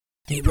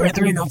The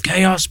Brethren of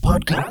Chaos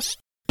podcast.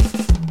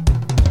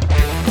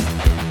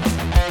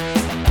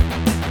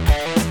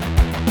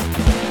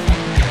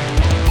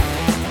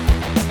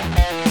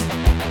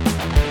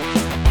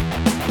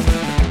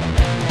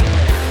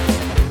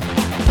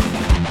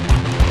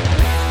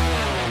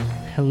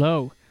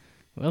 Hello,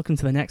 welcome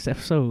to the next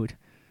episode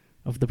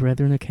of the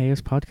Brethren of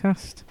Chaos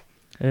podcast.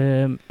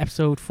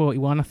 Episode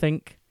 41, I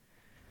think.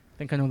 I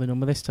think I know the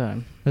number this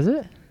time. Is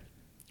it?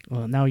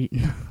 Well, now you've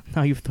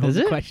thrown Is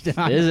the it? question.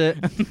 Is it?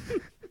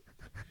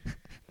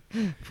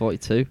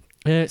 42.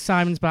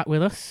 Simon's back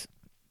with us.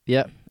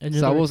 Yep. Another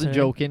So I wasn't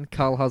return. joking.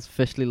 Carl has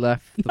officially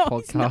left the No,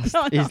 he's not. podcast.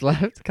 No, no. He's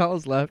left.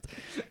 Carl's left.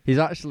 He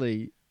got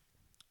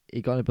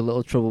in a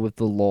little trouble with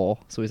the law,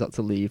 so he's had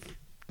to leave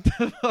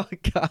the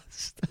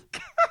podcast.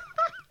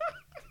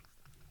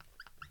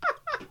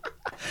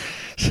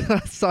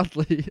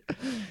 Sadly,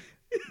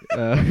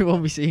 we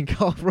won't be seeing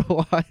Carl for a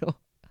while.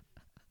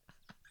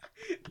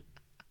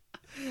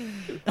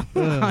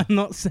 I'm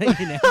not saying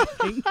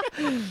anything.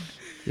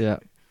 Yeah.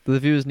 The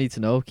viewers need to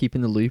know, keep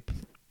in the loop.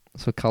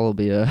 So Carl will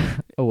be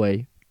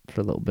away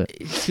for a little bit.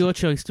 It's your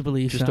choice to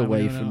believe. Just Simon,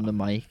 away or from not. the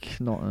mic.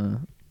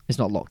 It's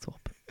not locked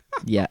up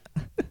yet.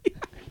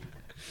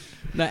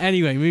 No,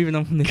 anyway, moving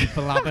on from this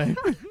blabber.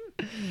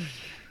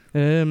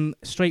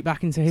 Straight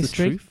back into It's the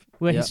history. truth.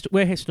 We're, Yeah.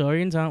 we're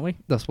historians, aren't we?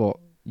 That's what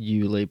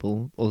you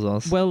label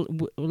us as. Well,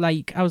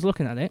 like, I was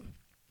looking at it.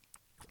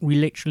 We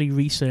literally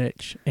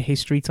research a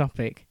history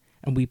topic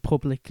and we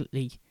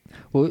publicly...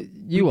 Well,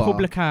 you are.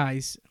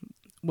 Publicise...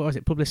 What was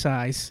it?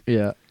 Publicise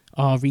Yeah.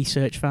 our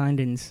research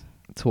findings.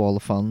 To all the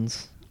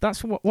fans.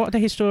 That's what the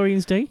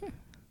historians do.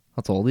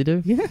 That's all they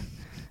do. Yeah.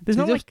 There's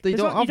They, not just, like... they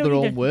there's don't not- have you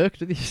their need own work,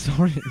 do the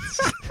historians?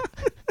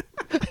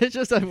 It's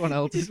just everyone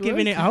else's Just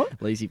giving work. it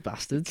out. Lazy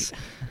bastards.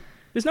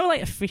 There's no,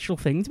 like, official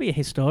thing to be a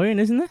historian,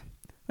 isn't there?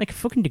 Like, a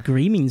fucking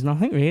degree means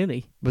nothing,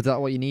 really. But is that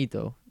what you need,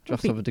 though?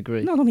 Just have a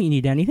degree? No, I don't think you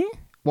need anything.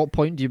 What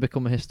point do you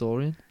become a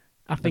historian?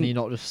 I And think you're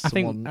not just I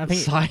think- someone I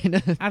think-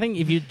 signing. I think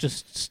if you're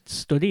just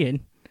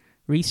studying,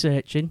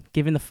 researching,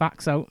 giving the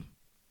facts out,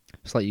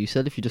 It's like you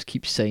said, if you just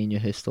keep saying you're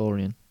a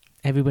historian,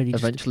 everybody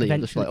just... eventually you're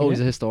just like, oh, he's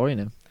a historian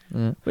now.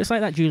 Yeah. But it's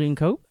like that Julian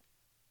Cope.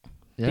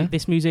 Yeah.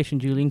 This musician,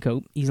 Julian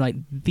Cope, he's like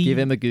the... Give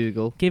him a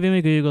Google. Give him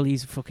a Google,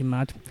 he's fucking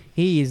mad.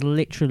 He is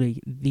literally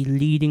the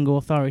leading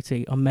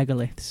authority on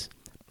megaliths,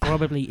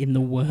 probably in the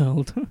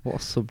world. What a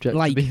subject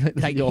Like- to be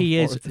like the he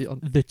is authority on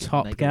the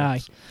top guy.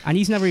 megaliths. And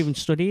he's never even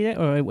studied it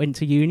or went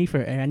to uni for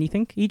it or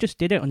anything. He just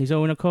did it on his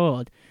own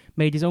accord,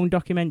 made his own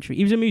documentary.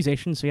 He was a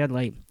musician, so he had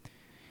like...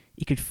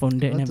 He could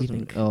fund it and That doesn't-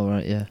 everything. Oh,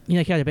 right, yeah. You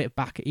know, he had a bit of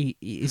back...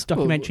 his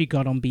documentary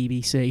got on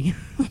BBC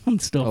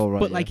and stuff. Oh, right,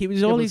 but yeah. like, it was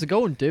Yeah, all but his... to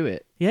go and do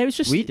it, Yeah, it was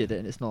just... we did it,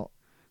 and it's not...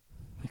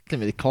 It didn't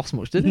really cost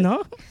much, did it?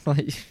 No. Like,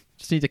 you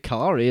just need a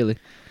car, really.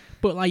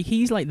 But like,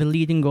 he's like the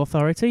leading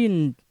authority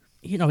and,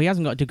 you know, he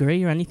hasn't got a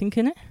degree or anything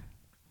in it.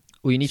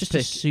 Well, you need It's to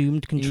just pick...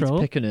 assumed You need control.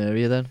 to pick an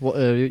area, then. What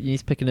area? You need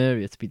to pick an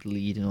area to be the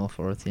leading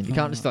authority. And you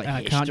can't just, like, it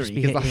history, can't just be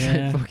because it, that's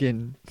yeah. like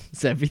fucking...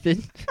 It's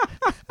everything.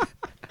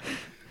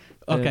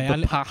 Okay,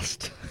 The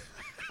past.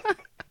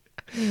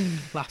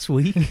 last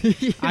week.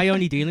 I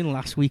only deal in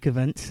last week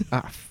events.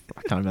 I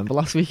can't remember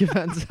last week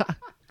events.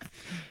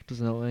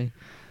 Doesn't know me.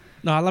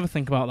 No, I'll have a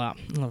think about that.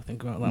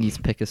 You need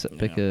to pick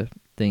a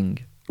thing.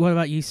 What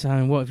about you,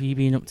 Simon? What have you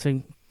been up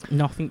to?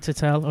 Nothing to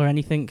tell or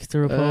anything to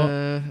report?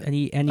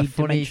 Any A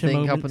funny dementia thing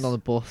moments? happened on the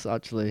bus,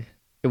 actually.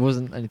 It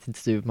wasn't anything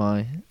to do with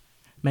my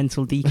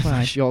Mental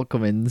decline.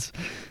 shortcomings.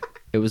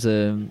 It was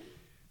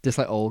this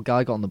like old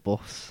guy got on the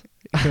bus.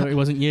 Sure, it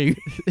wasn't you.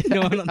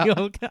 No, not the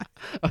old guy.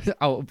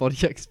 Out of body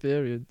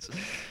experience.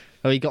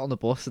 Oh, he got on the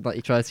bus and like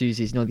he tried to use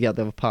his, the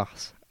other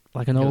pass.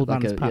 Like an old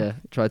Like man's path. Yeah,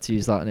 tried to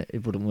use that and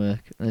it wouldn't work.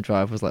 And the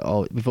driver was like,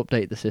 "Oh, we've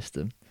updated the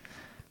system."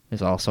 He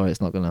was like, "Oh, sorry,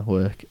 it's not going to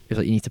work." He was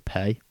like, "You need to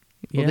pay."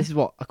 Well, Yeah. this is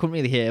what I couldn't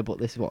really hear, but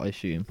this is what I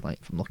assume,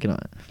 like from looking at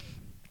it.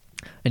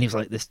 And he was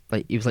like this,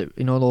 like he was like,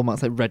 an old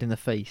man's like red in the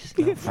face.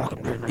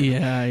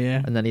 Yeah,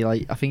 yeah. And then he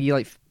like, I think he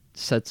like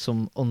said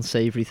some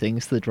unsavoury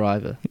things to the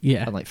driver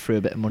Yeah. and like threw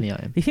a bit of money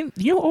at him. They think,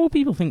 you know, old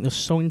people think they're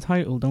so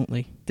entitled, don't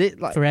they?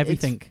 Like, For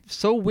everything. It's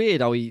so weird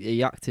how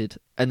he acted.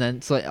 And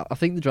then so like, I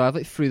think the driver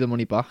like threw the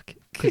money back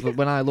because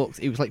when I looked,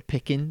 he was like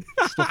picking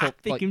stuff up,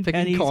 like Picking picking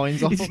pennies.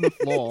 coins off on the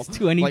floor. It's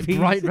 20 Like pence.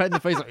 bright red in the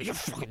face, like you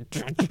fucking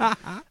drunk.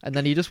 And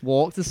then he just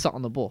walked and sat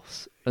on the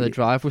bus, and the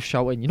driver was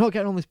shouting, "You're not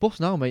getting on this bus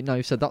now, mate." Now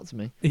you've said that to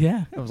me.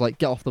 Yeah. I was like,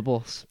 "Get off the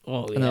bus."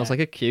 Oh, And then I was like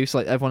a queue, so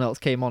like everyone else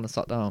came on and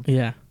sat down.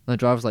 yeah. And the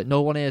driver was like,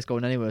 "No one here is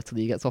going anywhere till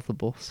he gets off the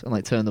bus," and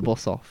like turned the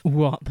bus off.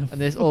 What the And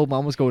this old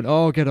man was going,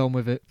 "Oh, get on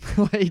with it."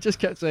 Like, he just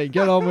kept saying,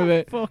 "Get on with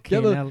it."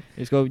 fucking the- hell?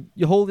 He's going,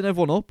 "You're holding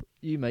everyone up,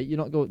 you mate. You're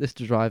not going." This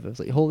to driver. It's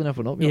like you're holding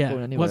everyone up. You're not Yeah.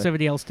 going anywhere. What's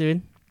everybody else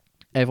doing?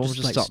 Everyone was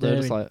just, just like, sat there,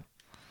 just staring? like,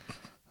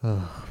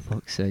 "Oh,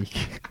 fuck's sake."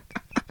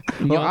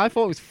 You're- Well, I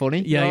thought it was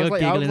funny. Yeah, I you're was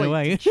like, I was giggling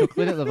like away.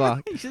 chuckling at the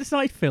back. You should have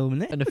started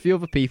filming it. And a few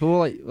other people were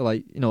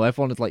like,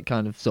 everyone had like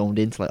kind of zoned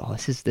into like, "Oh,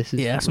 this is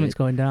Yeah, weird." something's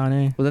going down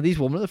here. Well, then these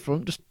women at the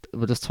front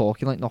were just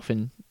talking like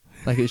nothing,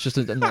 like it was just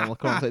a normal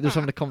conversation. They're just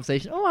having a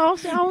conversation. "Oh,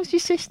 how's your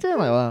sister?" Like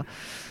that.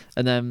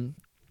 And then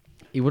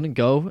he wouldn't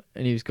go,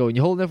 and he was going,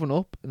 "You're holding everyone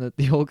up," and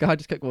the old guy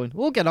just kept going,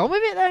 "Well, get on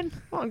with it then.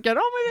 Well, get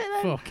on with it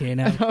then." Fucking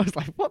And hell. I was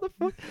like, "What the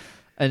fuck?"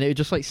 And it was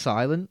just like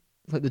silent.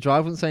 Like the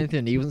driver wasn't saying anything,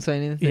 and he wasn't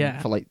saying anything Yeah.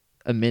 for like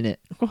a minute,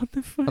 What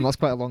the fuck? and that's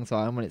quite a long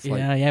time when it's like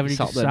yeah, but he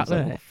sat just there. And sat it's like,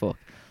 there. "What the fuck?"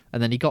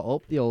 And then he got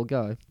up, the old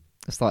guy,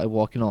 and started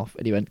walking off,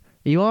 and he went,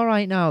 "Are you all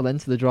right now?" Then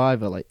to the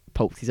driver, like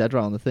poked his head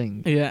around the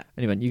thing, Yeah.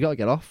 and he went, "You got to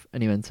get off."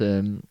 And he went,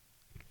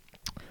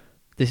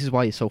 "This is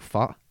why you're so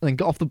fat," and then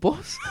got off the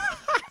bus.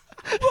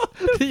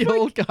 The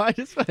old guy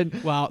just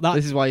went, Wow,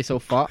 "This is why you're so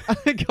fat," and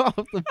then got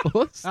off the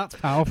bus. that's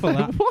powerful.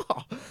 That.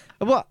 What?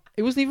 What?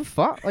 He wasn't even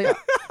fat. Like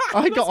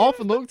I got off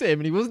and looked at him,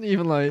 and he wasn't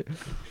even like.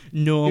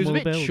 Normal He was a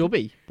bit build.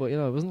 chubby, but it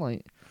wasn't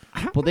like.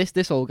 But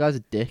this old guy's a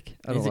dick.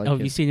 I don't like Have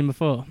him. you seen him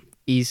before?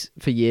 He's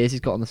for years he's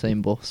got on the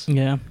same bus.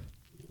 Yeah.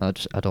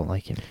 I don't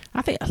like him.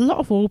 I think a lot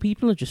of old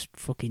people are just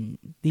fucking.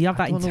 They have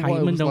I that don't know what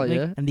it entitlement, was don't like, they?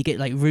 yeah. And they get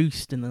like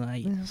roost and they're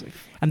like,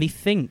 and they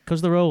think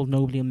because they're old,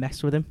 nobody will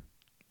mess with him.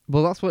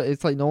 Well, that's what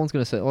it's like. No one's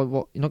gonna say, "Oh,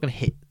 what? You're not gonna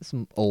hit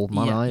some old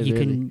man, are you?"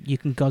 Really? you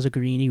can gozza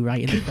greenie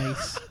right in the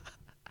face.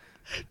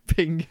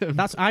 Ping him.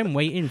 I'm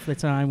waiting for the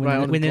time when, Right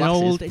on when the an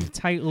glasses. old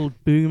entitled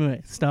boomer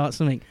starts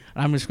something.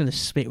 I'm just gonna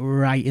spit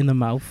right in the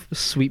mouth.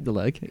 Just sweep the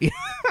leg,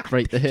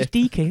 break the hip.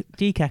 Just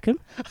decack him.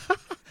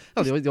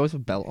 Oh, they always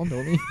have a belt on,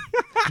 don't they?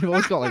 They've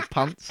always got like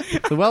pants.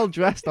 They're well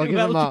dressed. I'll give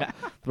them that.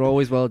 They're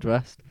always well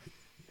dressed.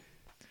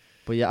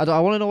 But yeah, I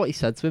want to know what he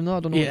said to him though. I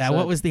don't know. Yeah, what,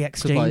 what was the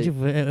exchange of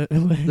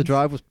the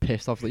driver was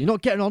pissed off. Like, "You're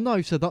not getting on now."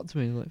 He said that to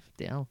me. I'm like,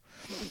 "Damn."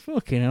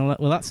 Fucking hell.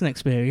 Well, that's an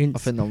experience.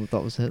 I think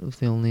that was it. That was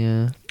the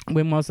only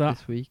When was that?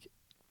 this week.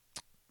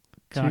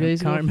 Can't- 2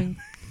 days ago. I can't think.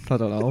 I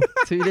don't know.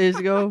 2 days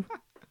ago.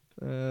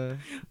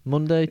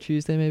 Monday,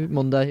 Tuesday, maybe.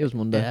 Monday. It was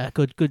Monday. Yeah, It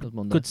was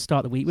Monday. good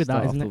start the week with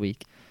Start that, off isn't the it?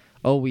 week.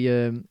 Oh, we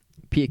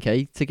Peter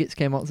Kay tickets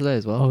came out today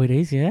as well. Oh, it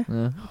is, yeah.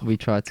 Yeah, we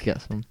tried to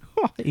get some.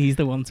 He's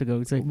the one to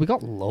go to. We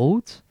got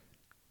loads.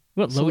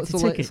 What, loads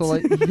of tickets?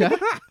 Yeah.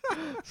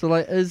 So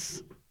like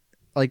as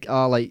like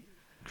our like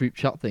group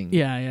chat thing.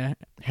 yeah, yeah.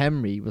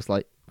 Henry was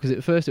like, because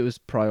at first it was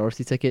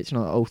priority tickets,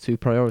 like O2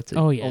 priority.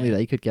 Oh, yeah. Only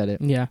they could get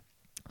it. Yeah.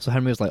 So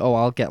Henry was like, "Oh,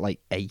 I'll get like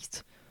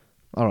 8."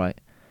 All right.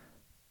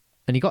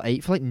 And he got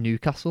 8 for like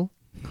Newcastle.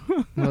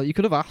 Well, you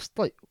could have asked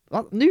like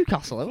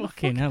Newcastle. Like, what the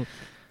Fucking hell.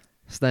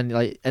 So then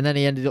and then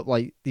he ended up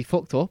like they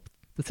fucked up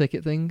the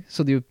ticket thing,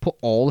 so they would put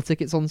all the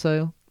tickets on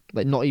sale,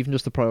 like not even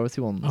just the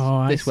priority ones. Oh,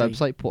 I this see.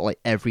 website put like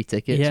every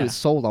ticket, so Yeah. it's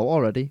sold out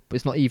already, but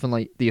it's not even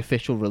like the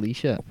official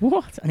release yet.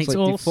 What? And it's like,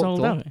 all they've fucked sold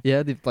up. out?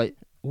 Yeah, they've like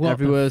What the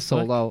everywhere's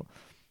sold fuck? out.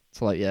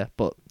 So like yeah,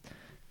 but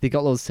they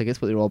got loads of tickets,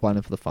 but they were all buying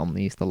them for the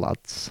families, the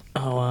lads.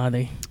 Oh, are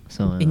they?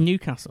 So In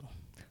Newcastle?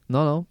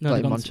 no, No, like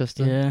they've gone to-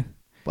 Manchester. Yeah.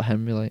 But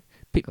Henry like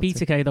got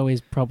Peter Kay, though,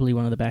 is probably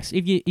one of the best.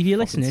 If you're fucking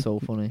listening so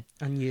funny.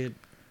 and you're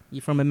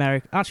from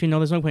America... Actually, no,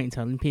 there's no point in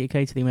telling Peter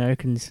Kay to the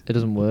Americans. It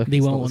doesn't work. They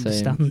It's won't not the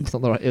same. understand. It's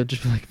not the right. It'll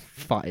just be like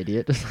fat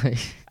idiot. Just like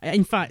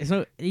In fact, it's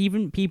not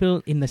even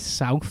people in the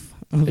south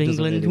of It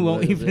doesn't England really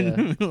won't work,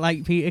 even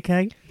like Peter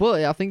Kay. Well,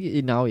 yeah, I think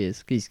now he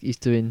is. He's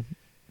doing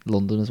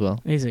London as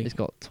well. Is he? He's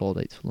got tour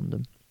dates for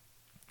London.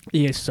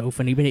 He is so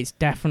funny, but it's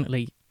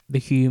definitely the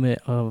humour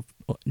of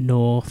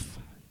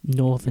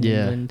northern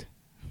Yeah. England.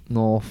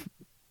 North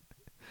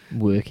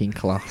working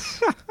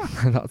class.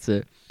 That's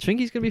it. Do you think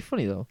he's gonna be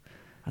funny though?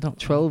 I don't.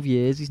 12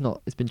 years. He's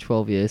not. It's been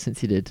 12 years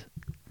since he did.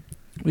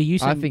 We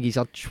used I think he's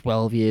had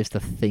 12 years to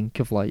think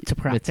of like to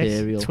practice.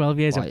 material. 12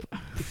 years. Like,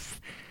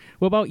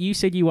 What about you?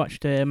 Said you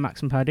watched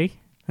Max and Paddy,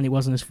 and it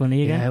wasn't as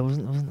funny again. yeah, it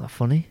wasn't that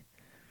funny.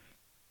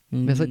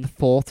 It's like Mm. the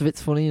thought of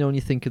it's funny, when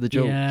you think of the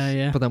jokes.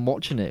 Yeah. But then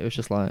watching it was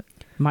just like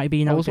Might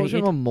be I was watching outdated.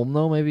 it with my mum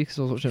though, maybe because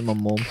I was watching it with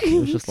my mum. It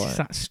was just like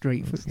that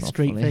straight it's not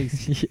straight funny.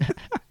 face.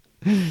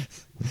 Yeah.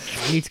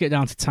 You need to get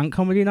down to Tank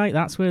Comedy Night.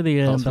 That's where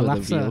the That's where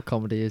laughs the real are.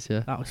 comedy is. Yeah.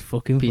 That was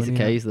fucking Peter funny.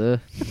 Kay's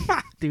there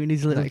that. Doing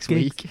his little next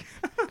gigs.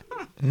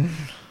 week.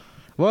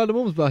 Well, the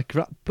mum's back.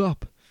 Wrap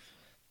up.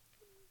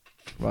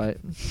 Right.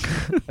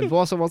 And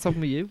what's happened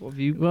with you?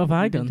 What have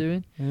I been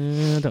done?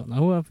 doing? I don't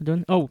know what I've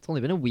done. Oh, It's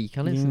only been a week,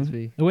 hasn't it, yeah. since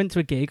we... I went to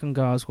a gig on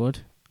Garswood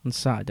on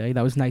Saturday.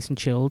 That was nice and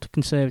chilled.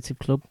 Conservative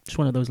club. Just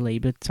one of those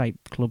Labour type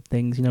club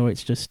things, where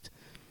it's just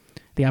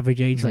the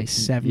average age is like Nice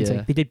and- 70.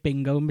 yeah. They did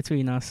bingo in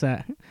between our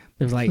set.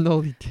 There was like,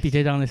 no, they did. they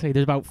did honestly.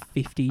 There's about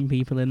 15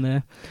 people in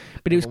there.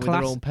 But it was With their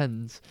class. own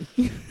pens.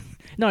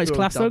 No, it's their own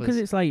class though, because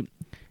dabbers. it's like,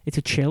 it's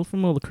a chill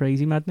from all the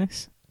crazy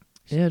madness.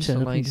 Yeah, just a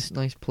Turn up and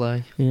nice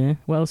play. Yeah.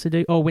 What else to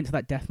do? Oh, went to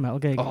that death metal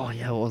gig. Oh,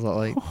 yeah, what was that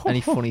like? Any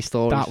funny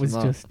stories That from was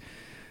that? just.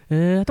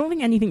 I don't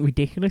think anything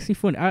ridiculously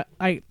funny.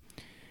 I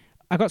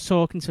got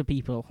talking to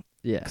people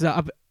Yeah.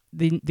 because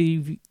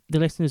the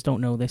listeners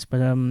don't know this,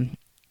 but I'm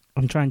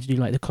trying to do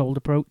like the cold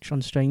approach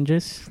on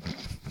strangers.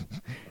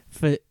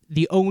 For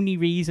the only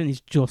reason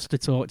is just to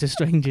talk to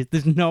strangers.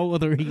 There's no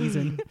other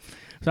reason.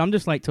 So I'm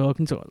just like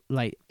talking to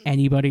like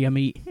anybody I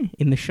meet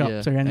in the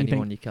shops Yeah, or anything.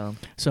 anyone you can.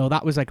 So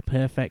that was like a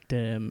perfect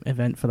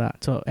event for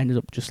that. So I ended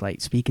up just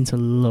like speaking to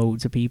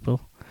loads of people.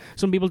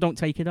 Some people don't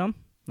take it on.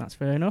 That's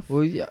fair enough.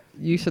 Well, yeah,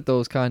 you said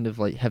those kind of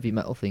like heavy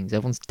metal things.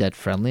 Everyone's dead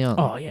friendly, aren't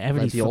they? Oh yeah,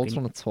 everybody's Like, they all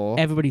fucking, want to talk,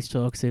 everybody's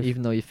talkative.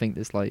 even though you think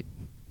there's like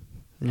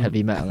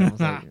heavy metal. And I was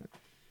like,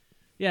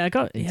 Yeah, I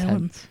got. Yeah,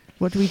 intense.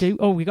 what do we do?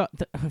 Oh, we got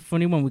a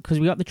funny one because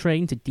we got the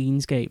train to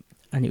Deansgate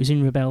and it was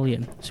in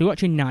Rebellion. So we're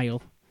watching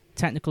Nile,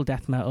 technical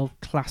death metal,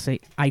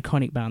 classic,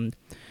 iconic band.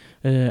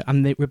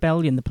 And the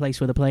Rebellion, the place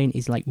where they're playing,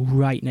 is like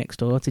right next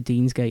door to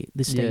Deansgate,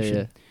 the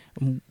station.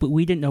 Yeah. But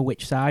we didn't know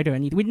which side or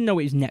anything. We didn't know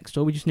it was next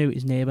door. We just knew it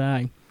was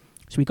nearby.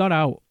 So we got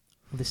out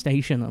of the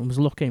station and was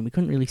looking. We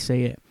couldn't really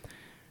see it.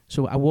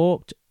 So I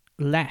walked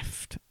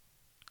left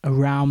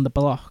around the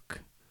block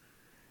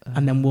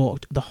and then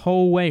walked the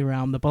whole way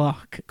around the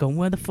block going,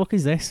 where the fuck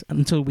is this?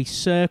 Until we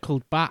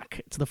circled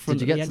back to the front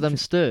Did you of get the to them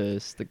entrance.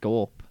 stairs that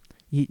go up?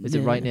 Is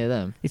it right near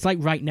them? It's like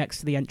right next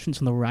to the entrance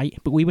on the right.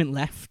 But we went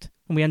left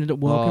and we ended up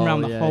walking Oh,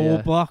 around the yeah, whole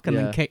yeah. block and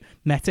Yeah. then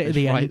met it at It's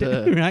the right end,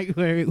 there. right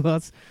where it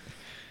was.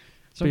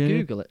 So Yeah.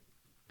 Google it.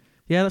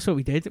 Yeah, that's what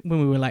we did when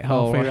we were like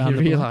Oh, halfway right, around you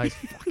the block. realised.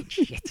 Fucking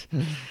shit.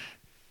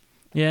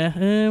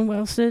 Yeah, what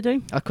else did I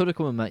do? I could have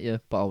come and met you,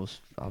 but I was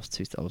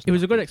too. It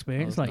was a good knackered.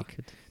 experience. I was Like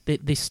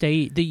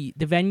knackered.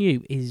 the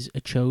venue is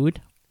a chode.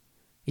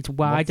 It's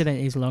wider than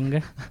it is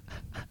longer.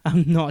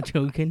 I'm not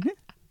joking.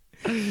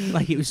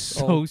 Like it was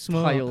so All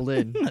small, piled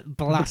in.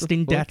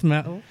 blasting What the fuck? death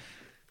metal.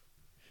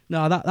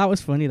 No, that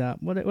was funny.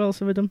 What else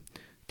have I done?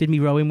 Did me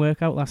rowing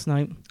workout last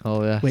night,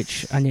 Oh yeah.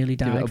 which I nearly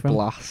Give it died a from.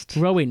 blast.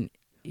 Rowing.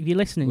 If you're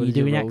listening, Where you're did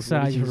you doing row-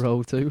 where did you exercises.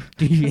 row to?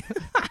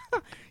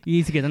 You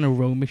need to get on a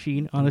row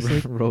machine, honestly,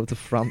 row to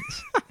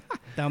France.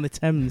 down the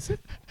Thames.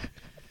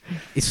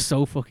 It's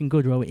so fucking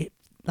good rowing.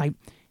 Like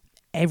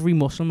every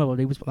muscle in my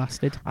body was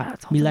blasted. My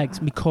legs,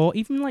 my core,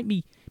 even like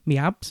me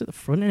abs at the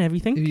front and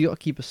everything. You got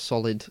to keep a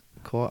solid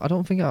core. I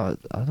don't think I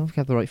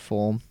have the right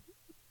form.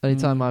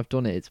 Anytime I've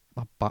done it,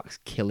 my back's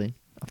killing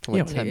after like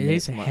Yeah, 10 it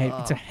minutes. is I'm like,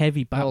 it's a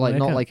heavy back no, like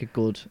workout. not like a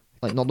good,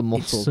 like not the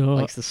muscle, so-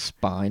 like it's the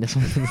spine or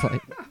something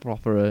like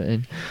proper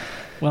hurting.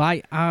 Well,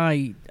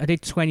 I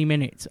did 20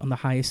 minutes on the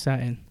highest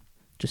setting,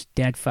 just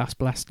dead fast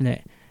blasting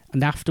it.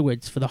 And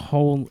afterwards, for the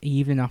whole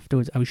evening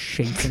afterwards, I was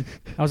shaking.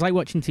 I was like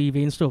watching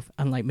TV and stuff,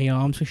 and like my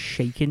arms were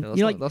shaking. Yeah, that's,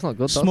 You're not, like that's not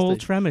good. small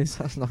that's, tremors.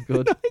 that's not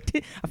good.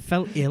 I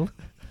felt ill.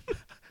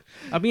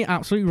 I've been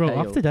absolutely wrote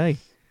off Pale. today.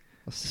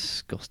 That's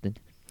disgusting.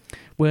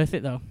 Worth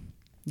it though.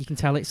 You can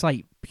tell it's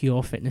like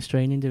pure fitness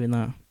training doing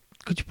that.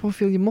 Could you probably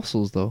feel your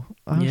muscles though?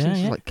 I think Yeah, it's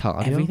just yeah. like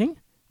cardio. Everything.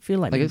 I feel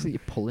like Like my, it's like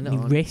you're pulling it my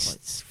on.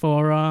 wrists,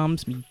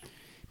 forearms, my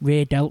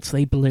rear delts,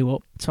 they blew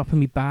up. Top of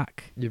my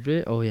back,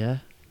 Like, oh yeah.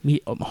 me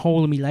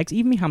whole of my legs,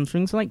 even my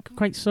hamstrings are like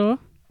quite sore.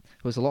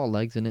 There's a lot of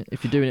legs in it.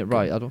 If you're doing it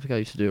right, I don't think I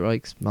used to do it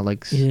right 'cause my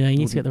legs. Yeah, you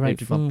need to get the right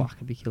My form. back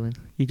would be killing.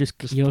 You just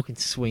Just you're fucking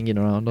swinging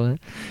around on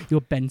it.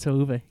 You're bent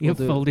over. You're I'll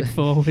do it. folded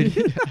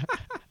forward.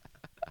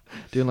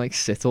 Doing like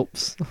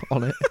sit-ups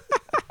on it.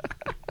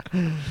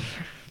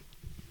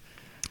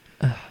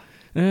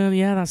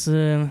 Yeah,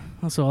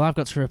 that's all I've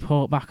got to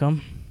report back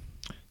on.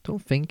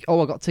 Don't think.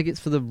 Oh, I got tickets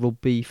for the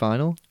rugby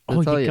final. Did I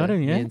Oh, tell you got you?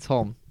 them, yeah? Me and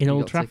Tom. In we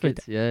Old got Trafford?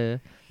 tickets. Yeah.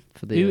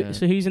 For the.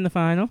 So who's in the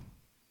final?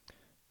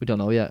 We don't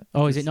know yet.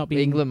 Oh, is it 'Cause not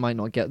being- England might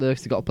not get there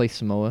because they got to play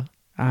Samoa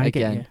I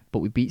again. get But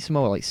we beat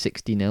Samoa like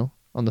 60-0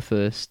 on the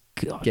first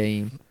you. God,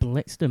 game.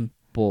 blitzed them.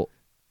 But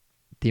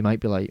they might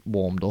be like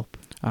warmed up.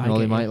 I You know, get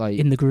they you. might like.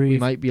 in the groove. We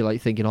might be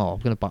like thinking, oh, I'm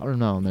gonna batter them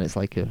now, and then it's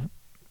like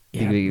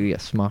yeah, we get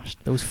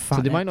smashed. those fat.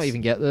 So they might not necks.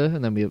 even get there,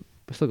 and then we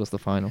still go to the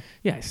final.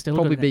 Yeah, it's still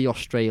Probably good, be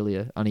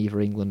Australia and either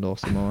England or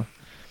Samoa.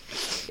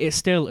 It's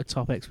still a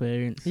top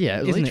experience. Yeah,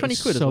 it was isn't like 20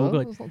 It's quid as so well.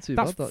 good. That's not too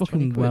That's bad. fucking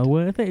 20 quid. well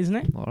worth it, isn't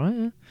it? All right,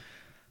 yeah.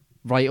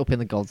 Right up in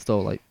the gods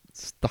though, like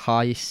it's the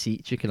highest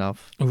seats you can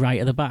have. Right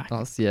at the back.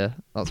 That's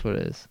where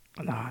it is.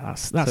 Nah,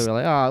 that's So we're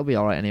like, it'll be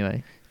all right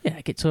anyway. yeah.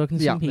 Get talking to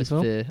The some people.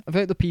 atmosphere. I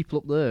think the people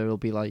up there will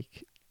be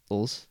like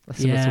us.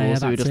 Similar Yeah, to yeah, us.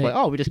 So we're that's just it. like,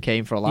 oh, we just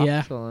came for a lap.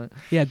 Yeah. So like,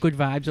 Yeah, good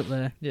vibes up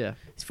there. yeah.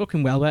 It's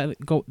fucking well better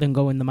than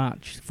going the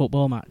match,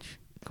 football match.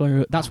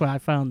 That's what I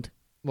found.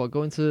 Well,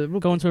 going to rugby.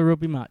 Going to a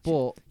rugby match,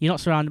 But you're not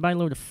surrounded by a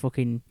load of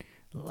fucking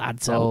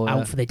lads Oh, out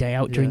yeah. for the day,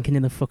 out Yeah. drinking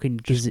in the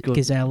fucking just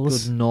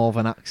gazelles. good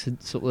northern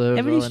accents up there.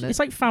 Everybody's, as well, it's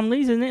like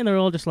families, isn't it? And they're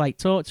all just like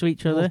talk to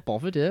each other.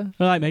 bothered, yeah.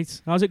 All right,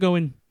 mates, how's it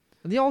going?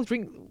 And they all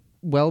drink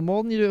well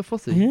more than you do at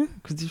footy. Yeah,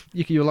 Because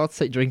you're allowed to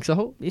take drinks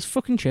out. it's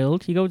fucking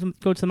chilled. You go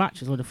to the match,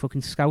 there's a load of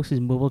fucking scousers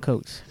in bubble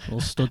coats, all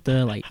stood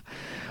there like,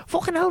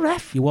 Fucking hell,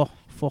 ref. you what?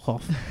 Fuck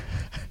off.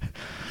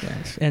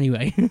 Yes.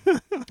 Anyway,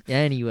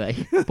 Anyway,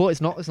 but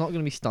it's not going to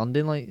be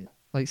standing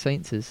like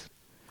Saints is,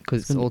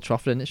 because it's gonna- Old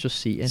Trafford and it's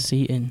just seating.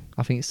 seating.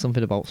 I think it's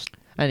something about.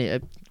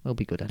 Anyway, it'll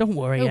be good. Don't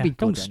worry, It'll yeah. be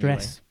Don't good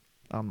stress.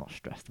 I'm not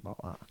stressed about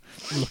that.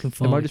 I'm looking It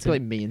forward might just to be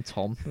like me and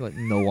Tom, like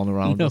no one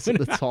around No us at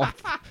the one top.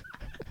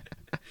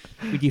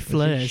 with your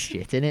flares.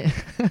 Shit in it.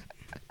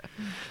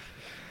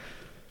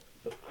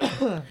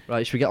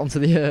 Right, should we get on to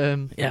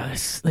the Yeah,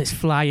 let's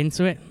fly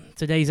into it.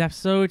 Today's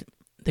episode,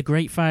 The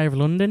Great Fire of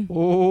London.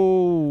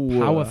 Oh,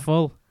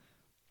 Powerful.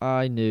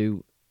 I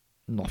knew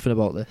nothing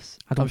about this.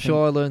 I don't I'm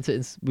sure I learnt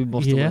it. We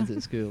must have Yeah. learnt it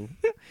in school.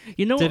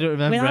 You know, Didn't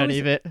remember when I any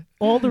of it.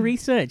 all the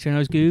research when I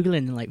was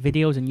googling like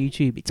videos on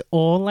YouTube, it's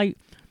all like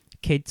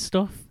kid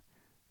stuff.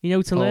 You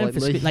know, to Oh, learn like for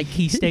Lee. like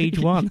Key Stage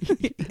 1.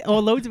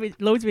 Or loads of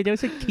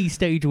videos like Key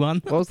Stage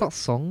 1. What was that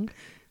song?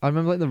 I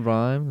remember like the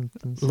rhyme.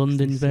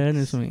 London's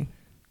burning or something.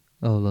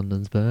 Oh,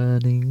 London's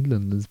burning,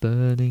 London's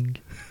burning.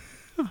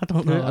 I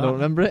don't know. I don't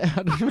remember it.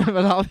 I don't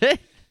remember that bit.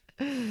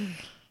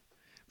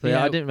 So yeah,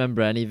 Yeah. I didn't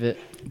remember any of it.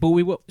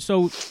 But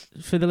so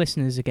for the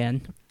listeners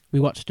again, we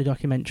watched a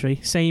documentary,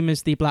 same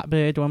as the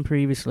Blackbird one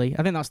previously.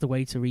 I think that's the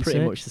way to research.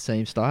 Pretty much the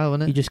same style,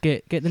 isn't You it? just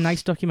get the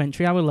nice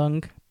documentary, hour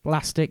long,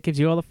 blast it, gives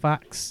you all the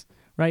facts,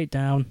 write it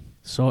down.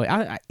 So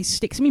it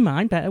sticks in my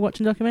mind better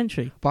watching a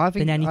documentary. But I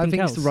think anything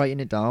it's else. writing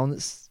it down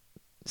that's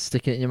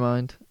sticking it in your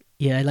mind.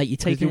 Yeah, like you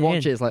Because take you it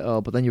watch in. it, it's like,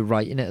 oh, but then you're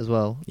writing it as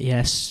well.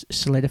 Yes,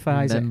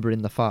 solidifies it.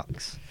 Remembering the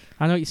facts.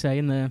 I know what you're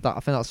saying there. I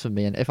think that's for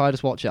me. And if I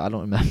just watch it, I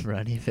don't remember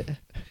any of it.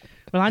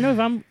 Well, I know if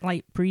I'm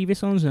like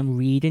previous ones and I'm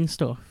reading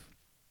stuff,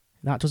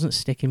 that doesn't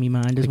stick in my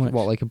mind as much.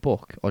 What, like a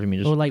book? Or do you mean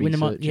just Or like when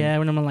I'm on, researching?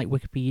 when I'm on like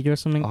Wikipedia or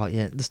something. Oh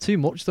yeah, there's too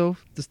much though.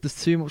 There's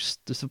too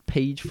much. There's a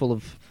page full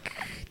of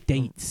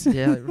Dates.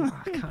 Yeah,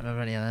 I can't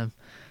remember any of them.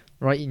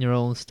 Writing your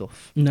own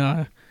stuff.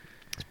 No.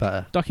 It's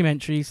better.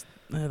 Documentaries,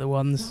 they're the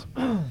ones.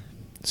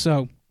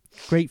 So,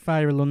 Great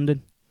Fire of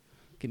London.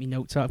 Get me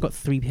notes out. I've got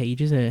 3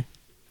 pages here.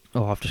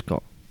 Oh, I've just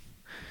got.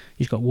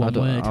 You've got one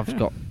word. I've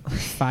got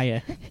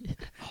Fire.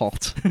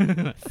 hot.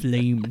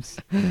 Flames.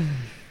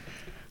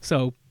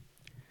 So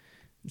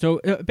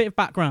a bit of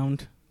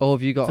background Oh,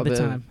 have you got for a the bit?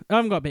 time. I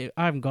haven't got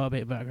a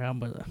bit of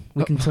background, but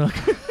we can talk.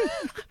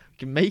 You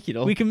can make it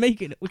up. We can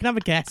make it. We can have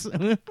a guess.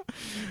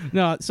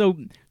 No, so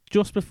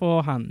just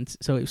beforehand,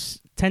 so it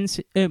was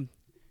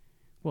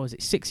what was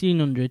it?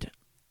 1600.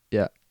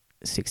 Yeah.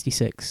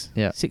 66.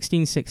 Yeah.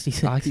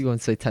 1666. I keep going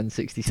to say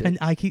 1066.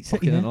 I keep saying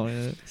Fucking yeah. annoying,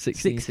 isn't it?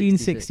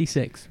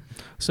 1666.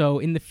 So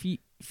in the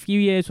few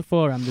years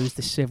beforehand, there was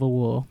the Civil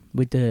War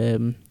with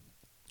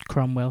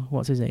Cromwell.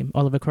 What's his name?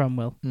 Oliver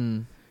Cromwell.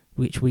 Mm.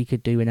 Which we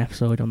could do an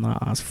episode on that.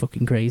 That's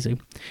fucking crazy.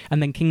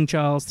 And then King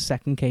Charles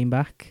II came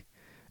back,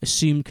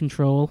 assumed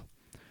control,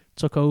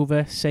 took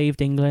over,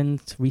 saved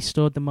England,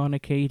 restored the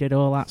monarchy, did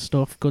all that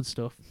stuff, good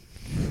stuff.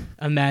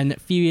 And then a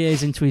few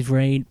years into his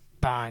reign,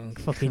 bang,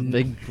 fucking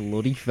Big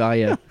bloody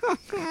fire.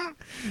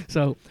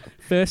 So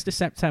 1st of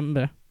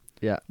September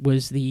Yeah.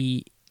 was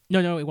the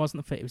no, it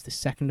wasn't the 5th, it was the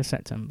 2nd of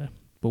September.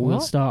 But we'll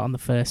What? start on the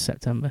 1st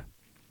September.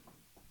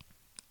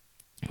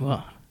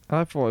 What?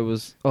 I thought it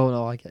was. Oh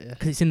no, I get you.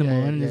 Because it's in the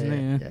morning, isn't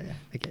it? Yeah,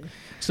 I get you.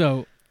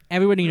 So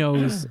everybody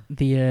knows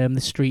the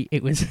street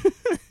it was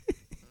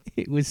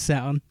it was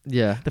set on.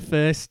 Yeah, The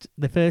first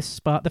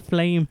spark, the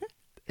flame.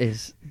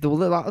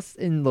 that's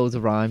in loads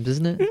of rhymes,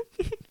 isn't it?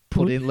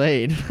 Pudding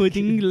Lane.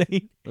 Pudding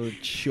Lane. Those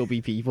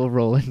chubby people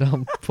rolling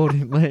down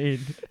Pudding Lane.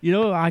 You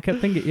know, I kept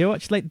thinking, you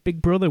watched like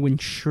Big Brother when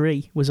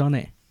Shri was on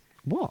it.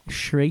 What?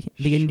 Shri,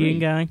 the Shri? Indian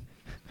guy.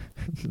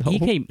 No.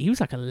 He was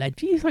like a legend.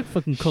 He was like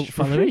fucking cult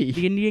follower. Shri?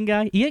 The Indian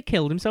guy. He had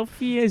killed himself a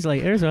few years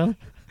later as well.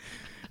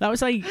 That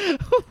was like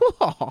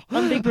What?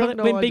 when Big I Brother, have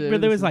no when Big idea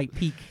Brother this was is- like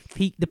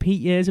the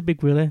peak years of Big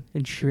Brother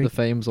and Shri. The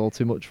fame's all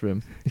too much for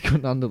him. He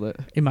couldn't handle it.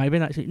 It might have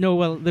been actually. No,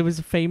 well, there was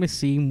a famous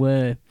scene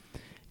where,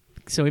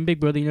 so in Big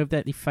Brother, you know, if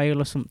they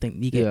fail or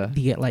something, you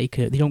get like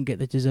they don't get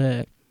the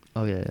dessert.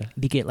 Oh yeah.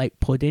 They get like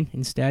pudding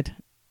instead,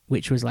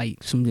 which was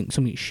like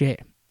something shit.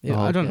 Oh,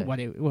 I don't know okay. what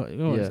it was,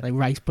 Yeah. like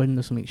rice pudding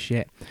or something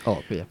shit.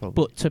 Oh yeah,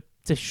 probably. But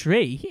to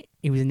Shri,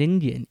 he was an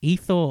Indian. He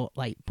thought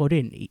like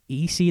pudding.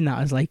 He seen that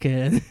as like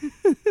a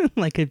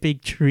like a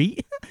big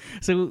treat.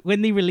 So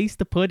when they released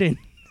the pudding,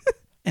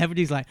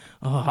 everybody's like,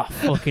 "Oh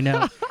fucking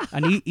hell!"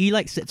 And he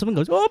like sits up and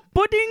goes, "Oh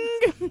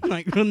pudding!"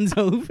 Like runs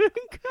over,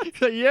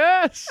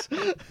 Yes.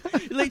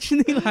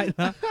 literally like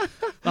that.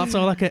 That's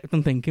all I kept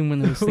on thinking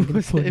when I was thinking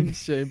Was of it pudding. him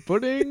saying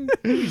pudding?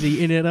 He's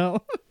eating it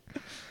all.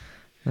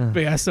 Ah.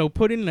 But yeah, so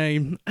Pudding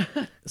Lane.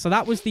 So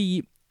that was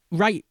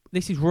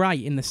this is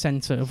right in the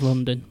centre of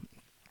London.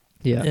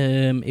 Yeah.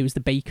 It was the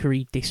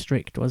bakery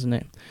district, wasn't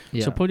it?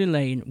 Yeah. So Pudding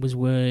Lane was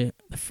where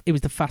it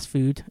was the fast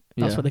food.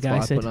 That's what the guy I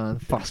said. put on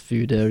the fast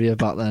food area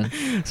back then.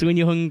 So when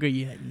you're hungry,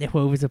 you nip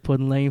over to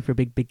Pudding Lane for a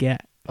big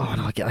baguette, Oh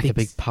no, I get like a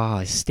big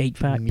pie. steak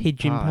pie, Meat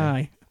pigeon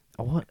pie.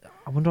 pie.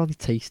 I wonder how they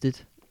tasted.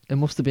 It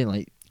must have been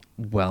like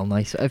well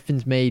nice.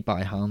 Everything's made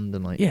by hand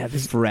and like Yeah,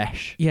 there's-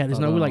 fresh. Yeah, there's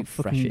I no don't know like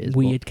how fresh it fucking is,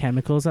 weird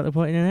chemicals that they're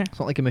putting in it. It's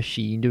not like a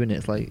machine doing it.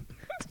 It's like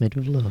it's made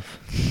with love.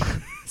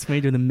 It's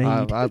made with a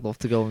maid. I'd love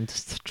to go and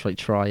just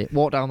try it.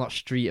 Walk down that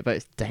street. I bet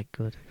it's dead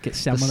good. Get The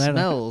salmonella,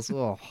 smells.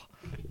 Oh,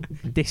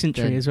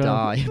 dysentery then as well.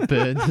 die,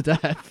 burn to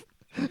death.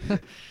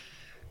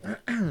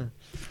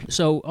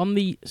 So on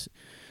the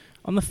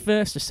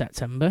 1st of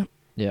September,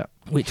 Yeah.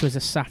 which was a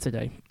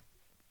Saturday,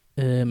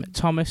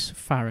 Thomas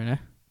Fariner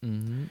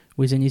Mm-hmm.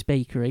 was in his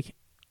bakery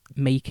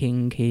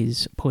making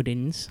his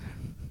puddings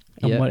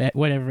and Yeah.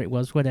 whatever it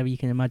was, whatever you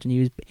can imagine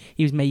he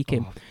was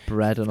making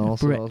Bread and all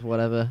Bre- sorts,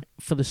 whatever.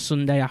 for the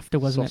Sunday after,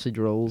 wasn't Sausage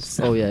rolls.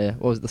 Oh yeah.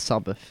 What was it, the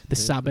Sabbath? The It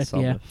was Sabbath,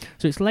 yeah. it?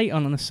 So it's late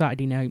on a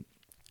Saturday night,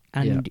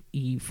 and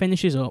he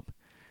finishes up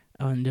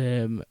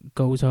and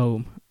goes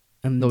home.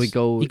 And No, he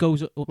goes.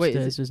 upstairs, Wait,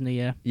 is doesn't he?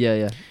 Yeah. Yeah,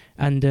 yeah.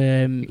 And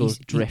He goes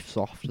he drifts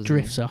off. doesn't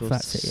drifts he? off, Goes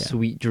that's it, yeah.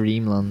 Sweet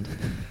dreamland.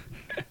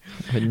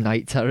 With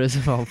night terrors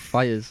about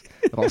fires,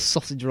 about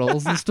sausage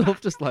rolls and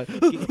stuff, just like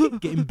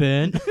getting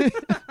burnt.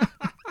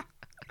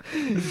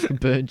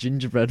 Burnt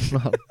gingerbread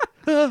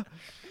man.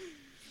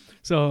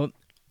 So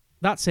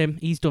that's him.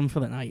 He's done for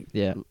the night.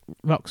 Yeah.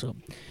 Rocks up.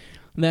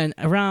 Then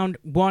around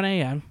 1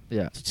 a.m.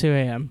 Yeah. to 2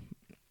 a.m.,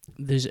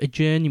 there's a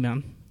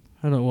journeyman.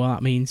 I don't know what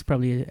that means.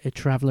 Probably a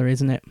traveller,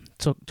 isn't it?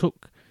 Took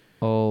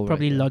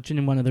probably right, yeah. lodging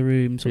in one of the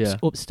rooms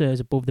upstairs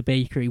above the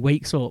bakery.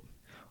 Wakes up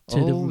to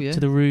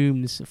the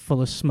rooms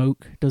full of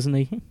smoke, doesn't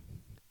he?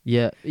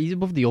 Yeah, he's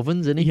above the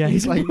ovens, isn't he? Yeah,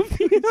 he's like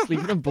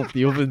sleeping above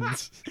the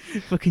ovens.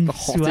 Fucking The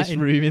hottest sweating,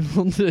 room in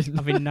London.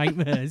 having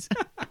nightmares.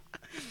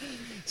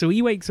 So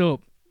he wakes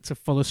up to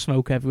full of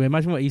smoke everywhere.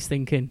 Imagine what he's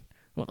thinking.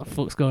 What the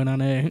fuck's going on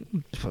here?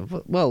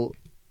 Well,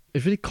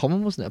 it's really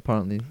common, wasn't it?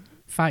 Apparently,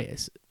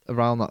 Fires.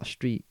 around that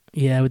street.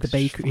 Yeah, with the Just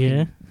bakery.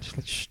 Yeah. Just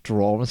like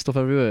straw and stuff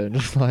everywhere, and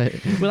just like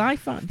Well, I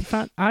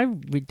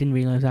didn't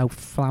realise how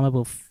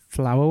flammable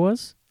flour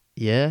was.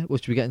 yeah. Well,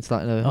 should we get into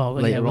that in a Oh, well,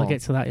 later yeah, we'll on?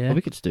 get to that. Yeah. Oh,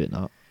 we could just do it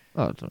now.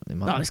 Oh, I don't really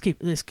No, matter.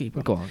 let's keep.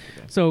 On. Go on.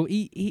 So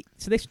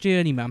so this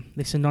journeyman,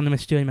 this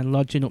anonymous journeyman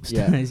lodging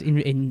upstairs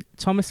in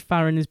Thomas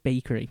Farriner's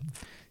bakery,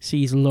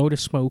 sees a load of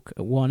smoke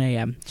at 1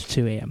 a.m. to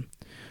 2 a.m.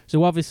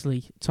 So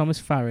obviously Thomas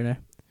Farriner,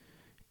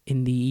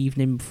 in the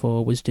evening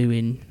before, was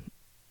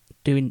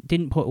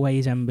didn't put away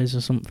his embers or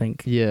something.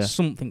 Yeah.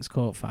 Something's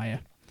caught fire.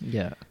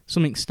 Yeah.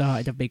 Something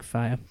started a big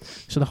fire.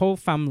 So the whole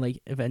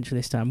family eventually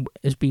this time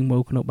has been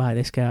woken up by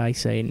this guy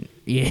saying,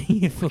 "Yeah,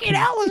 you fucking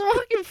hell, there's a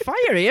fucking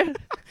fire here."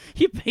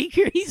 your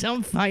bakery's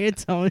on fire,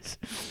 Thomas."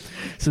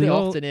 So They they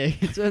all often here.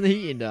 Turn the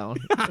heating down.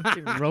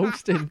 Fucking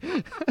roasting.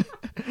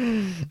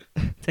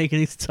 taking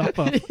his top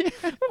off.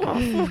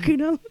 Oh, fucking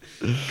hell.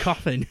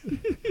 Coughing.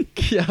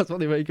 Yeah, that's what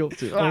they wake up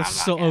to. All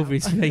soot over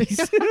his face.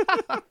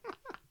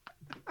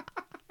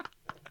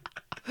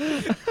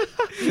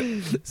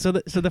 So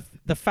the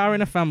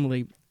Farriner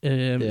family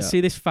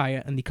see this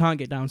fire and they can't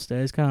get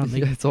downstairs, can't they?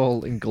 Yeah, it's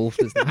all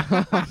engulfed, isn't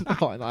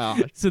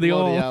it? So they Bloody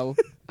all hell.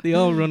 they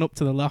all run up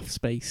to the loft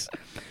space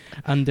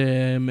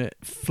and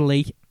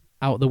flee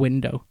out the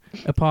window,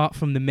 apart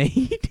from the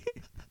maid,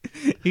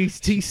 who's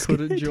too scared.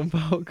 Couldn't jump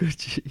out, could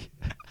she?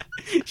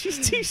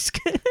 She's too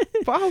scared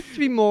But how could you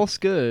be more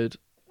scared?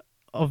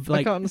 of I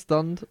like can't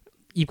understand.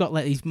 you've got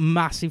like these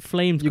massive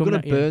flames You're coming gonna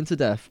at you. burn to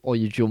death, or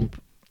you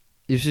jump.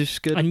 You're just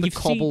scared And of the you've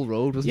cobble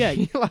road, wasn't yeah.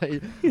 you?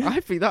 Like, I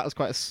think that was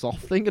quite a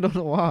soft thing. I don't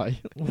know why.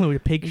 Load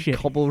of pig shit.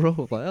 Cobble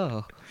road, like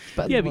it's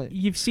better Yeah, than, but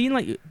you've seen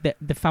like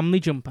the family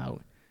jump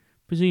out.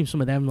 Presume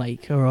some of them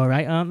like are all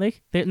right, aren't they?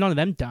 None of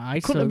them die.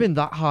 couldn't So have been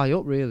that high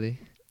up, really.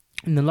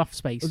 in the loft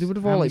space. Well, they would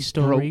have how all many like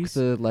stories?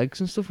 broke the legs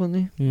and stuff,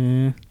 wouldn't they?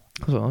 Yeah.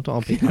 I don't know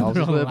how big They're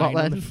houses all were back lying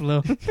on then. the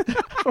floor.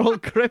 They're all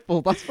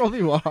crippled. That's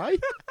probably why.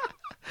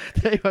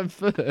 They went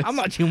first. I'm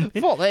not jumping.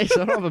 Fuck this!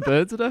 I don't have a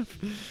bird to death.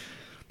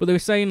 But they were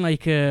saying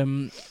like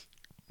in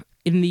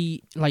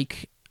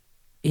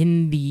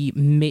the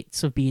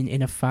midst of being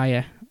in a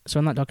fire. So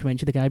in that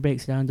documentary, the guy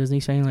breaks it down, doesn't he?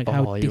 Saying like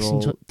how you're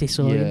all-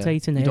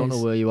 disorientating You it don't know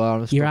is. where you are.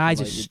 And Your stuff, eyes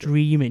and, are like, you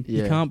streaming.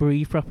 You yeah. can't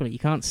breathe properly. You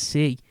can't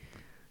see.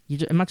 You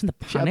just imagine the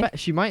I panic, bet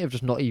she might have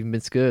just not even been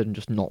scared and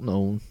just not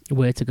known.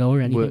 where to go or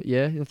anything. Where,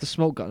 yeah, if the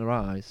smoke got in her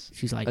eyes,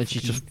 She's like, and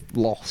she's fucking just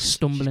lost,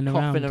 stumbling she's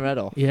around. coughing her head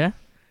off. Yeah.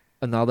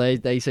 And now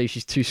they say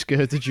she's too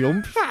scared to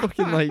jump.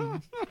 Fucking like,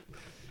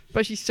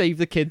 but she saved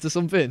the kids or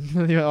something.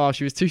 And they went, oh,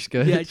 she was too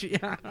scared.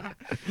 Yeah.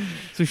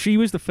 So she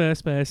was the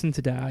first person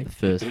to die.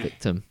 First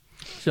victim.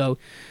 So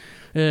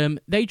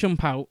they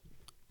jump out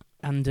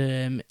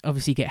and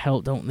obviously get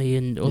help, don't they?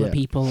 And other Yeah.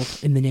 people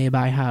in the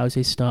nearby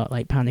houses start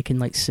like panicking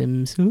like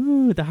Sims.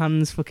 Ooh, with the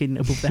hands fucking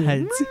above their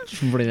heads.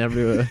 Just running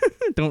everywhere.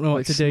 Don't know like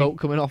what to smoke do.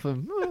 coming off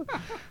them.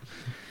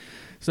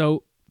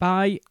 So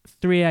by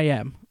 3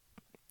 a.m.,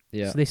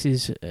 Yeah. so this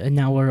is an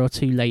hour or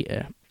two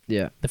later,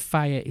 Yeah. the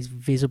fire is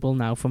visible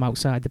now from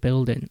outside the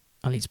building.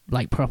 And it's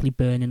like properly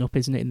burning up,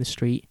 isn't it, in the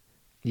street?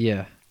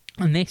 Yeah.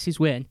 And this is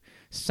when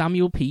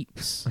Samuel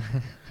Pepys,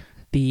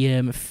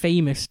 the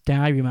famous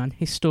diaryman,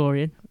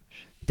 historian,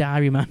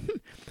 diaryman,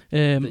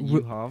 That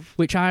you have.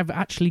 which I've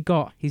actually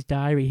got his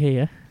diary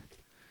here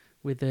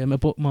with a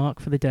bookmark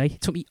for the day.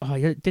 It took me, I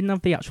didn't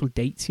have the actual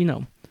dates, you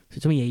know, so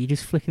it took me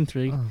ages flicking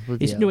through. Oh,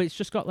 bloody It's hell. no, it's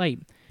just got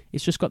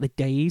the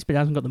days, but it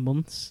hasn't got the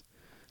months.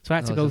 So I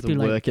had to Oh, go just through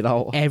like work it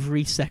out.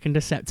 every 2nd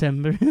of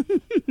September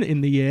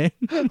in the year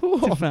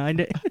to find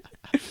it.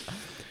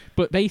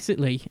 But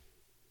basically,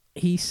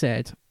 he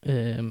said,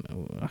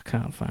 I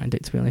can't find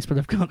it to be honest, but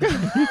I've got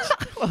it.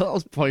 Well, that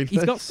was pointless.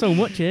 He's got so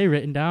much here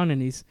written down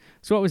in his.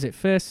 So what was it?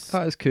 First,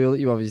 That is cool that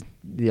you have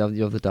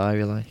you have the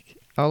diary. Like,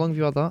 how long have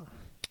you had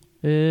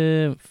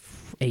that?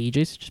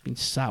 ages, just been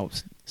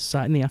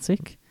sat in the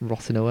attic.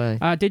 Rotting away.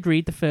 I did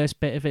read the first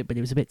bit of it, but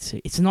it was a bit too.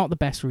 It's not the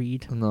best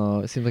read No,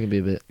 it seems like it'd be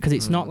a bit. because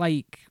it's not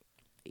like.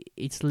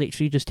 It's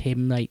literally just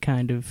him, like,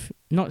 kind of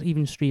not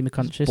even streamer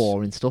conscious.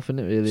 boring stuff, isn't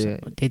it? Really. So,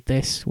 did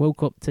this,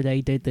 woke up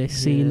today, did this,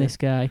 seeing Yeah. this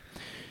guy.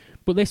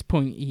 But at this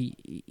point,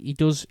 he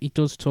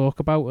does talk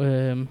about.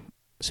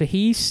 So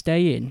he's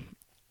staying,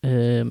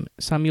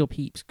 Samuel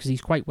Pepys, because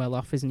he's quite well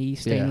off, isn't he?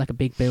 He's staying in Yeah. like a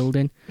big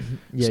building, Yeah, So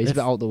he's a if-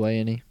 bit out the way,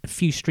 isn't he? a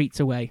few streets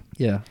away,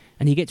 Yeah.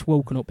 and he gets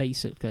woken up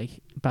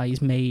basically by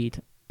his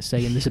maid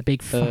saying there's a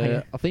big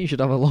fire. I think you should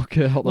have a look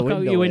out the Look window.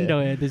 out your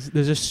window here.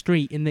 There's a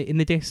street in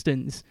the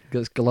distance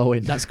That's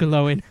glowing. that's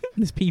glowing.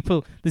 There's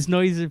people. There's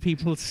noises of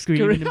people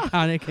screaming and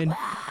panicking.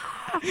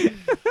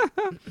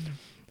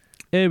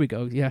 Here we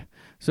go. Yeah.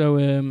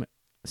 So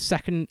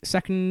second.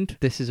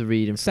 This is a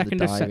reading from the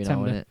 2nd of diary now,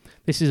 September. isn't it?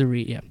 This is a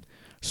read. Yeah.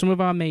 Some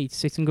of our mates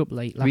sitting up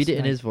late last Read it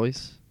in night. his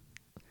voice.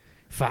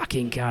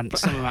 Fucking cunt.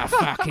 Some of our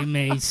fucking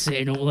mates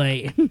sitting up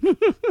late.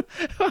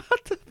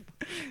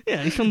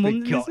 Yeah, he's from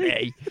London. isn't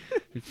he?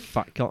 You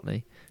fat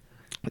cockney.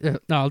 No,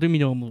 I'll do my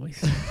normal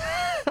voice.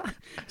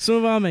 Some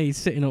of our mates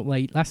sitting up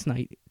late last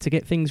night to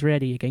get things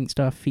ready against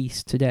our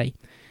feast today.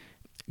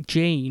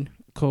 Jane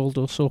called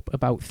us up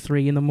about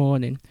 3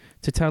 a.m.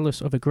 to tell us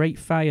of a great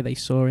fire they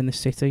saw in the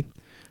city.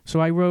 So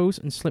I rose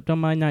and slipped on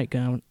my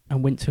nightgown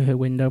and went to her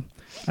window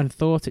and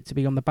thought it to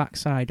be on the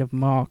backside of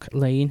Mark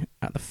Lane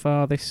at the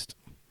farthest,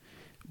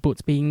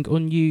 but being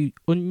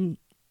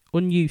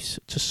unused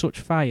to such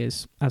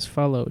fires as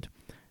followed,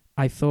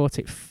 I thought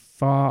it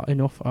far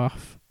enough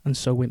off and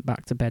so went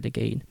back to bed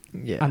again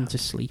Yeah. and to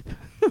sleep.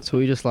 So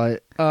we just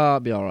like, I'll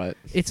be all right.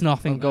 It's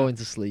nothing. I'm going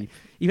to sleep.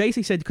 He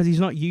basically said because he's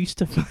not used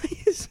to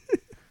fires.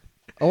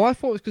 Oh, I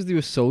thought it was because they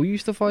were so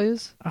used to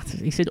fires.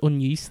 He said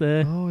unused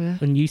there. Oh, yeah.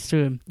 Unused to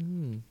him.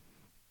 Mm.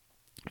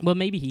 Well,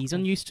 maybe he's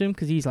unused to him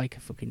because he's like a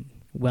fucking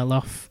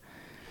well-off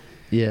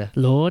Yeah.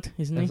 lord,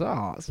 isn't he?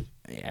 That's,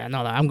 Yeah, no,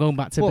 I'm going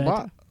back to well,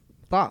 bed.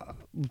 that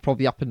would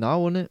probably happen now,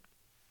 wouldn't it?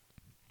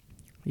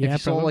 Yeah, if you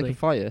saw probably. like a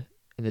fire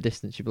in the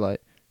distance, you'd be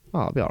like, "Oh,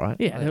 I'll be all right."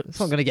 Yeah, Like, it's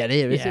not going to get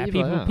here, is yeah, it? You'd be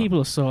people like, "Oh, people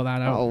will sort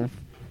that out.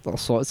 that'll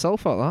sort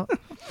itself out. That.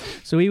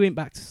 So he went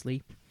back to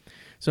sleep.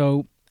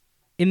 So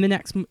in the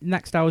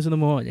next hours of the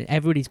morning,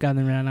 everybody's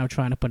gathering around now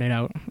trying to put it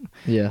out.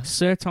 Yeah.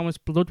 Sir Thomas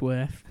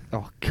Bloodworth,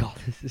 Oh God,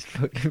 this is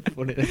fucking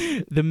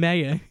funny. the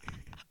mayor,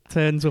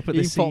 turns up at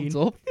the He scene.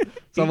 popped up.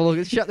 Let's have a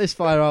look. Shut this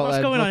fire out. What's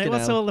then. going on? Fucking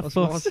What's hell. all the That's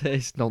what I fuss? say,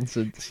 it's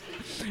nonsense.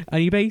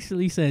 And he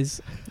basically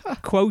says,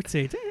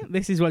 quoted,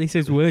 this is what he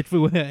says word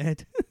for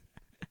word,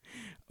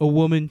 a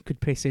woman could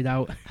piss it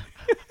out.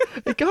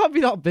 It can't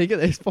be that big at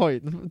this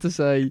point to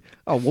say,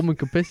 "Oh, a woman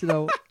can piss it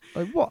out."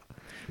 Like what?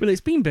 Well,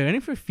 it's been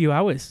burning for a few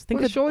hours.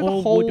 Think Well, of surely all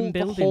the whole wooden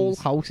buildings.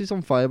 house is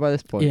on fire by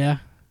this point. Yeah.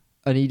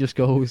 And he just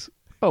goes,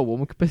 "Oh, a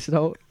woman can piss it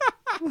out."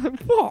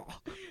 Like, what?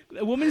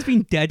 A woman's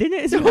been dead in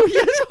it as well. Oh,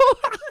 yes.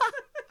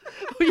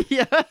 Oh,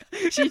 yeah.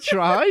 She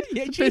tried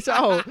Yeah, to she piss it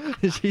out.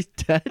 And she's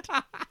dead.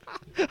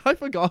 I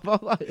forgot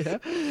about that,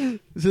 yeah.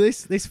 So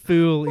this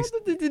fool is...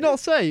 What, did they not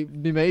say,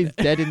 "My mate's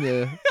dead in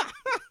there"?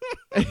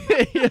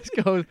 He just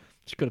goes,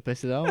 "She's got to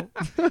piss it out."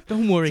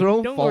 Don't worry. It's her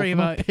own Don't fault worry for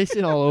not about it.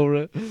 pissing all over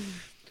it.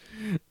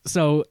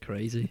 So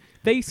Crazy.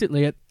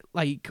 basically,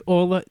 like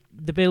all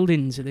the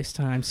buildings at this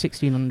time,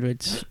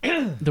 1600s,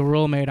 they were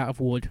all made out of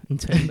wood and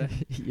timber.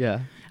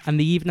 Yeah. And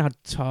they even had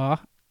tar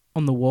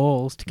on the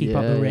walls to keep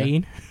out Yeah, the yeah.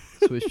 rain.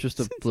 So it's just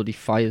a bloody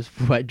fire's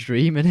wet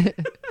dream,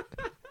 innit?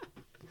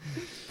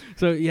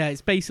 So yeah,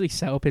 it's basically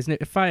set up, isn't it?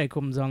 If fire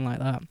comes on like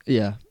that,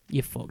 Yeah.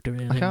 you're fucked,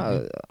 really. I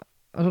can't.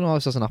 I don't know how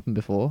this hasn't happened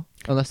before.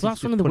 Unless Well,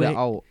 it's that's one of just the put it weird-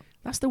 out.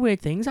 That's the weird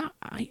things.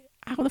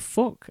 How the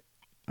fuck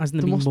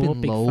hasn't there There been must have more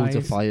been big loads fires?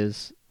 of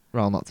fires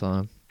around that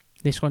time.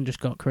 This one just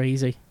got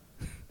crazy.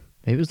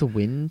 Maybe it was the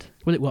wind.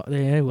 Well, it was.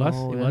 Yeah, it was.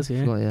 Oh, it yeah. was. Yeah.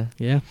 Forgot, yeah.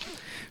 Yeah.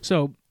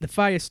 So the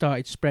fire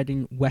started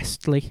spreading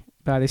westly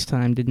by this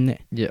time, didn't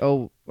it? Yeah.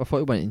 Oh, I thought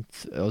it went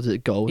in. Or was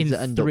it go? In Does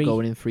it end three- up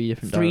going in three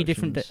different three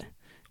directions? different.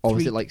 Or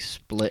was three- it like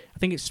split? I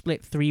think it's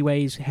split 3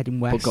 ways heading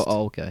west.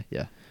 Oh, okay.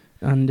 Yeah.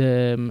 And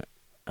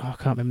I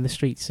can't remember the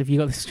streets. Have you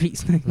got the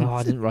streets names? No,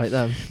 I didn't write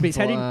them. But it's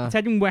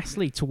heading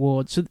westly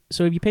towards.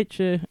 So if you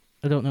picture,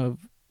 I don't know,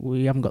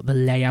 we haven't got the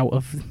layout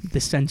of the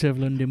centre of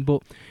London,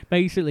 but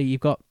basically you've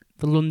got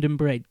the London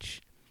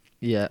Bridge,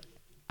 Yeah.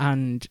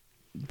 and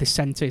the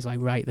centre is like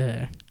right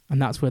there, and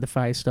that's where the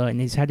fire's starting.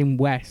 It's heading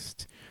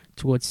west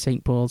towards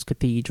St Paul's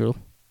Cathedral.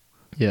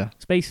 Yeah.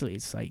 So basically,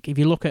 it's like if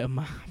you look at a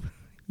map,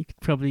 you could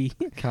probably.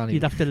 Can't You'd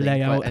even have to think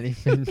lay about out-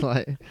 anything.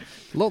 Like,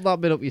 look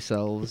that bit up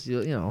yourselves.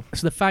 You know.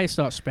 So the fire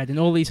starts spreading.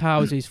 All these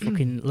houses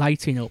fucking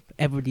lighting up.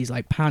 Everybody's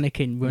like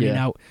panicking, running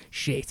Yeah. out.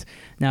 Shit.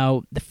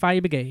 Now the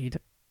fire brigade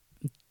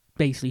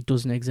basically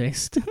doesn't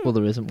exist. Well,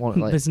 there isn't one.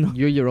 Like, There's not.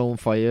 you're your own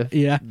fire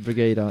Yeah.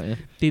 brigade, aren't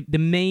you? The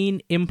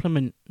main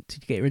implement to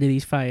get rid of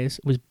these fires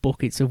was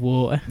buckets of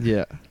water.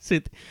 Yeah. So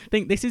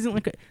think this isn't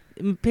like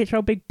a picture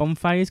how big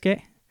bonfires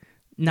get.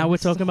 Now we're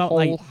It's the talking about whole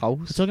like we're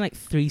house. talking like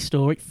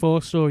 3-story,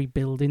 4-story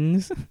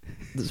buildings.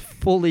 That's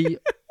fully.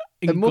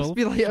 It must engulfed.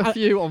 be like a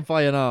few on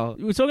fire now.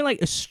 We're talking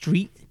like a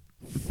street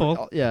full,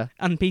 Oh, yeah.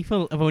 and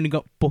people have only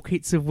got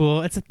buckets of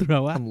water to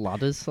throw at, And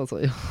ladders. I was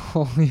like,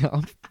 oh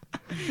yeah.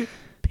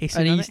 pissing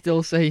And on he's it.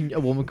 still saying a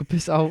woman could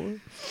piss out.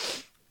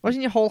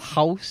 Imagine your whole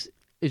house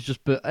is just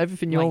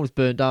everything you Like- own was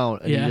burnt down,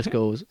 and Yeah. he just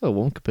goes, "Oh, a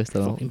woman could piss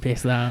that out." Fucking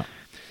piss that out.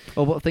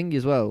 Oh, but the thing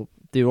as well,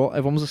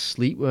 everyone was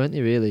asleep, weren't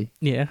they? Really,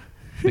 Yeah.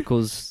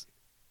 because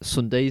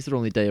Sunday's their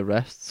only day of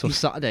rest. So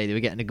Saturday they were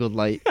getting a good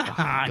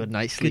good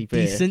night's sleep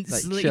here, decent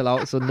like sleep. chill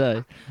out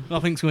Sunday.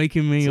 Nothing's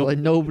waking me So up. like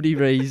nobody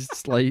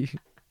raised like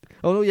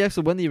Oh no, yeah.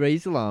 So when they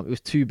raised the lamp, it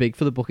was too big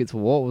for the bucket to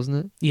water,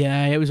 wasn't it?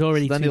 Yeah, it was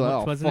already So then too they're like,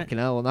 much, oh wasn't it? fucking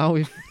hell! Now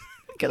we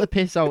get the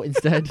piss out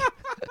instead.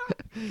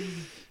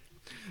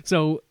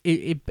 So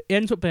it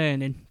ends up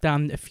burning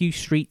down a few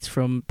streets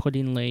from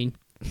Pudding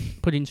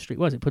Street,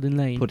 was it? Pudding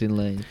Lane. Pudding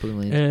Lane. Pudding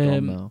Lane's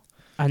gone now.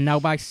 And now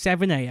by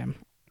 7 a.m,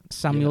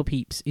 Samuel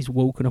Pepys is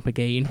woken up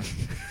again.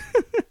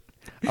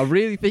 I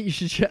really think you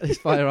should check this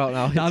fire out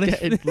now. No, It's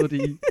getting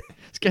bloody.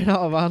 It's getting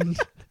out of hand.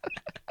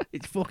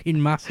 It's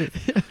fucking massive.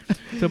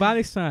 So by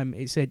this time,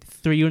 it said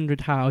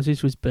 300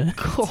 houses was burnt.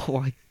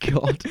 Oh my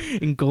god!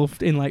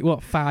 Engulfed in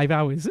 5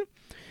 hours.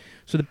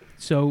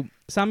 So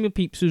Samuel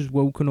Pepys was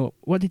woken up.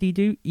 What did he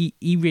do?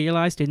 He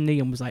realised, didn't he,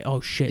 and was like, "Oh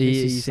shit, this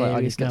is He's like,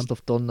 I need serious to get now."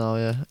 stuff done now.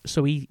 Yeah.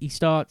 So he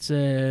starts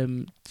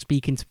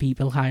speaking to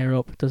people higher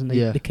up, doesn't he?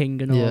 Yeah. The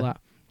king and all that,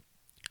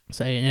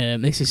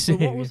 saying, "This is So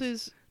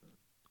serious."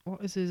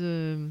 what is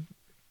his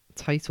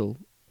title?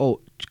 Oh,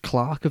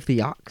 Clerk of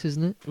the Axe,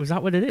 isn't it? Was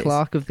that what it is?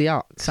 Clerk of the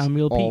Axe.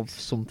 Samuel of Pepys.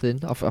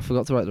 something. I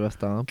forgot to write the rest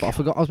down. But I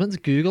forgot. I was meant to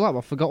Google that, but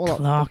I forgot what that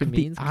Clerk fucking of the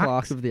means. Axe?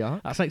 Clerk of the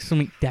Axe. That's like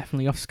something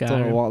definitely off Skyrim.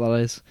 Don't know what that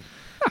is.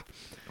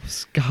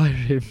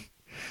 Skyrim.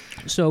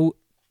 So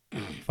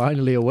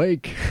Finally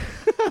awake.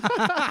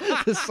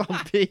 The Sam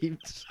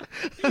Pepys.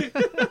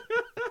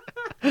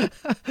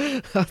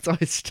 That's how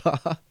it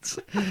starts.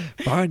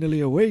 Finally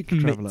awake,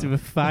 midst traveller. of a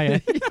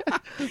fire.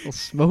 Or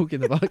smoke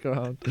in the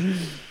background.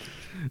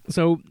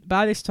 So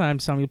by this time,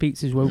 Samuel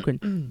Pepys is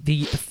woken.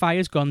 The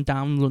fire's gone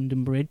down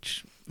London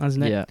Bridge,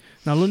 hasn't it? Yeah.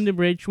 Now London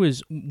Bridge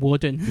was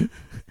wooden,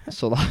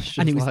 So that's just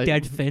and it was like,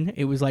 dead thin.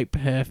 It was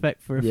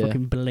perfect for a Yeah.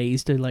 fucking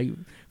blaze to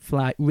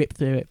rip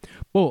through it.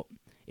 But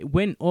it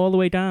went all the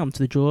way down to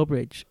the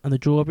drawbridge, and the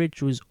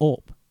drawbridge was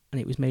up, and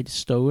it was made of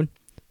stone,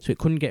 so it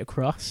couldn't get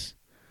across.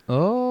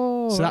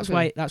 Oh. So that's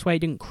okay. why it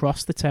didn't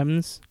cross the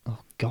Thames Oh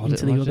god!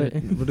 into the imagine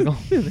other- would have gone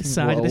the other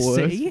side of the worse.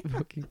 city.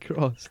 Fucking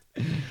crossed.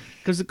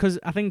 Because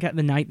I think at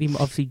the night they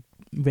obviously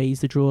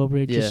raised the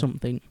drawbridge or Yeah.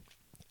 something,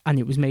 and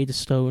it was made of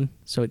stone,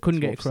 so it couldn't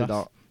get Obviously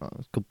across. That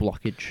was good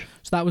blockage.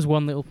 So that was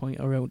one little point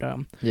I wrote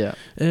down. Yeah.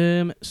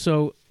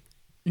 So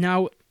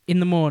now in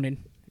the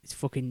morning, it's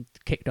fucking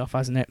kicked off,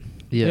 hasn't it?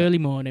 Yeah. Early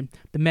morning,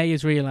 the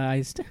mayor's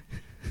realised,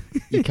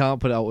 You can't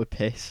put it out with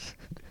piss.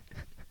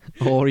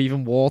 Or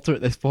even water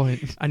at this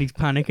point. and he's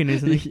panicking,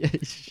 isn't he? Yeah,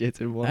 he's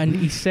shitting one. And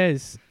he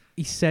says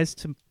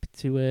to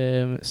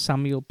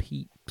Samuel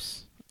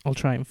Pepys, I'll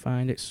try and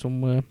find it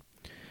somewhere.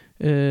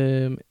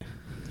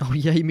 Oh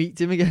yeah, he meets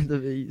him again.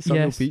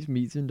 Samuel Yes. Pepys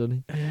meets him,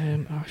 doesn't he?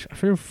 I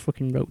should have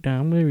fucking wrote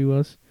down where he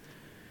was.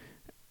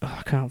 Oh,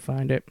 I can't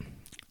find it.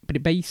 But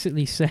it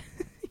basically says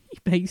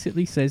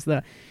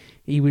that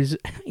he was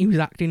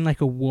acting like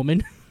a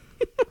woman.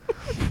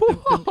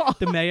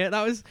 the mayor.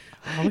 That was.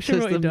 I wish I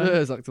Says wrote the it down.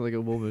 mayor's acting like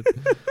a woman.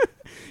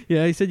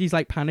 Yeah, he said he's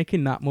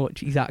panicking that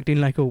much. He's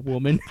acting like a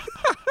woman.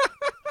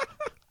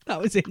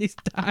 That was in his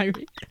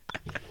diary.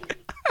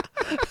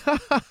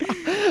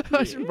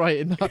 Imagine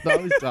writing that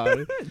down his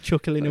diary.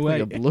 Chuckling Like away.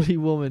 a bloody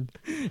woman.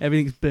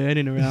 Everything's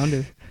burning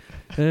around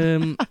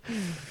him.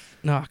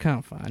 No, I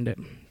can't find it.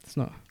 It's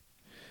not.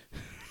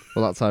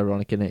 Well, that's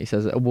ironic, isn't it? He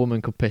says a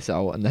woman could piss it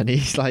out, and then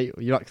he's like,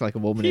 "You act like a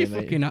woman, You're here,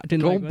 mate. fucking acting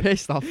Go like and one."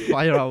 piss that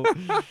fire out."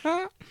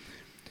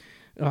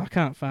 Oh, I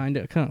can't find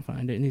it.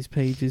 In his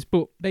pages.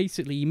 But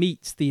basically, he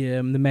meets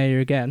the mayor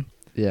again,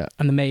 Yeah.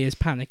 and the mayor's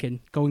panicking,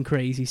 going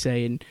crazy,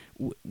 saying,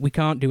 "We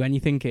can't do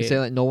anything here." You say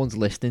like no one's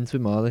listening to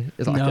him, are they?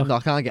 It's like, No. I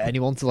can't get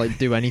anyone to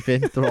do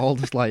anything. They're all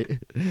just like,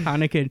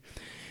 Panicking,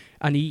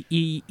 and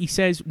he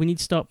says we need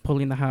to stop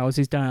pulling the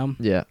houses down.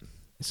 yeah,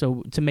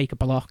 So to make a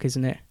block,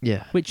 isn't it?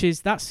 yeah.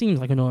 That seems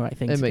like an alright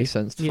thing. It to makes do.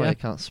 sense. The Yeah. fire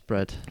can't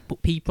spread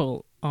But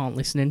people aren't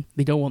listening.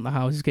 They don't want the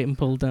houses getting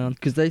pulled down.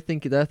 because they're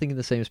thinking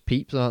the same as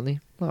Peeps, aren't they?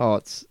 Oh,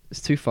 it's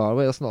too far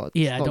away. That's not.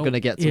 Yeah, it's not don't- going to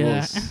get to yeah.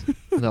 us.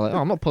 And they're like, oh,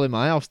 I'm not pulling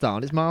my house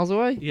down. It's miles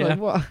away. Yeah. Like,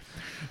 what?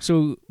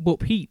 So, but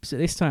Pepys at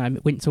this time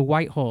went to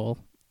Whitehall,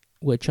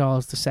 where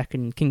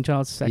King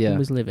Charles II Yeah.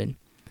 was living,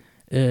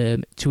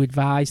 to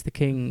advise the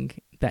king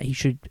that he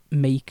should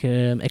make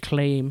a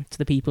claim to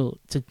the people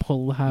to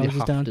pull the You houses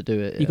have down. to do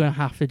it. You're going to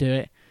have to do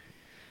it.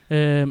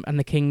 And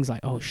the king's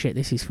like, oh shit,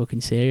 this is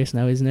fucking serious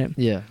now, isn't it?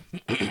 Yeah.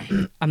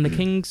 And the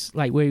king's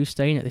where he was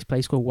staying at this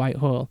place called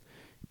Whitehall,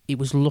 it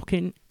was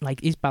looking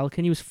his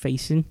balcony was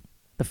facing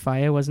the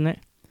fire, wasn't it?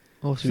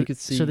 Oh, so you could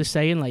see. So they're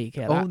saying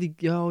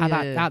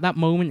at that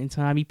moment in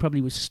time, he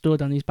probably was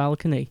stood on his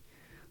balcony,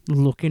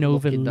 looking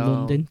over Looking down,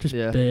 London, just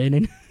yeah.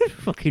 burning,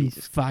 fucking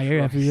Jesus fire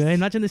Christ. everywhere.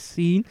 Imagine the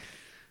scene.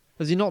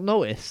 Has he not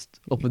noticed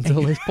up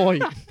until this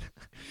point?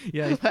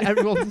 Yeah,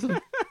 Everyone's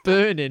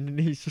burning, and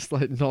he's just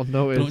not don't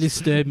noticed.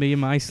 disturb me in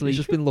my sleep. He's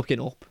just been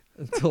looking up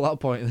until that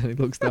point, and then he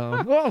looks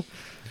down. Whoa!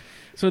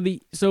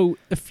 So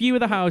a few of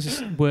the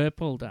houses were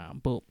pulled down,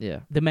 but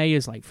Yeah. the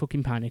mayor's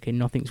fucking panicking.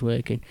 Nothing's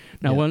working.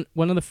 Now, Yeah.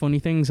 one of the funny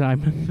things I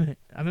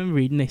remember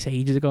reading this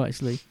ages ago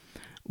actually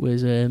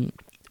was when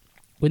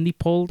they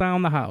pulled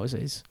down the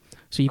houses.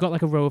 So you got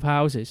a row of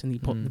houses, and they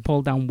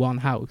pulled down one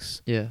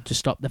house Yeah. to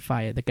stop the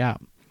fire, the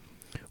gap,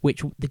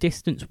 which the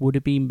distance would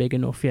have been big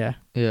enough, yeah,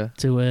 Yeah.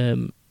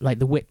 to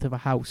the width of a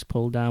house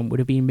pulled down would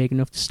have been big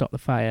enough to stop the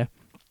fire.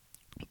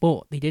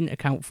 But they didn't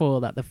account for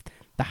that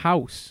the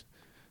house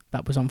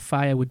that was on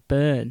fire would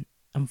burn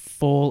and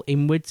fall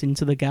inwards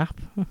into the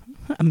gap,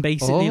 and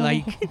basically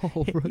right,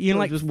 you know, so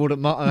like it just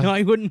wouldn't matter. no,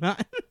 it wouldn't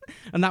matter.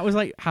 And that was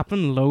like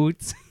happened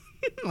loads.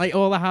 Like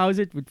all the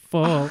houses would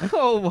fall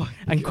Oh my!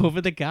 and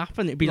cover the gap,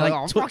 and it'd be Like,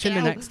 like oh, fuck touching the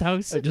hell. next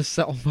house. It just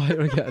set on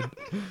fire again.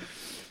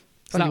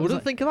 So you that was wouldn't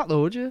like- think of that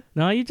though, would you?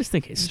 No, you just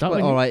think it's Just stopping,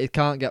 like, all right, it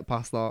can't get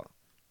past that,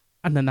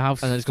 and then the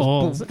house and then it just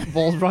falls. goes boom,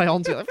 falls right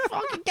onto it. Like,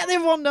 fucking get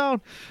everyone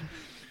down.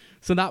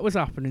 So that was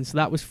happening. So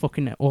that was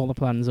fucking all the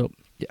plans up.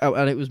 Yeah,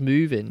 and it was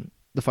moving.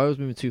 The fire was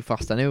moving too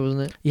fast anyway,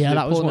 wasn't it? Yeah, So they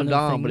that was pulling one them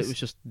of the down, but it things. was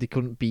just they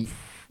couldn't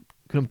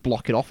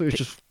block it off. It was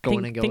just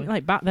going and going. Think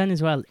like back then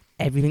as well.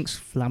 Everything's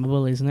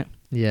flammable, isn't it?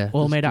 Yeah,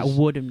 All there's made out of just-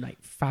 wood and like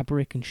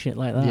fabric and shit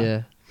like that.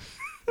 Yeah,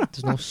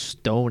 there's no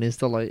stone, is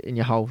there? Like in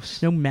your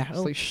house, No it's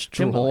metal. like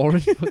straw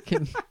and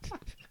fucking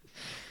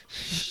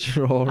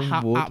straw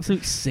and wood.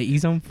 Absolute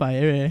cities on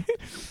fire.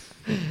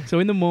 So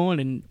in the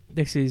morning,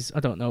 this is I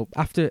don't know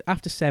after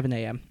 7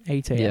 a.m.,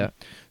 8 a.m. Yeah.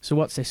 So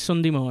what's this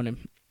Sunday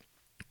morning?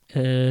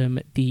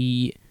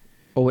 The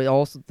Oh, it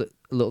also the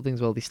little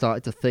things. Well, they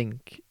started to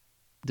think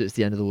that it's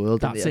the end of the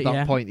world. didn't That's they? it, At yeah.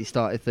 that point, they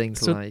started thinking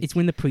so like, it's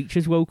when the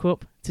preachers woke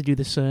up to do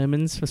the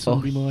sermons for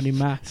Sunday morning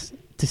mass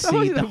to see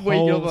Oh, the they wake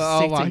whole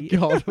up, oh my city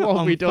God, what have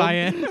on we done?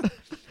 fire.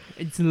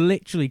 It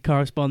literally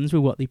corresponds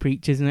with what they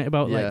preach, isn't it?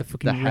 About like the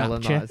fucking hell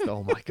and rapture. that is,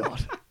 oh my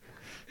God.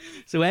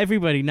 So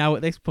everybody now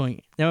at this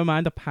point, never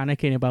mind the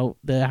panicking about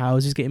the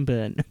houses getting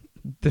burnt.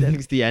 They think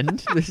it's the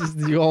end. This is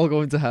you all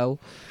going to hell.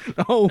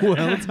 Oh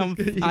world's on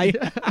fire.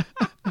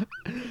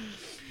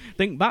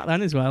 Think back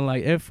then as well,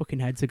 like their fucking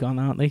heads are gone,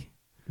 aren't they?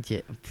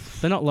 Yeah.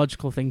 They're not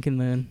logical thinking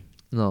then.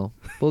 No.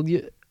 Well,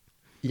 yeah,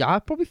 I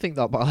probably think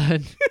that back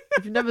then.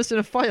 If you've never seen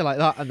a fire like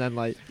that, and then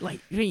like Like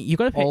you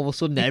got to all of a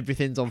sudden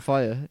everything's on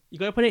fire. you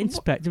got to put it in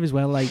perspective as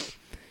well. Like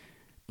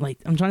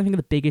I'm trying to think of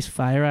the biggest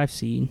fire I've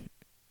seen.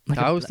 Like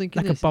I was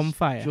thinking like a this,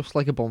 bonfire, just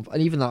like a bonfire,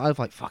 and even that, I was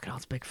like, "Fucking,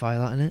 that's a big fire,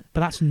 that innit?"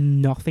 but that's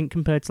nothing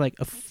compared to like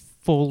a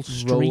full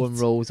street Row and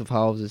rows of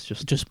houses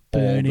just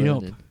all burning up.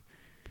 burning.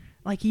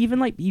 Like even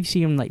like you've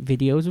seen like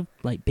videos of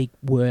like big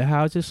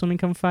warehouses something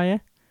on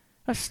fire.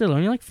 That's still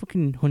only like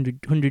fucking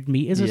 100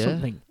 meters or Yeah.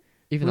 something.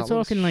 Even We're that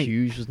was talking, like-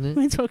 huge, wasn't it?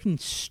 We're talking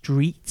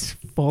streets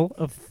full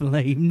of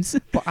flames.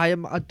 But I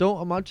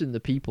don't imagine the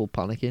people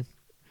panicking.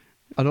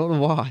 I don't know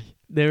why.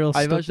 They're all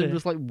I stood imagine there. them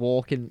just like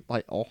walking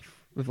like off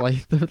with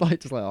like they're like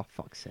just like, oh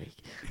fuck's sake,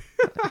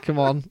 come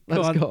on, let's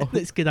Come on, go.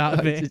 let's get out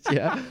of Like, here.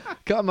 yeah,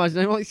 can't imagine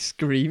anyone like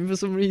scream for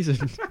some reason.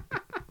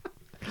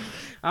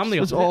 I'm the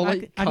Just opposite. all I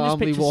like can just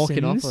calmly picture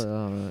walking off. sins. Like,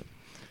 all right.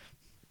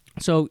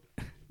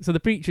 So the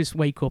preachers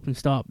wake up and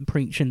start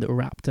preaching the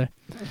rapture.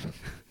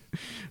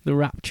 The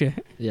rapture.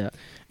 Yeah,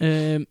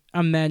 And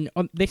then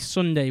on this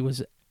Sunday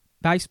was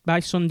by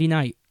Sunday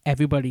night,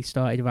 everybody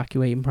started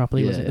evacuating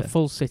properly. Was Yeah, it yeah. the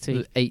full it city?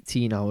 was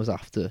 18 hours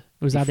after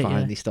Was they that it?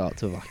 finally Yeah? start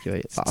to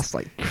evacuate. That's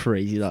like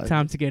crazy. That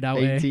Time to get out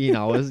here. 18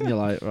 hours, and you're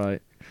like,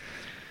 right.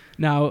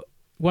 Now,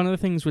 one of the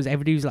things was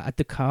everybody was like at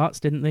the carts,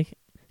 didn't they?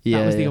 Yeah,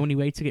 That was the yeah. only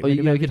way to get Oh, rid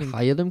you of could everything.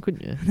 hire them,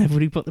 couldn't you? And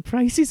everybody put the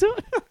prices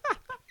up.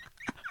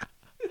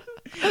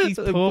 These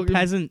The poor fucking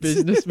peasants.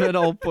 Businessmen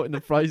all putting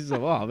the prices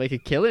up. Oh, I'll make a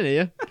killing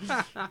here.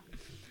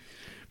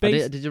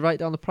 Bas- Did you write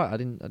down the price? I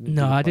didn't.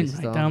 No, I didn't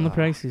prices write down the Ah.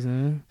 prices.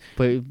 No.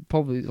 But it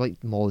probably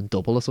like more than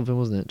double or something,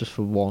 wasn't it? Just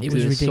for one. It 'Cause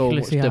was there so much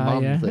ridiculously high,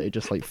 demand yeah. that it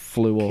just like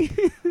flew up.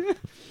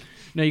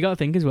 No, you got to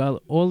think as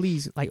well. All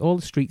these, like all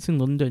the streets in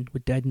London, were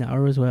dead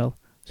narrow as well.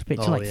 So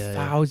picture Oh, like yeah, yeah.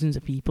 thousands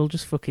of people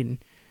just fucking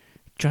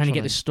trying to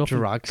get the stuff, in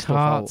drag stuff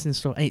carts out. and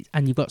stuff,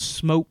 and you've got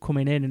smoke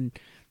coming in and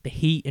the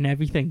heat and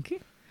everything.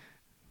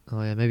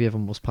 Oh yeah, maybe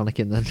everyone was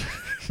panicking then.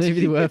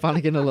 Maybe they were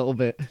panicking a little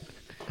bit.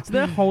 It's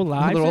their whole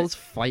life. They're all just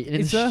fighting.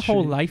 It's in their the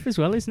whole street. life as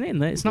well, isn't it?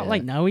 And it's not Yeah.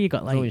 like now where you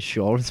got No like.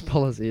 insurance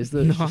policy, is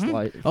there? It's just No.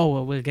 like, Oh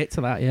well, we'll get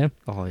to that. Yeah.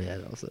 oh yeah,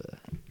 that's it.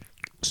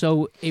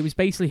 So it was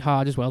basically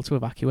hard as well to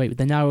evacuate with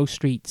the narrow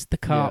streets, the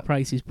cart Yeah.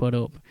 prices put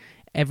up. It was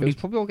Everybody,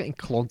 probably all getting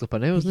clogged up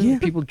anyway, wasn't Yeah.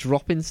 it? People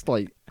dropping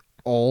like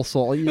all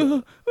sort of.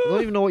 You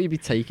don't even know what you'd be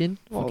taking.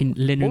 fucking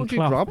linen What would you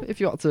cloth. grab if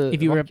you had to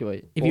If you were a-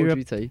 evacuate? if What you would were a-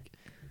 you take?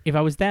 If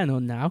I was then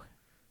or now,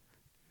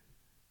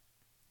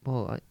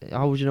 Well,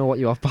 how would you know what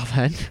you have back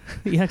then?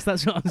 yes,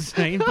 that's what I'm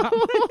saying.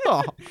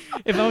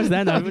 If I was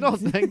then, I I'm would. not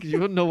then, because you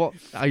wouldn't know what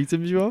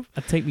items you have.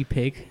 I'd take me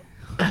pig.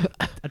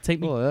 I'd take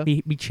me, Oh,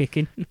 yeah. me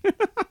chicken.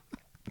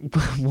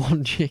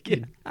 One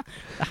chicken. A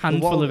But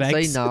handful what- of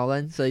eggs.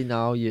 Say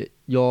now,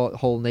 your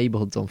whole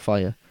neighbourhood's on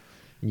fire,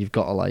 and you've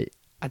got to like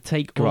I'd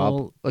take grab,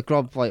 all.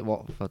 grab like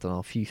what I don't know,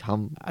 a few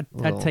ham. I'd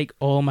well, take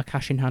all my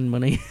cash in hand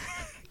money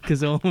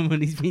because all my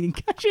money's been in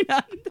cash in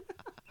hand.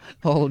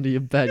 all under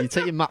your bed. You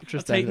take your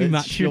mattress I'll take down, my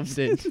and it's shoved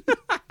in.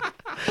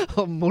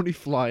 Oh, money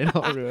flying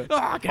out of it.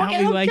 Oh, get out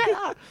of my way.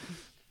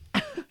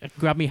 I'd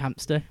grab me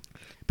hamster,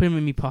 put him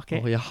in my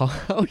pocket, Oh yeah,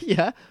 oh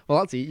yeah. Well,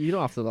 that's easy. You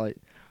don't have to like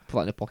put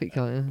that in a pocket,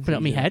 can't you? put it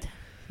on my head.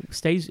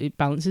 It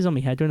balances on my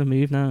head when I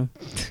move now.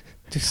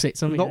 Just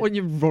sits on me. Not when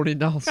you're running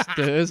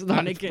downstairs and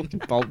that Panicking.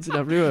 fucking bouncing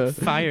everywhere.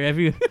 Fire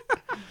everywhere.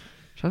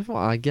 Trying to think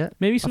what I get.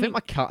 Maybe I something. think my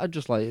cat had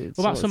just like What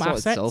about some sort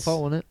assets? itself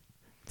out on it.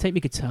 Take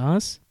me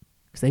guitars.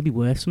 Because they'd be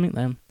worth something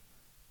then.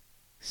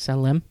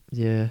 Sell them.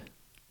 Yeah.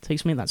 Take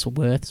something that's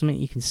worth something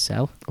you can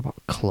sell. About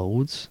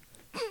clothes.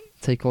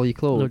 Take all your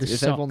Load clothes. of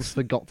If everyone's socks.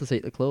 forgot to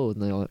take the clothes,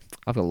 and they're like,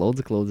 I've got loads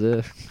of clothes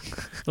here.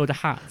 Load of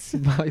hats.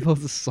 Buy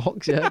loads of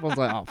socks, yeah. Everyone's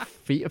like, oh,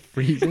 feet are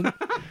freezing.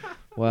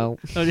 Well,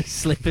 Load of got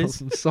slippers.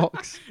 some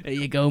socks. There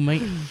you go,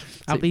 mate.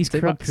 Have these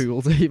take my crocs.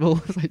 pool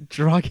table. It's like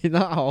dragging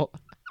that out.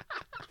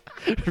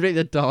 Rip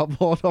the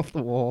dartboard off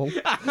the wall.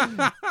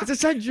 It's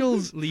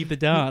essentials. Leave the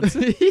darts.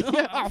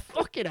 Yeah, oh,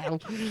 fucking hell.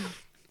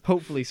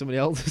 Hopefully somebody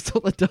else has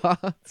took the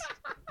darts.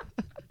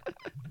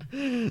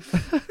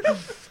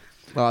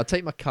 Well, I'd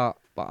take my cat,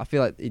 but I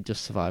feel like he'd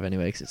just survive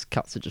anyway, because its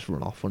cats would just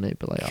run off, wouldn't it?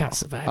 But like, Cats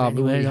survive I'll be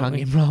anywhere, don't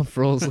hanging around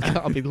for us. The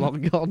cat will be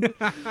long gone.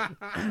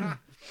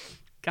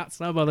 Cat's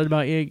not bothered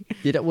about you.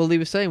 Well, they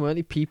were saying, weren't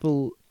they,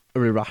 people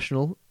are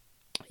irrational.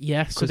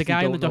 Yeah, so 'cause the they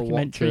guy in the don't know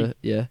what documentary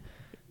yeah.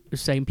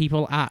 was saying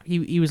people act.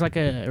 He was like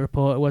a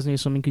reporter, wasn't he, or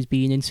something, who's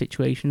been in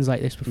situations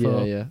like this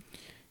before. Yeah.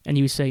 And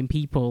he was saying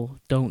people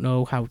don't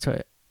know how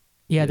to.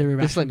 Yeah, they're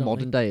irrational. It's like don't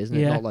modern they? day, isn't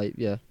it? Yeah. Not like,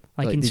 yeah.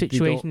 Like in they don't-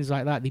 situations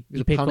like that, they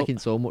They're pick up. panicking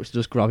so much, they're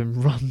just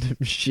grabbing random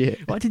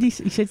shit. What did he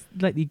say? He said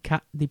like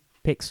they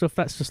pick stuff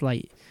that's just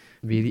like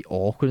Really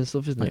awkward and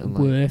stuff, isn't it? And,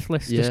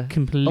 worthless, yeah. just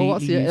completely Oh,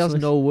 that's it. It has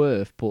useless. no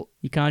worth, but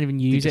You can't even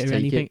they use just it or take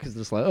anything. because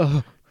it's like,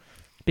 oh,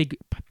 Big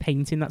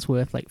painting that's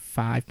worth like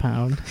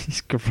 £5.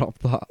 he's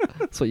grabbed that.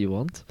 That's what you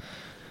want.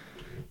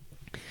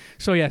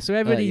 So yeah, so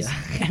everybody's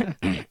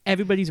Yeah.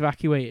 everybody's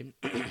evacuating,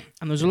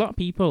 and there's a lot of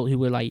people who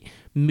were like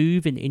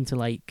moving into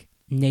like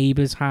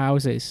neighbours'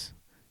 houses,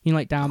 you know,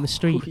 like down the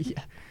street, Oh,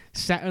 yeah.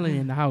 settling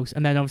in the house,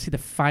 and then obviously the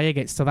fire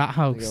gets to that They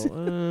house, go,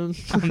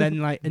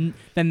 and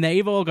then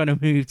they've all got to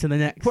move to the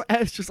next. But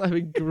it's just like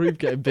a group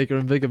getting bigger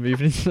and bigger,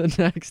 moving into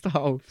the next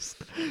house,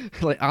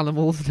 like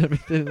animals and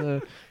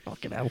everything.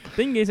 Fucking hell.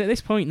 Thing is, at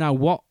this point now,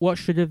 what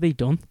should have they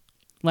done?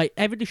 Like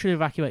everybody should have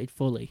evacuated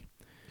fully.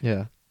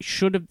 Yeah.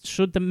 Should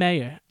the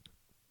mayor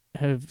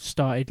have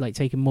started like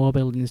taking more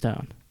buildings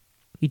down?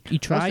 He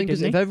tried, Because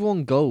didn't if he?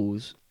 everyone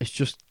goes, it's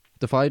just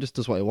the fire just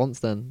does what it wants.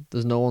 Then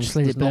there's no one. Just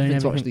let it There's burn nothing to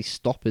everything. actually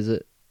stop, is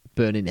it?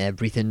 Burning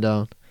everything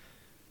down.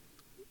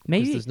 Because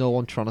Maybe. there's no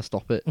one trying to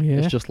stop it. Yeah.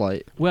 It's just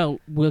like, Well,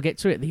 we'll get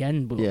to it at the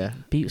end, but yeah,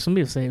 some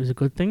people say it was a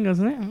good thing,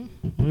 doesn't it?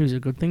 It was a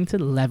good thing to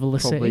level the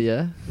probably city.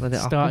 yeah. Let it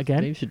Start happen. again.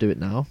 Maybe we should do it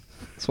now.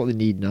 That's what they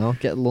need now.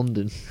 Get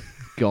London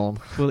gone.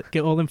 We'll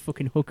get all them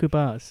fucking hooker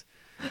bars.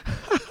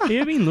 You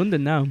ever been in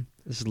London now?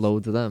 There's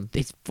loads of them.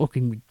 It's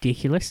fucking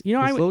ridiculous. You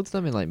know, There's loads of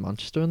them in like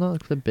Manchester and that.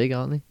 'Cause they're big,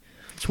 aren't they?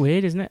 it's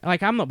weird, isn't it?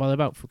 Like, I'm not bothered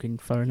about fucking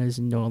foreigners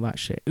and all that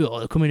shit. Oh,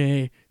 they're coming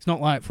here. It's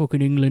not like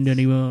fucking England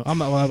anymore. I'm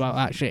not bothered about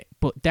that shit.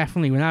 But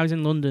definitely, when I was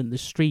in London, the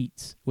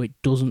streets, where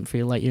it doesn't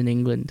feel like you're in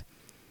England,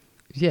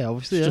 Yeah,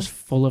 obviously. it's Yeah. just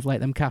full of like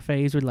them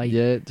cafes with like,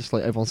 Yeah, just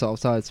like everyone's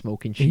outside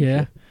smoking shit.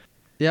 Yeah.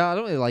 Yeah, I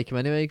don't really like them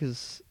anyway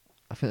because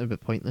I think they're a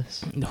bit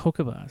pointless. the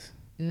hooker bars,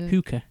 Yeah.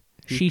 hookah,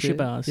 shisha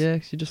bars. Yeah,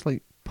 because you're just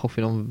like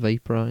puffing on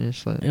vapor, aren't you?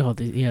 It's like, Oh,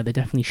 they're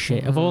definitely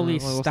shit. Of all the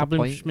Well, what's the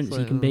point? establishments It's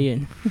you like, can be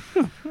in.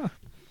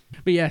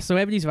 But yeah, so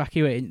everybody's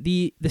evacuating.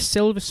 The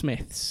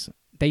silversmiths,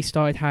 they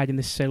started hiding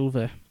the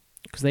silver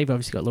because they've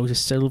obviously got loads of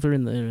silver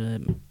in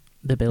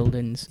the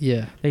buildings.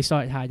 yeah. They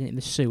started hiding it in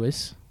the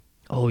sewers,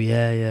 Oh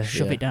yeah, yeah.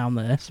 shove yeah. it down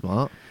there.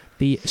 Smart.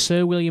 The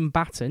Sir William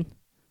Batten,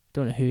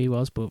 don't know who he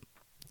was, but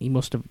he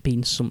must have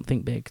been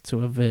something big to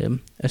have a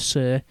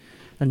sir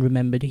and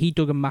remembered. He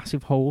dug a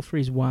massive hole for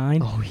his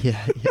wine. Oh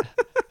yeah,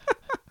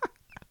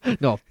 yeah.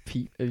 No,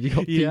 Pete. Have you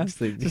got Yeah. Pete's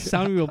thing? So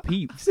Samuel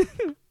Pepys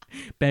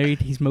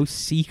buried his most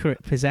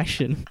secret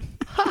possession,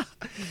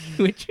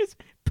 which was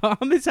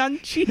Parmesan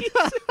cheese,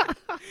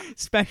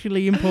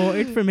 specially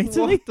imported from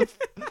Italy. What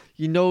the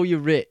you know you're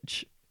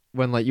rich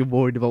when like you're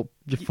worried about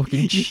your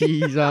fucking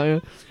cheese,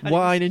 aren't you?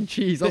 Wine and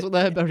cheese. That's what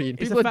they're burying.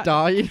 it's People the are fact-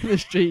 dying in the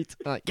street.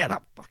 Like, get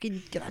that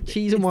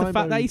cheese and It's wine. the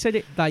fact that he said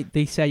it, like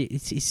they say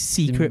it's his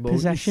secret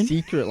possession.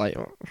 Secret, like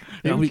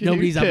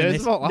Nobody's having cares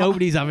this. about that?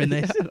 Nobody's having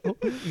this. Yeah, I know.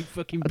 You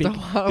fucking I big,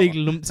 don't know. big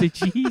lumps of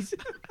cheese.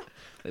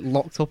 Like,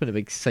 locked up in a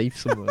big safe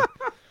somewhere.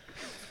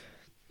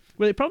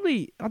 Well, it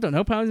probably, I don't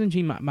know, Parmesan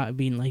cheese might have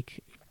been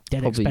like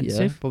dead Probably,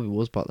 expensive. yeah, probably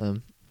was back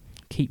then.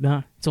 Keep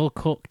that. It's all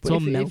cooked. It's But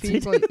all if melted.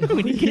 he's like,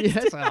 when he gets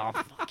yes, oh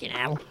fucking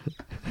hell!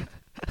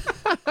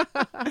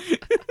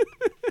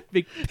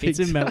 big bits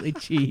of melted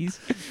cheese.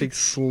 Big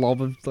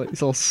slob of like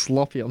it's all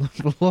sloppy on the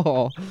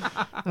floor.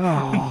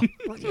 Oh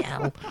bloody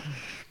hell!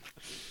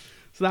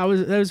 So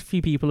there was a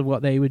few people of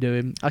what they were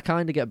doing. I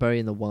kind of get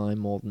burying the wine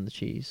more than the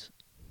cheese.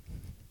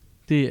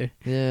 Do you?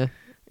 Yeah.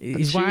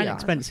 Is wine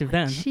expensive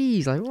then?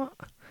 Cheese, like what?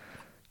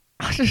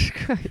 I just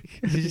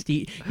You just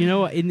eat. You know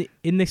what? In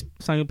this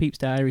Samuel Pepys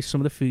diary,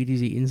 some of the food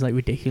he's eating is like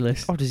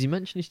ridiculous. Oh, does he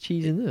mention his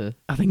cheese in there?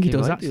 I think he he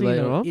does might do actually.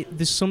 later though. on.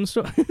 There's some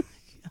stuff.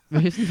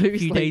 Maybe it's few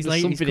like days there's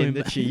later, he's something in coming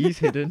the back. cheese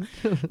hidden.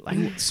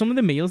 Like some of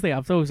the meals they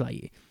have, though, is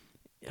like,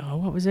 oh,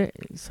 what was it?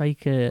 It's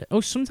like,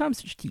 sometimes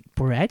they just eat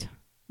bread.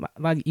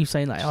 Like you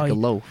saying, like, Just oh, like a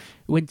loaf.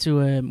 went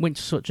to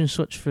such and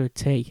such for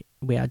tea.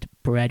 We had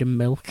bread and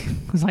milk.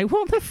 I was like,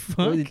 what the fuck?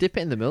 Well, they dip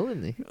it in the milk,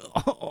 didn't they?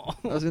 Oh,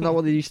 Isn't that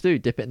what they used to do?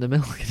 Dip it in the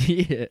milk and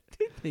eat it.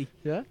 they?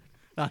 Yeah.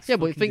 That's Yeah,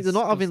 but fucking think they're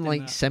not having disgusting,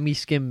 like that.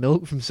 semi-skim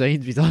milk from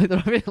Sainsbury's. They're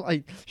having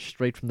like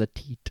straight from the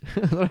teat.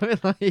 They're having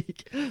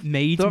like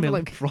Made they're milk. having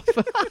like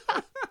proper.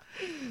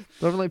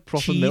 They're having like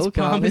proper Cheese, milk.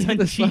 aren't they?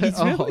 Parmesan It's like, cheese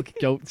oh, milk.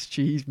 goat's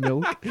cheese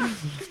milk,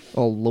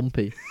 all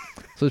lumpy.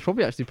 So it's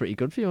probably actually pretty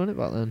good for you, isn't it,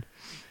 back then?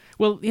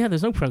 Well, yeah,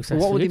 there's no processed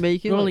What were they food.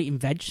 making? They're all Like, eating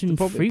veg they're and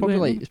probably, fruit.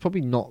 weren't it's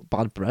probably not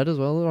bad bread as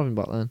well. They're having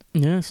back then.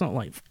 they? Yeah, it's not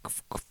like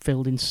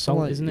filled in salt,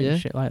 like, isn't it? yeah.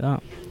 And shit like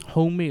that.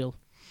 Wholemeal.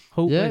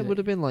 Yeah, it would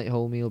have been like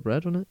wholemeal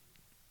bread, wouldn't it?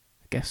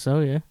 I guess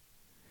so. Yeah.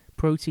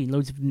 Protein,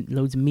 loads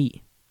of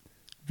meat,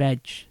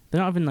 veg. They're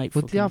not having like.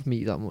 Would they fucking- have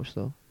meat that much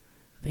though?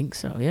 I think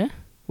so. Yeah.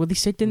 Well, they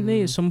said, didn't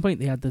they? At some point,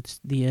 they had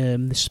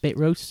the spit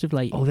roasts of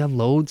like Oh, they had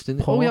loads, didn't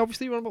they? Oh, Pork. yeah,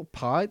 obviously you were on about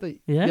pie. They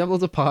Yeah. have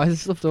loads of pies and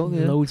stuff, don't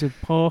they? loads of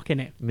pork in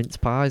it. Mince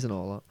pies and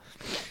all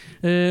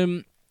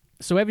that.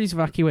 So everybody's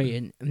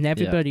evacuating, and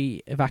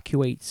everybody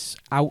evacuates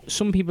out.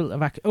 Some people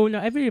evacuate. Oh no,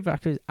 everybody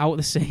evacuates out of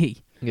the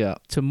city Yeah,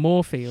 to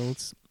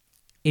Moorfields,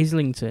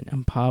 Islington,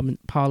 and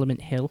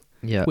Parliament Hill,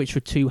 yeah. which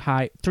were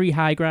three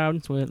high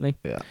grounds, weren't they?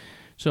 Yeah.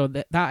 So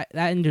that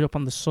ended up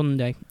on the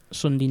Sunday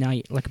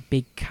night, like a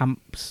big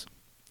camps.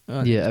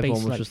 Yeah, it's everyone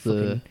basically was just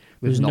fucking- with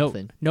there's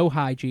nothing. no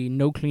hygiene,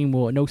 no clean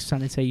water, no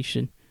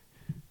sanitation.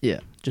 Yeah.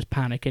 Just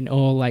panicking,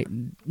 all like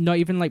not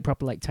even like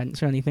proper like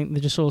tents or anything.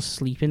 They're just all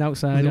sleeping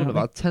outside. They wouldn't aren't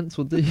have had tents,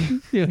 would they?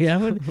 they? Yeah,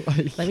 well,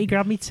 like, let me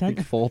grab me tent.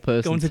 like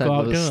 4-person Going to tent go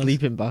with outdoors.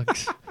 sleeping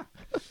bags.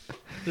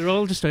 They're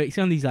all just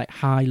on these like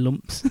high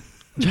lumps.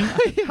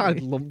 I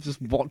had lump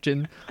just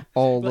watching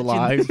all the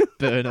Watching- lives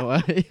burn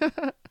away.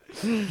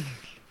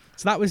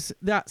 So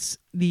that's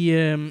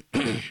the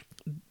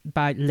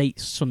by late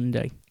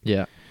Sunday.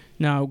 Yeah.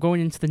 Now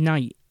going into the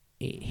night,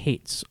 it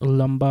hits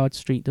Lombard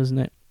Street, doesn't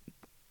it?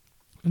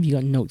 Have you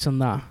got notes on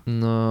that?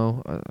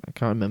 No, I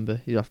can't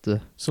remember. You'd have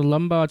to. So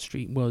Lombard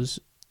Street was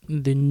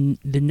the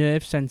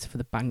nerve centre for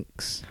the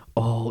banks,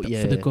 Oh,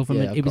 yeah. for the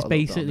government. Yeah, I've It was got a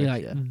little bit on basically this,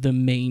 like yeah. the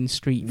main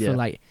street Yeah. for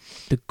like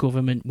the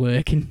government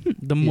working,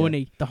 the Yeah.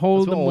 money, the whole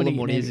That's the what all money. the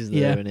money and is everything.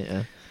 there, Yeah. innit?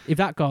 Yeah. If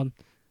that gone,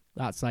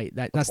 that's like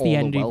that's That's the all the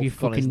end of your wealth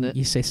gone, isn't fucking it?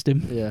 your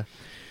system. Yeah.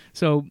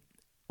 So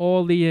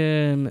all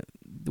the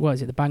what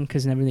is it? The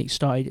bankers and everything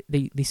started.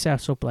 They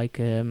set up like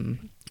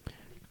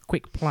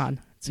quick plan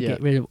to Yeah.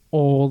 get rid of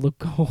all the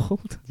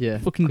gold, Yeah.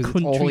 Fucking 'Cause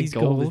it's all in country's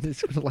gold. isn't it?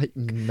 It's gonna like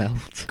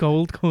melt.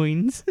 gold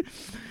coins.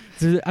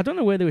 So I don't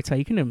know where they were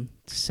taking them.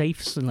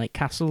 Safes and like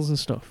castles and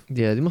stuff.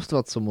 Yeah, they must have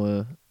had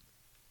somewhere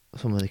they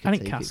could I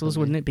think take castles,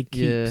 couldn't wouldn't they? it? Big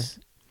Yeah. keeps.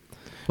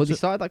 Well, they So-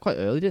 started that quite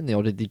early, didn't they?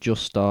 Or did they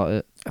just start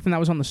it? I think that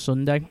was on the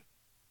Sunday.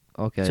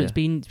 Okay. So yeah.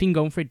 it's been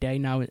going for a day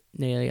now,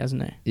 nearly,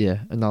 hasn't it? Yeah,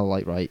 and now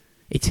like right,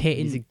 It's you need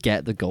to hitting.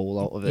 get the goal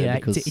out of it Yeah,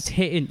 because it's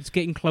hitting. It's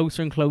getting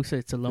closer and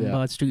closer to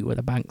Lombard Street where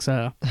the banks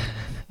are.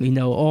 We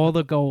know all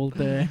the gold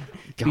there.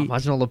 God,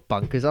 imagine all the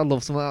bankers. I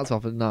love something like that's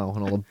happened now,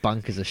 and all the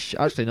bankers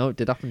are. Actually, no, it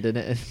did happen,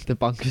 didn't it? The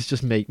bankers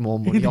just make more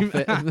money off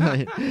it. And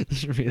they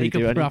doesn't really Make a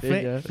do anything.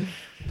 profit. Yeah.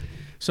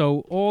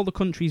 So all the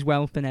country's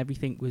wealth and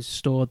everything was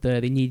stored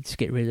there. They needed to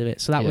get rid of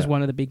it. So that was Yeah.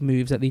 one of the big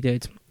moves that they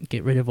did.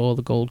 Get rid of all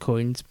the gold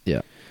coins.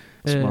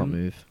 Smart Um,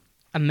 move.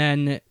 And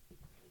then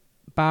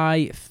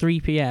by 3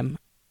 p.m.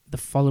 the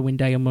following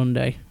day on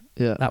Monday,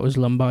 Yeah, that was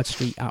Lombard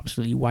Street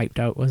absolutely wiped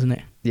out, wasn't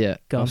it? yeah,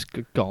 gone.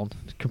 gone,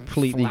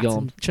 completely Flat gone.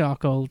 and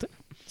charcoaled.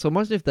 So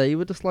imagine if they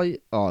were just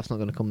like, oh, it's not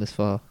going to come this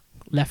far,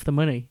 Left the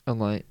money. and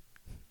like,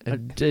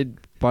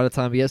 by the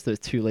time he gets there,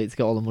 it's too late to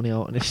get all the money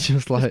out, and it's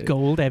just like There's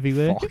gold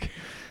everywhere. fuck.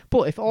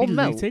 But if it all Be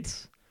melts, looted.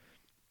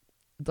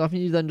 haven't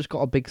you then just got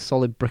a big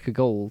solid brick of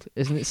gold?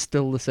 Isn't it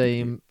still the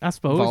same I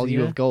suppose.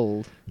 value Yeah. of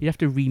gold? You'd have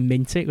to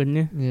remint it, wouldn't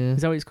you? Yeah,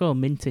 Is that what it's called?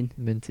 Minting.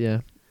 mint.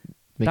 Yeah,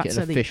 make That's it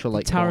at an the- official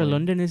like Tower of coin.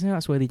 London, isn't it?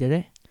 That's where they did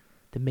it.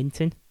 The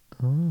minting.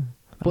 Oh.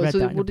 I But read so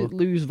that in a would it book.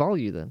 lose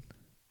value then?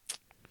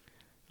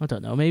 I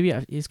don't know. Maybe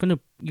you're gonna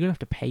have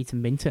to pay to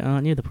mint it,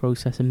 aren't you? The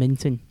process of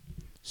minting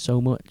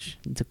so much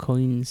into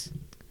coins.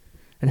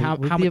 And how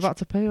would how they much have had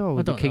to pay, or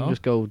would the don't king know.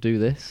 just go do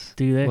this?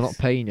 do this? We're not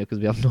paying you because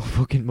we have no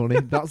fucking money.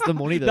 That's the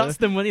money there. That's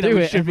the money that do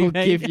we it, should and be we'll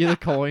paying. give you the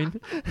coin.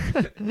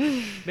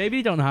 Maybe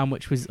they don't know how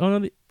much was. Oh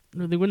no,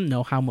 they wouldn't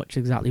know how much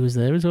exactly was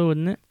there as well,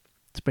 wouldn't it?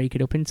 To break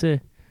it up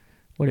into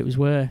what it was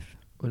worth.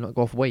 We'll not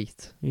go off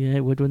weight. Yeah,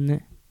 it would, wouldn't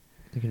it?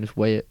 You can just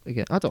weigh it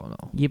again. I don't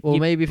know. You- Or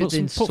you maybe if put it's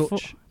in some- put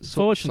forward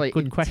such some like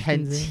good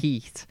questions intense in.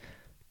 heat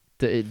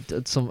that it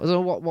at some. I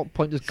don't know what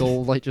point does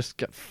gold like just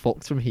get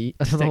fucked from heat.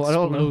 I don't know. I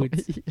don't know.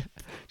 explodes.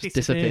 Just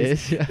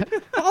disappears. Yeah.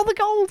 All the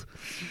gold.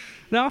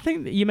 No, I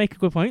think that you make a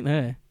good point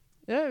there.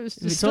 Yeah, it's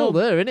It's still all-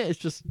 there, isn't it? It's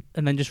just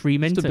And then just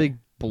remint a it. big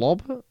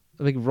blob,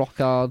 a big rock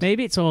hard.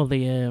 Maybe it's all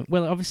the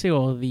well, obviously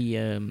all the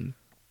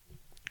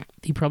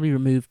he probably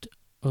removed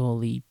all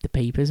the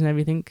papers and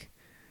everything.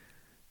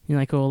 You know,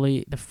 like all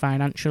the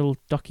financial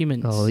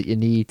documents. Oh, that you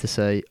need to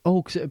say.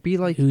 Oh, because it'd be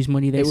like whose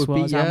money it this would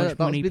be. was, Yeah, how much that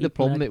money would be the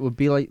people problem. had. It would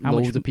be like How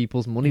much loads of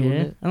people's money, yeah.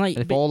 wouldn't it? And like,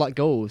 And if but- all that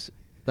goes,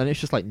 then it's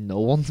just like no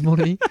one's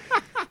money.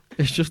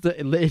 It's just that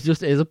it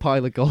just is a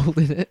pile of gold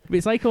in it. but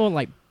it's like all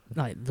like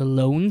the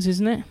loans,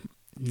 isn't it?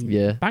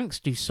 Yeah. Banks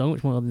do so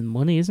much more than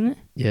money, isn't it?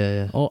 Yeah,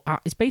 yeah. Or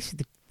it's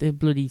basically the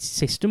bloody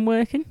system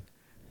working.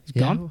 It's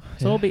gone.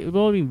 It's all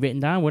been written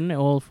down, wouldn't it?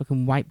 All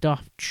fucking wiped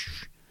off.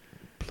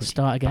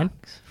 Start again.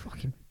 Banks.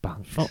 Fucking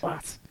banks. Fuck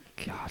that.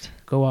 God.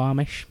 Go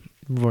Amish.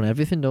 Run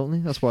everything, don't they?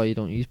 That's why you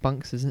don't use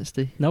banks, isn't it,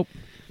 Steve? Nope.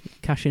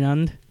 Cash in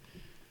hand.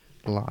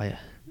 Liar.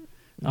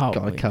 Oh,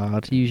 Got a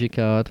card. Use your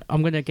card.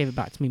 I'm going to give it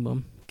back to me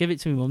mum. Give it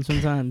to me mum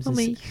sometimes.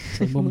 Mummy.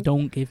 Say, mum,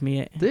 don't give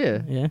me it. Do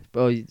you? Yeah.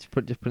 Oh, you just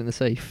put it in the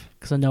safe.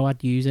 Because I know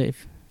I'd use it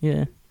if...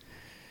 Yeah.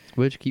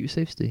 Where'd you keep your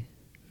safe, Steve?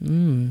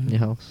 In In your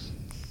house.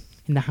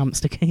 In the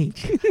hamster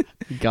cage.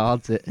 He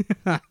guards it.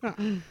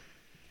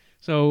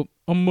 So,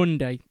 on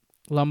Monday,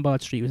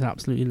 Lombard Street was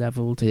absolutely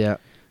levelled. Yeah.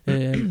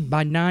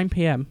 By 9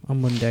 p.m.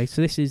 on Monday.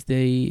 So this is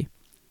the...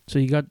 So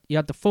you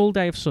had the full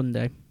day of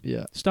Sunday.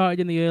 Yeah. Started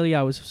in the early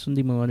hours of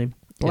Sunday morning.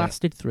 Yeah.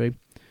 Blasted through.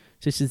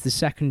 So this is the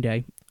second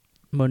day,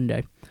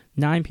 Monday.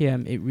 9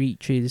 p.m. it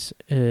reaches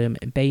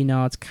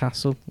Baynard's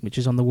Castle, which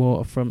is on the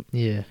waterfront.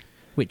 Yeah.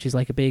 Which is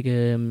like a big...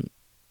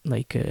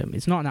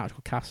 it's not an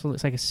actual castle.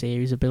 It's like a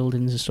series of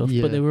buildings and stuff.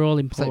 Yeah. But they were all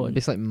It's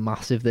important. like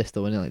massive, this,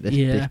 though, isn't it? Like this,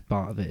 Yeah. this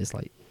part of it is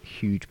like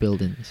huge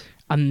buildings.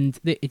 And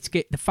the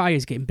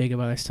fire's getting bigger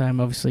by this time,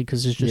 obviously,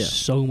 because there's just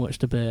Yeah. so much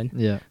to burn.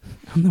 Yeah.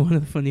 And one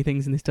of the funny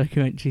things in this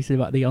documentary is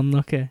about the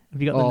onlooker.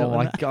 Have you got the note Oh, on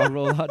I that? gotta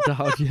roll that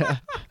down, yeah.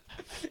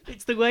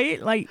 It's the way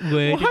it, like,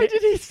 worded Why it.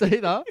 did he say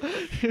that?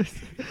 Do you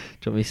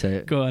want me to say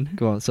it? Go on.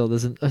 Go on. So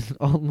there's an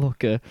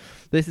onlooker.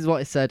 This is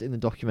what it said in the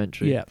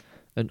documentary. Yeah.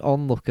 An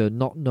onlooker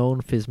not known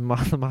for his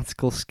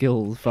mathematical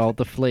skills found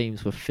the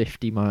flames were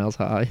 50 miles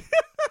high.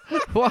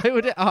 Why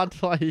would it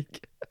add,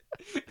 like...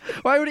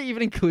 Why would it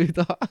even include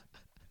that?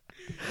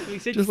 He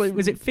said, Just like-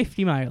 was it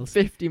 50 miles?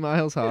 50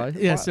 miles high?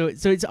 Yeah, Why-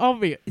 so it's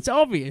obvious. It's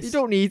obvious. You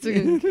don't need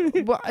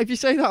to... But if you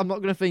say that, I'm not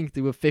going to think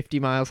they were 50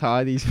 miles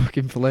high, these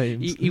fucking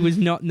flames. He was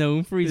not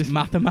known for his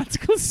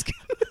mathematical skills.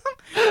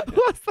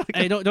 What's that?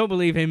 Hey, don't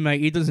believe him, mate.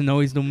 He doesn't know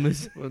his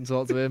numbers. Wouldn't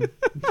talk to him.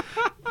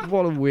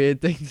 What a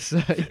weird thing to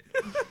say.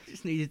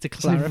 Just needed to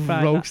Just like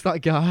clarify. that. roast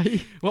that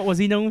guy. What was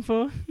he known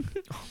for?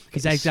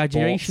 His Sport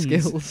exaggerations.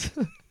 skills.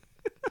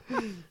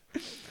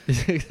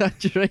 His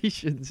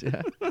exaggerations,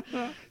 yeah.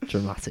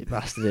 Dramatic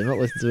bastard. I'm not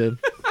listening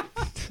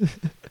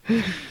to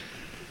him.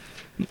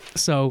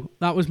 So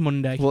that was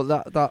Monday. Well,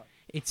 that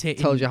It's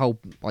hitting, tells you how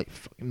like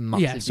fucking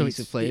massive Yeah, so these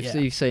it's- place. yeah. So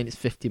you're saying it's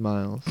 50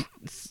 miles.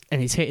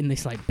 and it's hitting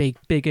this like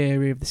big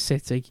area of the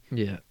city.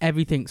 Yeah.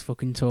 Everything's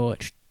fucking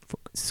torched.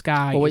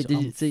 Sky Oh, wait, is did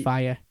on you see-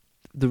 fire.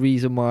 The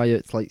reason why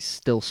it's like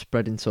still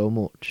spreading so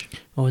much,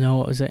 Oh no,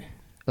 what was it?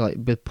 like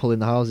with pulling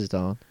the houses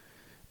down.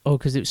 Oh,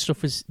 because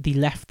they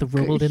left the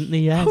rubble, didn't they?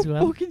 Yeah, How as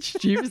well. fucking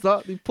stupid is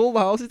that? They pull the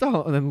houses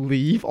down and then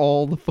leave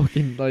all the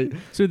fucking like.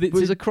 So It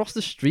was across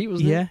the street,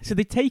 wasn't it? yeah, so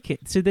they take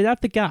it. So they'd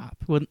have the gap,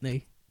 wouldn't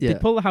they? Yeah. They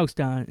pull the house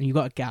down, and you've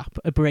got a gap,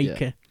 a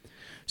breaker.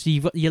 So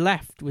you're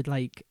left with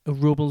like a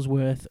rubble's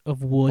worth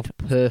of wood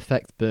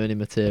Perfect burning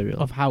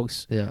material. of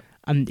house, Yeah.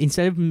 and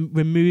instead of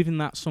removing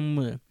that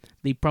somewhere,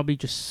 they probably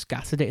just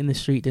scattered it in the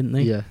street, didn't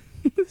they? Yeah.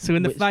 So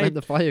when the Which fire, meant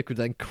the fire could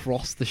then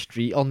cross the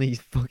street on these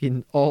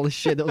fucking all the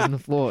shit that was on the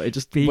floor. It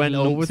just Big went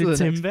over lumps to the of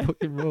next timber.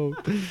 fucking road.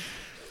 To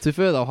be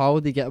fair though, how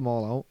would they get them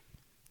all out?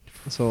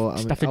 So I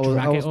Just mean, have to I was,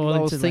 drag I it was, all I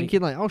was into, like-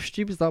 thinking like, how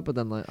stupid is that? But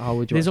then like, how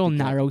would you? there's all actually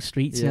get- narrow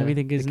streets and Yeah,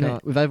 everything, they isn't it?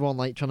 can't- With everyone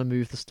like trying to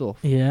move the stuff,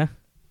 Yeah.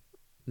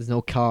 there's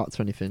no carts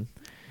or anything.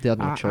 They had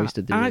no choice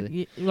to do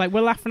it. Like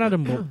we're laughing at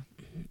them, but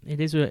it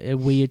is a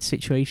weird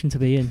situation to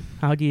be in.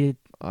 How do you?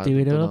 do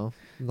it all.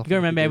 You gotta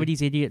remember,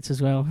 everybody's idiots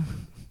as well.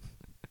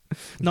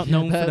 Not Yeah,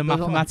 known for the they're not-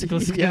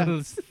 mathematical yeah.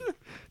 skills.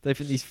 They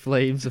think these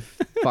flames are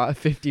about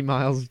 50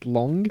 miles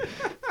long,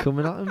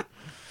 coming at them.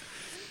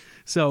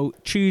 So Well,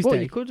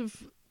 Tuesday, you could have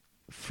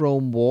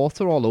thrown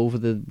water all over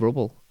the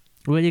rubble.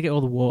 where do you get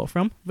all the water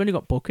from? We've only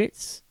got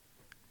buckets.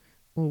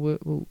 Well,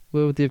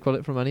 where would they have got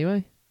it from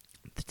anyway?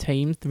 The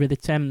Thames, the River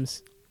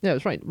Thames. Yeah,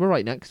 it's right. We're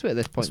right next to it at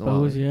this I point.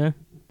 suppose, yeah.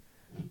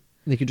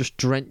 They could just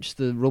drench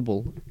the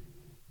rubble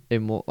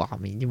in what? I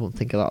mean, you wouldn't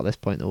think of that at this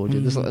point, though, would you?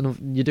 There's like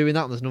you're doing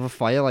that, and there's another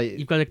fire like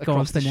You've got to go on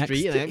across to the next.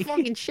 street, and you're like,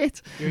 fucking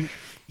shit.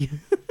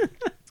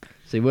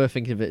 So you were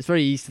thinking of it. It's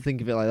very easy to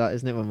think of it like that,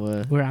 isn't it? When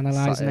we're We're sat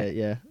analysing here, it.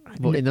 yeah.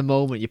 But in the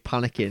moment, you're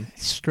panicking.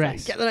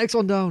 Stress. Get the next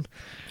one down.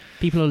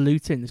 People are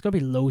looting. There's got to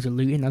be loads of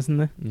looting, hasn't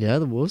there? Yeah,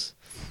 there was.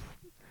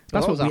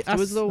 That's That what was we,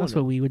 afterwards, though. that's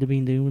what we would have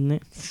been doing, wouldn't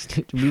it?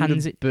 We would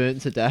Hands have it-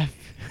 burnt to death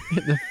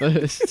in the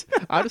first.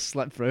 I'd have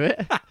slept through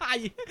it.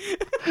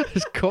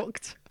 Just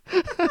cooked.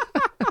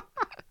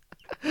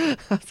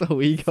 That's how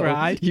we go.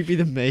 Fried. You'd be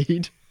the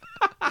maid.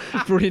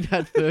 Running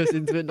head first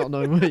into it, not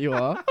knowing where you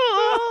are.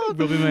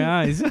 Rubbing my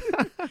eyes,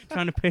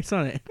 trying to piss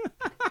on it.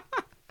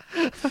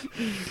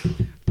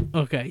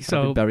 Okay, I'd be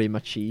so burying my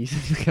cheese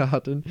in the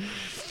garden.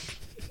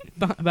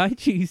 by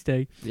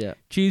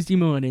Tuesday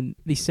morning,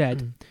 they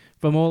said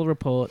from all the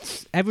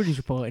reports, everybody's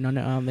reporting on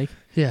it, aren't they?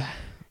 Yeah.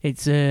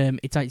 It's at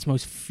its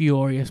most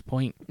furious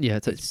point. Yeah,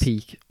 it's at its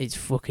peak. It's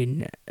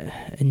fucking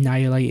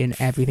annihilating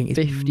everything. It's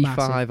 55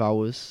 massive.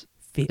 hours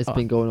it's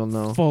been going on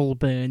now. Full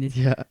burning.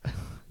 Yeah.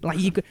 Like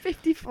you could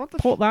 50. What the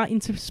put that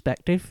into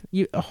perspective.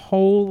 A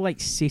whole like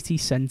city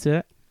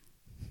centre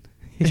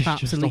It's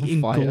just absolutely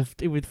on fire.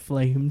 engulfed with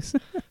flames.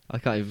 I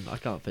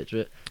can't picture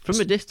it. From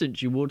a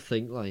distance, you would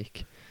think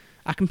like,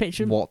 I can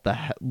picture. what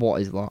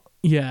is that?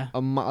 Yeah.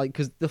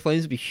 Because the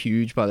flames would be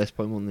huge by this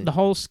point, wouldn't they? The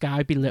whole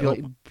sky be lit Be up.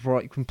 like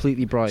bright,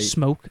 completely bright.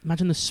 Smoke.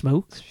 Imagine the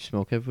smoke.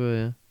 Smoke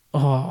everywhere.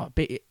 Oh,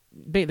 bit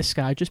of the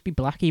sky just be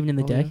black even in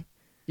the Oh, day. yeah.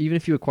 Even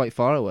if you were quite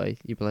far away,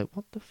 you'd be like,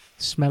 "What the?"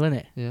 Smelling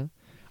it. Yeah.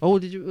 Oh,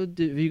 have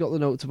you got the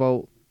notes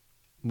about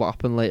what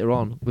happened later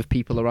on with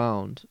people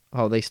around?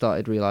 How they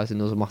started realizing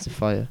there was a massive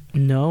fire.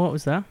 No, what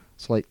was that?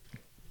 It's like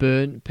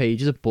burnt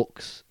pages of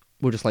books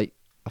were just like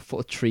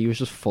a tree was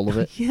just full of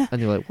it, Yeah.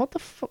 and you're like, "What the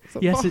fuck?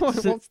 Yes,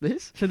 What's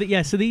this?" So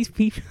these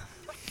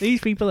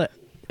people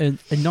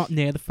are not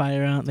near the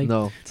fire, aren't they?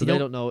 No, so They they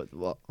don't- don't know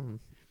what.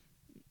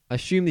 I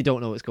assume they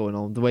don't know what's going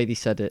on. The way they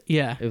said it,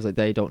 Yeah. it was like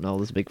they don't know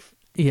there's a big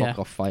Yeah. fuck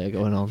off fire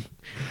going on.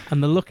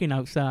 And they're looking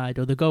outside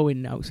or they're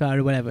going outside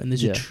or whatever, and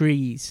there's Yeah. a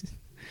trees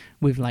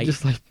with like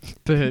Just like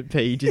burnt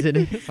pages in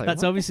it. It's like,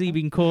 that's what? obviously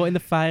been caught in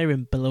the fire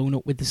and blown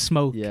up with the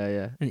smoke.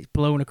 Yeah. And it's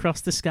blown across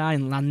the sky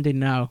and landing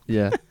now.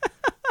 Yeah.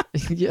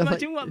 Yeah,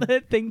 Imagine what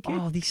they're thinking.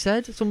 Oh, they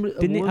said somebody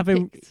Didn't it have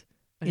a-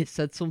 it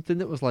said something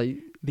that was like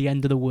The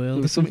end of the world.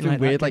 it was or something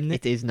something weird, that, like didn't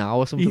it is now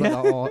or something Yeah.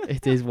 like that, or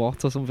it is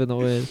what or something that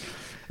weird.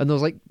 And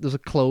there's a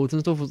clothes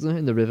and stuff, wasn't there,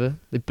 in the river?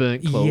 They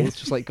burnt clothes Yeah.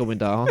 just like going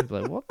down.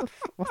 Like, what the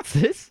what's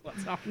this?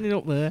 What's happening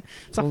up there?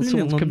 What's happening in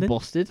Someone's London?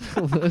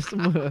 combusted.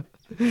 Somewhere.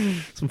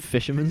 Some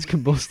fisherman's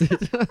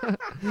combusted.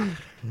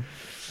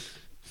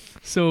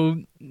 So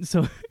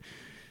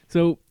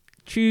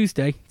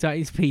Tuesday, it's at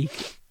its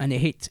peak, and it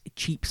hit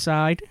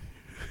Cheapside.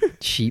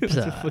 Cheapside.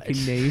 That's a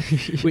fucking name.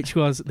 Which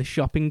was the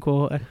shopping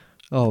quarter,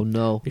 Oh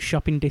no. the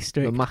shopping The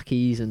district.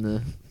 Mackies and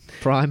the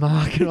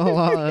Primark and all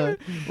that.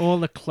 All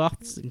the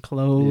cloths and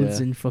clothes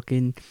Yeah. and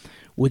fucking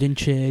wooden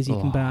chairs you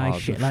can buy,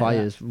 shit the like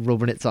fire's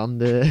rubbing its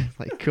under.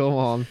 Like, come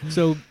on. that.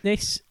 So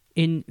this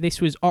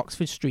was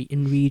Oxford Street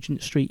and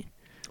Regent Street.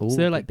 Ooh, So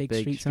they're like big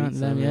streets, aren't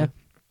they? Yeah.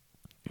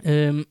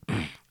 And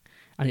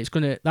it's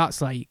gonna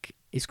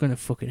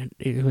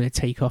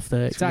take off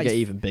the. It's gonna get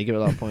even bigger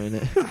at that point,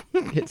 isn't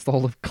it? Hits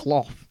all the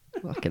cloth.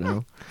 Fucking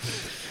hell.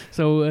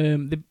 So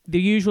the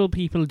usual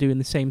people are doing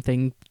the same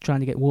thing, trying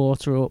to get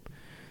water up,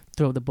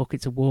 throw the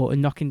buckets of water,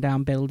 knocking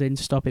down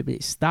buildings, stop it. But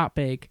it's that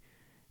big,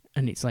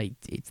 and it's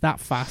that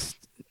fast.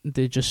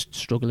 They're just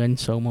struggling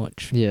so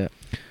much. Yeah.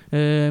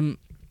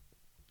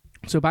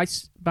 So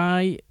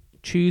by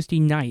Tuesday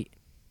night,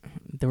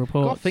 the I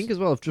reports. think as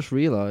well, I've just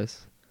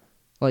realised,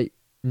 like,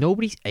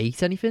 nobody's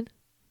ate anything.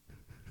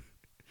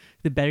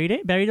 They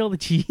buried all the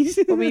cheese.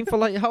 I mean, for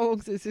like, how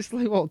long is this?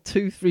 Like, what,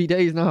 2-3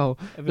 days now?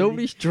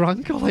 Nobody's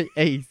drank or like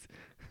ate.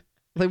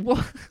 Like, what?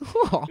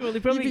 What? Well, they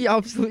You'd probably. be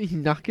absolutely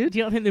knackered. Do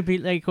you not think there'd be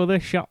like other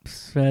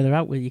shops further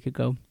out where you could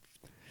go?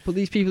 But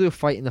these people who are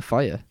fighting the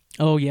fire,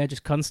 Oh yeah,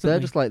 just constantly. they're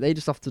just like, they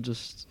just have to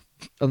just,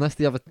 unless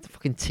they have a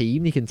fucking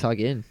team they can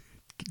tag in.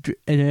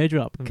 An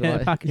airdrop, And be care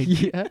like,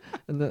 package, yeah.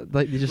 And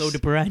like, they just. load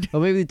of bread. Or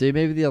maybe they do.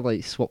 Maybe they're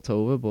like swapped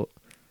over, but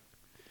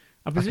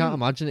I can't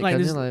imagine it. like,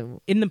 Can you? there's-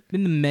 Like, In the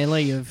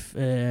melee of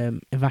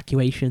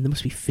evacuation, there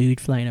must be food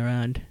flying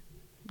around.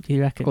 Do you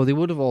reckon? oh, they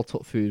would have all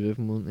took food with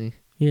them, wouldn't they?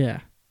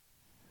 Yeah.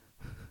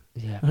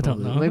 Yeah, I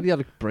don't probably. know. Maybe they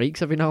had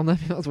breaks every now and then.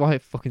 That's why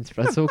it fucking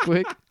spread so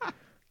quick.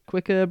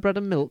 Quick bread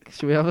and milk.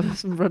 Should we have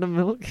some bread and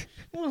milk?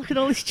 Oh, look at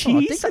all this Oh,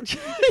 cheese. dig that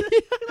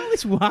Look at all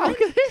this Oh, wine. look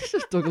at this.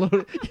 Just dug a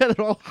load. Yeah,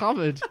 they're all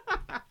hammered.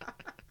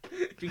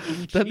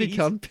 Then they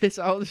can piss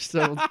out the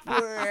stone.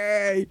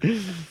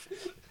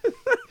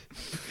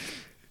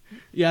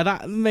 Yeah,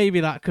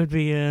 that could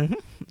be.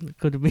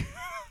 Could be.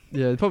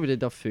 Yeah, they probably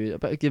did have food. I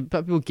bet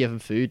people give them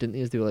food, didn't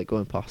they, as they were like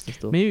going past and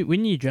stuff. Maybe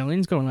when your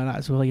adrenaline's going like that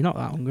as well, you're not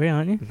that hungry,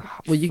 aren't you?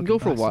 Well, you can go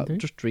for a Fucking while. bastard,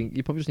 dude. Just drink.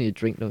 You probably just need a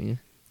drink, don't you?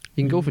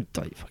 You can go for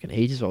like fucking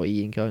ages without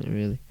eating, can't you?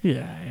 Really?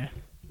 Yeah.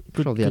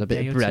 Probably had a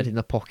bit day of or bread two. in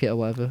the pocket or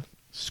whatever.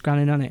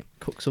 Scanning on it.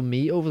 Cook some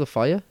meat over the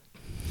fire.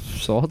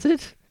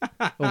 Sorted.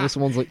 Over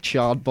someone's like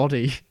charred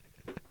body.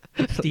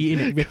 Just eating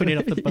it, ripping it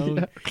off the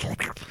bone. Yeah.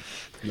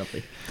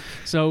 Lovely.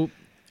 So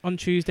on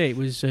Tuesday, it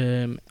was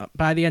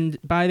by the end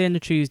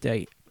of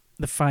Tuesday,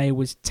 the fire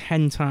was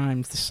 10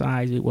 times the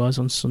size it was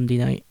on Sunday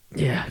night.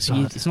 Yeah, So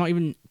it's not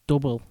even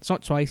double. It's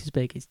not twice as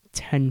big. It's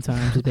 10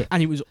 times as big,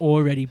 and it was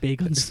already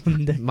big on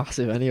Sunday.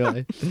 massive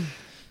anyway.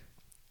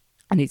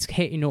 And it's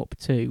hitting up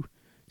to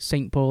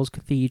St Paul's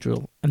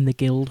Cathedral and the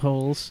guild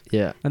halls.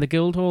 Yeah. And the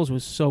guild halls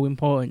was so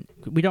important.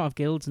 We don't have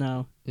guilds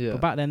now, Yeah.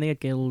 but back then they had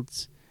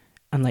guilds,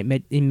 and like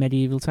in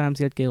medieval times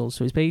they had guilds.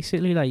 So it's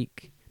basically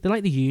like they're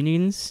like the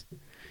unions.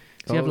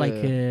 So you have like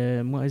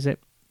what is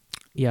it?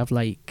 You have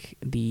like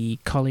the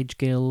college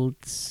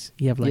guilds.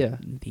 You have like Yeah.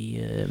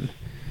 the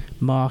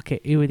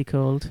market. Who are they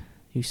called?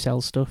 Who sell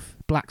stuff?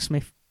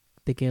 Blacksmith,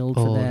 the guild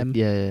for them.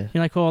 Yeah. You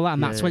know, like all that,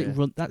 and that's what Yeah. it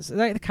run. That's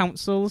like the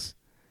councils,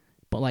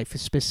 but like for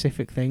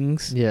specific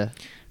things. Yeah.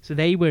 So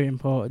they were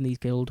important. These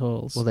guild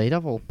halls. Well, they'd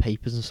have all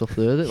papers and stuff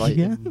there that like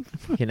Yeah.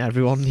 fucking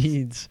everyone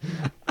needs.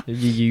 The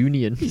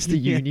union. It's the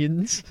Yeah.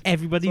 unions.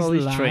 Everybody's All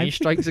these train live.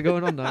 strikes are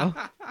going on now.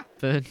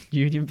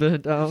 Union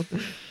burnt down.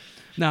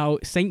 Now,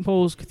 St.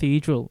 Paul's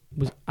Cathedral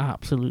was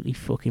absolutely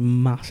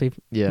fucking massive.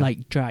 Yeah.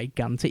 Like,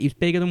 gigantic. It was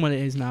bigger than what it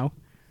is now.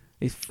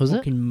 It's Was it?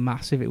 fucking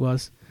massive, it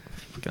was.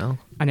 Go.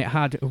 And it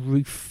had a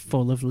roof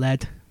full of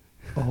lead.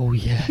 Oh,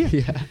 yeah,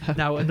 yeah.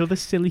 Now, another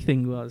silly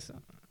thing was,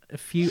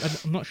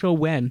 I'm not sure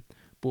when,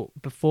 but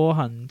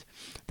beforehand,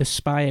 the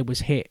spire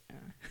was hit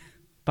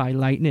by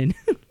lightning.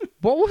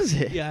 What was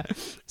it? Yeah.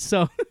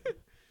 So,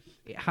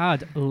 it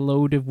had a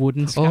load of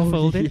wooden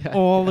scaffolding yeah.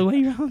 all the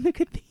way around the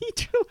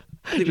cathedral.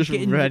 It was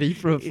Just ready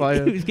for a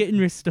fire. It was getting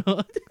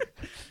restored.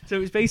 So it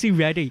was basically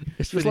ready.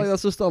 It's just like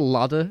that's just a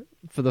ladder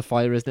for the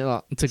fire, isn't it?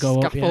 That to go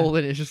up,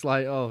 scaffolding. It's just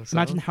like, oh.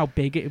 Imagine how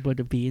big it would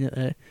have been at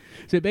there.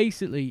 So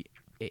basically,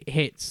 it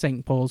hit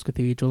St. Paul's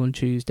Cathedral on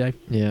Tuesday.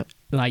 Yeah.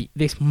 Like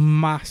this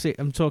massive,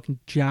 I'm talking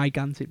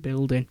gigantic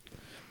building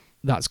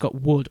that's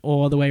got wood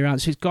all the way around.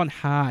 So it's gone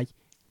high.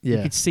 You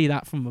Yeah. could see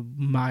that from a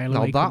mile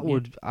Now away. that couldn't you?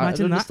 would. I'd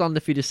Imagine that. understand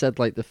if you just said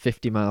like the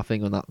 50 mile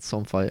thing on that's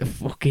on fire.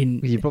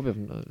 Fucking. You probably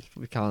haven't.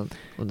 We can't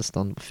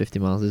understand what 50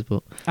 miles is,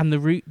 but And the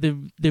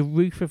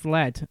roof of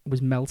lead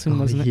was melting,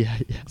 wasn't it? Yeah,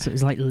 yeah. So it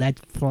was like lead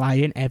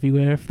flying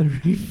everywhere off the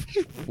roof.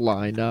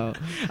 Flying out.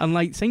 And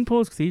like St.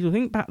 Paul's Cathedral, I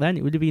think back then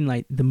it would have been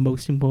like the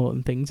most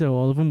important thing to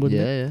all of them,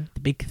 wouldn't it? Yeah, yeah. The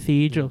big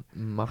cathedral.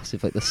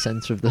 Massive, like the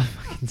centre of the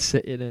fucking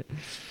city, innit?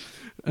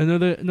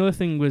 Another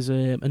thing was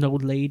an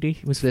old lady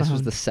was This found.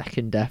 was the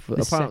second death.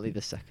 Apparently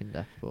the second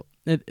death, but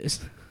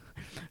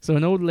So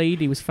an old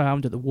lady was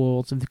found at the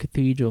walls of the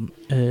cathedral,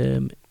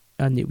 and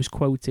it was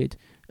quoted,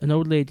 "An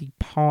old lady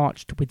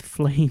parched with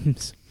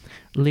flames,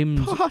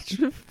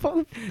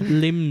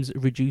 limbs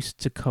reduced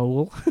to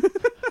coal."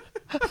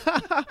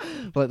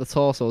 like the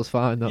torso was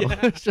fine though. Yeah.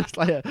 It's just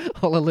like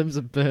all the limbs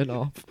are burnt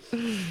off.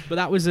 But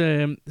that was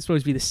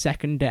supposed to be the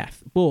second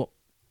death. But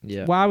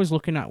Yeah. what I was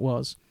looking at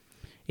was,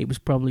 it was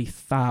probably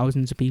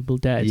thousands of people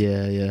dead.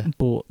 Yeah, yeah.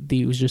 But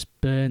it was just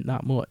burnt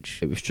that much.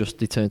 It was just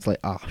they turned to like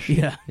ash.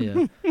 Yeah.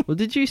 Yeah. Well,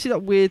 did you see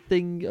that weird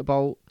thing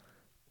about?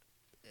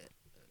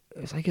 It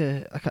was like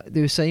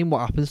they were saying what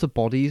happens to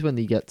bodies when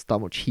they get that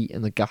much heat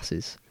and the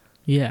gases,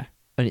 Yeah.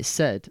 and it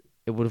said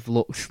it would have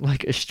looked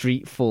like a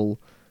street full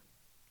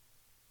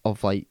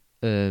of like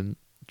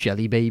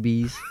jelly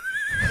babies.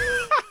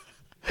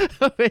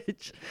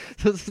 Which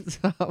doesn't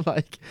sound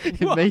like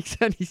it What? makes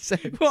any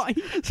sense. What?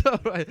 So,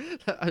 right,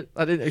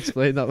 I didn't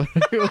explain that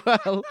very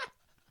well.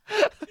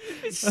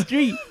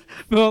 Street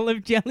full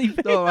of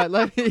jellyfish. No, right,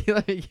 let me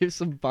give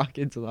some back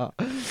into that.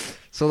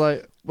 So,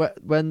 like,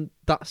 when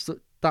that's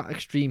that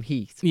extreme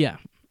heat Yeah.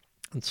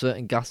 and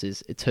certain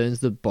gases, it turns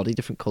the body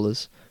different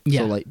colours.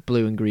 Yeah. So, like,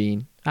 blue and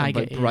green, I and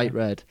like get you, bright yeah.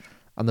 red,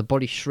 and the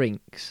body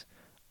shrinks,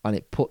 and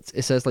it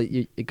says like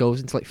it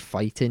goes into like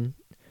fighting.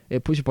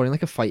 It puts your body in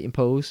like a fighting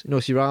pose. You know,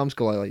 so your arms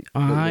go like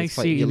I it's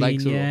see like what your you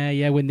legs mean. are up. Yeah,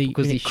 yeah. When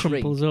Because they it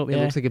crumples shrink, up, it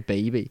yeah. looks like a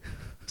baby.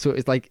 So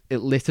it's like it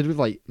littered with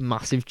like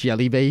massive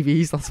jelly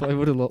babies. That's what it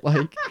would have looked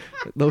like.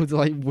 Loads of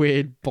like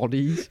weird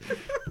bodies.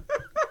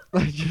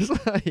 Like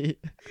just like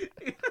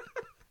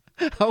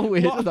how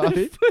weird would that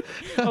be?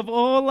 Of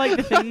all like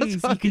the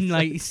things That's you what can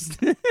like,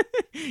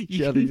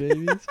 Jelly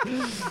babies.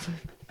 I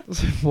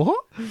was like,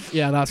 what?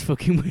 Yeah, that's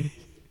fucking weird.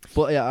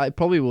 But yeah, it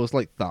probably was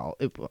like that.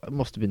 It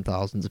must have been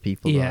thousands of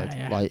people. Yeah, died.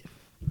 yeah. Like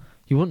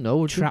you wouldn't know,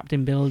 would you? Trapped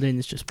in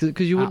buildings, just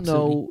Because you wouldn't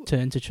absolutely know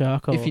turned to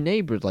charcoal. if your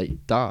neighbour had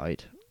like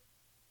died.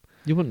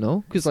 You wouldn't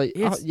know because like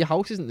It's- your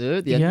house isn't there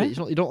at the end of Yeah. it. It's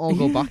not, you don't all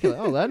go back and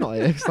like, oh, they're not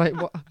here. It's like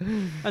what?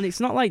 And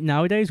it's not like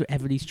nowadays where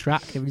everybody's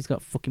tracked, everybody's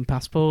got a fucking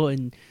passport,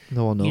 and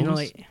No one knows. you know,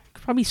 like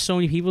probably so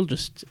many people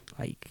just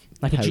like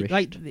Perished.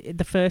 like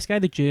the first guy,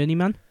 the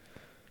journeyman.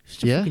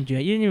 Just a Yeah. fucking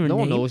journey. You didn't even no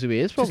one name, knows who he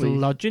is. just Probably.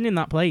 lodging in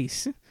that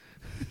place.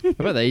 I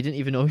bet they didn't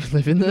even know he was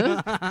living there.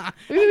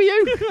 Who are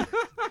you?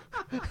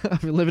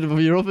 I've been living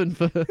above your oven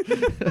for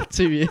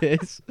 2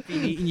 years.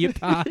 Been eating your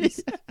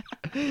pies.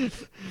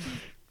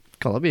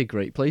 God, that'd be a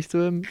great place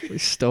to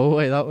stow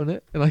away that, wouldn't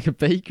it? In like a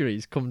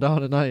bakery's come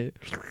down at night.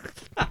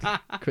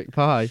 Quick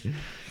pie.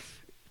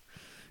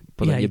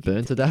 But Yeah, then you you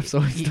burn to death,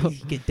 so it's you not.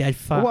 get dead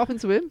fat. What happened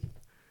to him?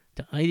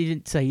 I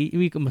didn't say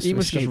he must He have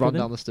must just escaped run with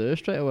him. down the stairs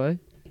straight away.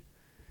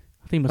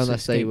 I think he must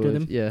Unless have they escaped with were.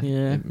 him. Yeah.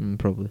 Yeah.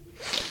 Probably.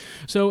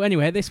 So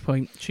anyway, at this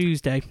point,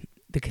 Tuesday,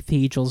 the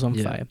cathedral's on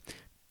Yeah. fire.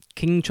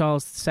 King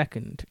Charles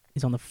II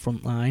is on the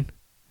front line.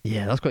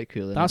 Yeah, that's quite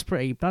cool. Isn't That's it?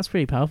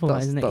 pretty powerful,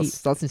 That's, isn't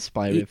it? that's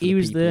inspiring. for He the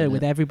was people, there innit?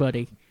 with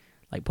everybody,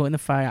 like putting the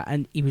fire out,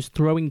 and he was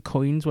throwing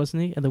coins,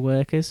 wasn't he, at the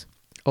workers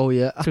Oh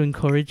yeah. to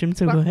encourage them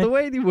to The work.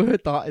 way they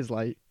word that is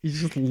like he's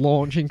just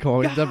launching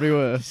coins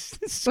everywhere.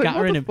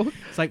 Scattering Like, him. what the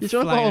fuck? It's like You're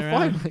trying to flying throw a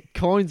around. fire, like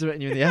coins are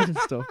hitting you in the head and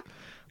stuff.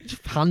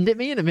 Just hand it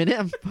me in a minute.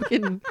 I'm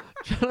fucking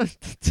trying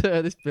to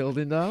tear this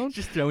building down.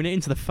 Just throwing it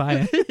into the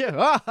fire.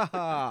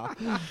 Yeah.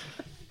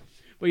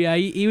 But yeah,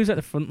 he was at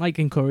the front, like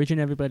encouraging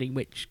everybody,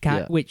 which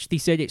Yeah. which they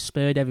said it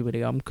spurred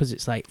everybody on because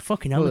it's like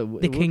fucking hell, Well,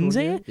 the it would, king's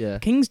wouldn't here, it? Yeah. the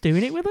king's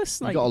doing it with us.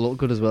 You Like got to look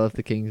good as well if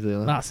the king's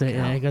there. that's it.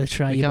 Yeah, you got to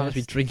try You your can't just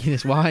be best. drinking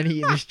this wine,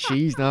 eating this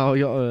cheese now.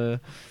 You got to.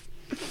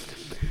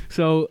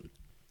 So,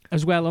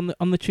 as well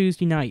on the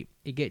Tuesday night,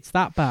 it gets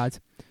that bad,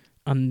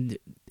 and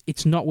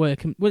it's not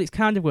working. Well, it's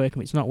kind of working,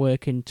 but it's not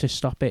working to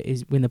stop it.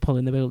 Is when they're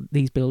pulling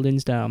these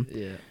buildings down.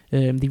 Yeah.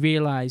 They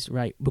realise,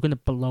 right, we're going to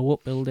blow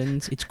up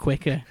buildings. It's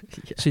quicker.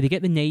 Yeah. So they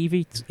get the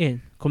Navy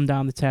in, come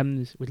down the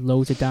Thames with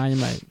loads of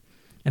dynamite,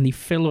 and they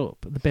fill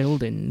up the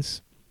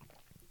buildings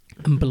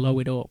and blow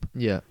it up.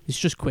 Yeah. It's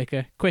just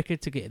quicker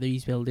to get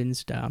these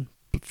buildings down.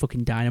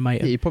 Fucking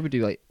dynamite. Yeah, you probably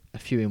do like a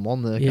few in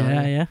one there. Yeah,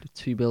 can't you? yeah. Do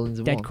 2 buildings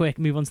in Dead one. quick.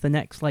 Move on to the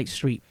next like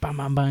street. Bang,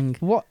 bang, bang.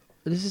 What?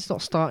 This is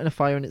not starting a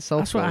fire in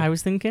itself. That's what I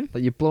was thinking.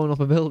 Like you're blowing up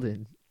a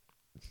building,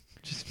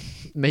 just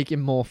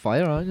making more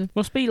fire, aren't you?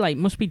 Must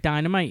be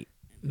dynamite.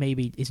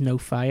 Maybe it's no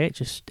fire. It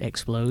just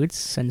explodes,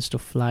 sends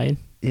stuff flying.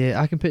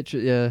 Yeah, I can picture.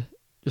 Yeah,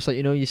 just like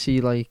you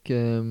see like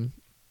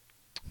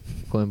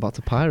going back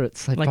to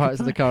pirates, like Pirates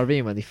of the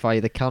Caribbean, when they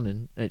fire the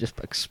cannon and it just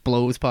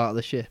explodes part of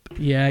the ship.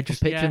 Yeah,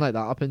 Just picturing like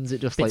that happens.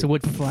 It just bits like of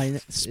wood flying,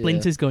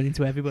 splinters going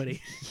into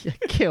everybody. yeah,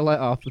 kill like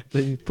half the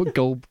thing. Put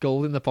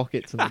gold in the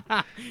pockets. And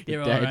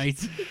You're dead. all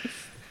right.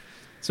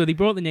 So they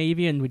brought the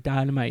Navy in with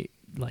dynamite,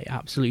 like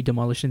absolutely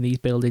demolishing these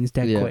buildings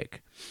dead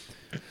quick.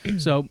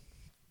 So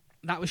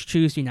that was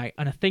Tuesday night,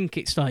 and I think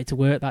it started to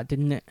work. That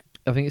didn't it?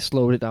 I think it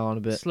slowed it down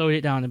a bit. Slowed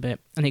it down a bit,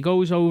 and it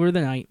goes over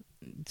the night.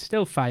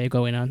 Still fire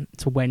going on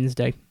to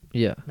Wednesday.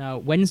 Yeah. Now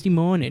Wednesday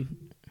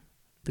morning,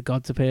 the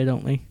gods appear,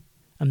 don't they?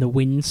 And the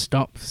wind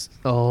stops.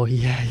 Oh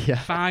yeah.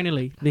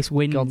 Finally, this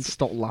wind. God,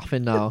 stop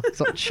laughing now.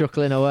 Stop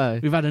chuckling away.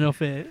 We've had enough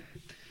here.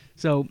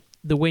 So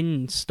the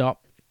wind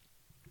stopped.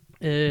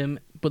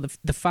 But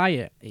the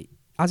fire,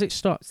 as it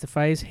stops, the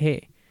fire's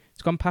hit.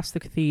 It's gone past the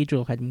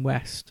cathedral heading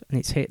west, and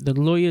it's hit the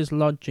lawyer's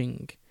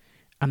lodging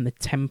and the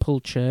temple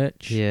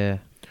church. Yeah.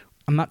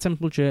 And that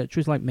temple church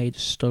was like made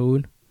of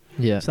stone.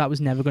 Yeah. So that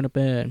was never going to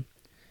burn.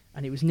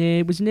 And it was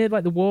near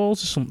like the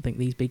walls or something,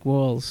 these big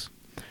walls.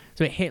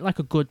 So it hit like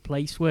a good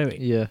place where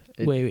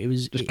it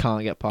was just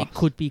can't get past. It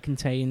could be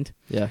contained.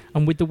 Yeah.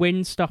 And with the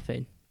wind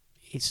stopping,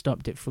 it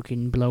stopped it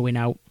fucking blowing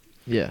out.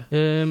 Yeah.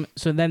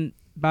 So then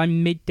by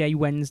midday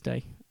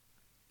Wednesday,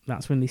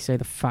 that's when they say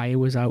the fire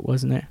was out,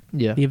 wasn't it?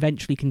 Yeah. They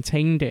eventually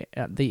contained it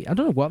at the. I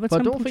don't know what the. But I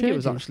temple don't think it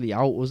was church is. actually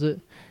out, was it?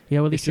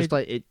 Yeah, well, they It's said, just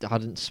like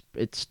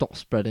it stopped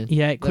spreading.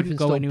 yeah, it couldn't Everything's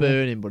go still anywhere.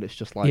 burning, but it's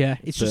just like Yeah,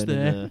 it's just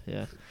burning there.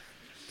 Yeah.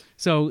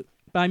 So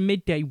by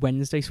midday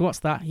Wednesday, so what's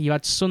that? You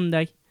had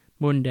Sunday,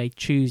 Monday,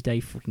 Tuesday,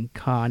 fucking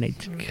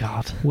carnage.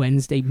 God.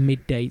 Wednesday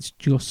midday, it's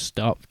just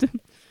stopped.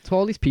 So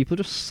all these people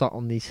just sat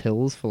on these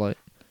hills for like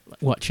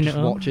Watching just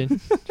it all. watching.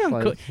 Just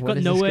like, Got when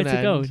is this nowhere gonna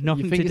to go, end?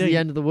 nothing You think to it's do. the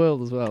end of the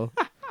world as well.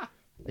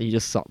 And you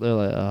just sat there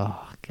like,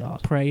 oh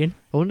God. Praying.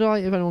 I wonder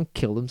like, if anyone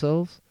killed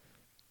themselves.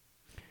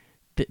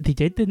 They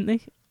did, didn't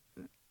they?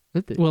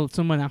 Did they? Well,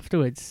 someone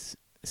afterwards,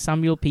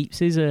 Samuel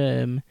Pepys's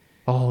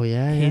Oh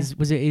yeah.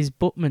 was it his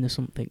bookman or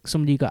something?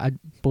 Somebody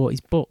bought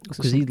his books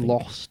Because he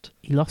lost.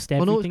 He lost Oh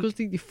everything. no, it's because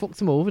they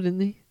fucked him over, didn't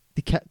they?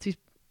 They kept his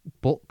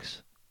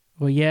books.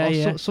 Well, yeah, Or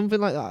yeah. something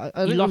like that.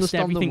 I He don't lost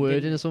understand the everything, wording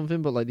didn't or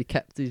something, but like they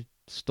kept his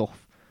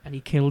stuff. And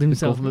he killed The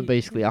himself. government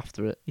basically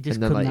after it, He just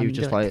and then like couldn't he was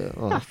just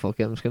handle like, oh fuck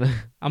it, I'm just gonna,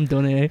 I'm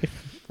done here.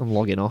 I'm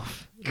logging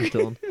off. I'm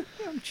done.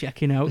 I'm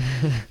checking out.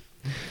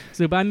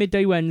 So by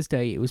midday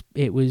Wednesday,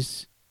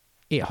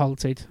 it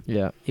halted.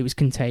 Yeah. It was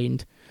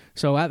contained.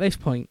 So at this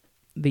point,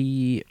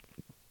 the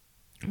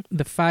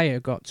fire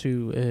got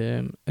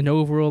to an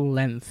overall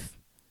length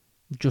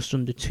of just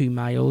under 2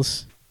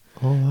 miles.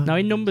 Oh, wow. Now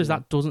in numbers,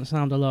 that doesn't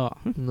sound a lot.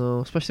 No,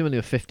 especially when they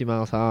were 50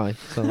 miles high.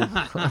 So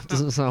that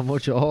doesn't sound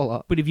much at all.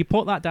 That. But if you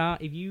put that down,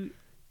 if you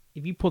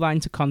put that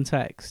into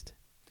context,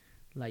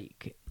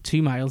 like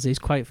 2 miles is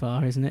quite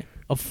far, isn't it?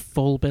 Of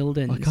full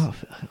buildings. I can't.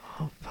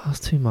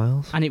 Past 2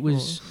 miles. And it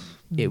was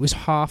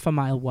half a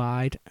mile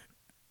wide.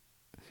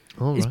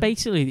 Oh, It's right.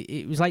 basically,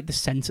 it was like the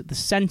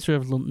centre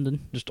of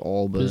London, Just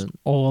all was burnt.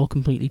 all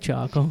completely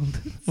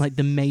charcoaled, like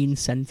the main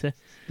centre.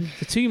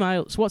 So 2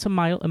 miles. So what's a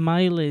mile? A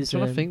mile is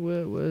So I think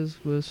was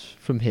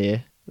from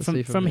here. Let's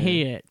see from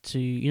here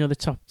to the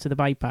top to the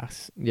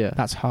bypass. Yeah.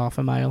 That's half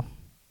a mile.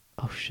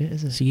 Oh shit,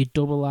 is it? So you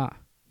double that,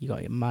 you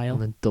got a mile.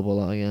 And then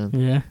double that again.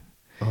 Yeah.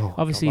 Oh,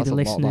 Obviously, God, the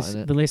that's a lot, listeners,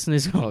 that, innit? the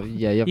listeners. Oh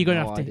yeah, you're You're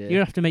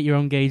gonna have to make your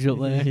own gauge up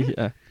there.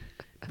 Yeah.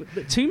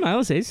 But 2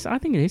 miles I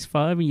think it is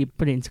far when you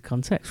put it into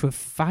context for a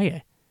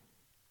fire.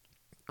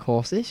 Of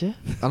course it is, yeah.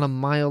 And a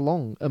mile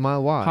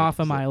wide. Half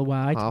a mile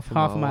wide, half a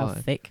half a mile mile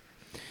wide. thick.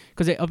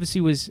 Because it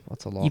obviously was.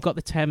 That's a lot. You've got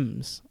the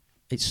Thames.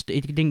 It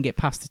didn't get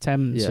past the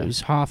Thames. So Yeah. it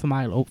was half a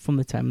mile up from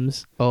the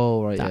Thames.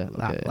 Oh right, That,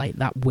 yeah. Okay. like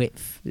that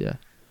width yeah.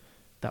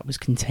 that was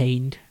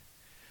contained.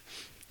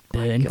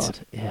 My Burnt. God,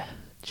 yeah.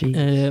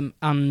 Jeez.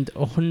 And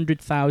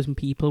 100,000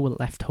 people were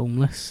left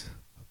homeless.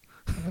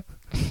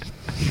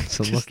 It's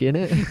unlucky,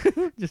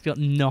 innit? Just got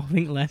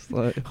nothing left.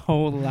 Like,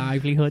 Whole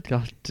livelihood.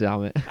 God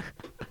damn it.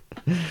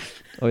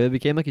 Oh yeah, it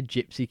became like a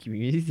gypsy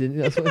community, didn't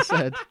it? That's what I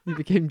said. You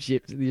became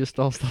gypsy. You just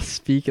all start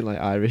speaking like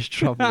Irish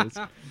travellers.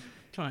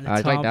 Trying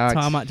I to like dogs.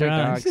 tarmac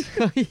drives.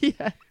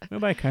 Yeah. What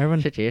about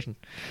caravan? Situation.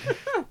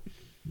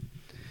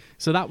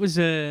 So that was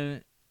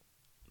that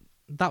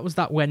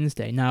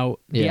Wednesday. Now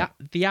Yeah.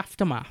 the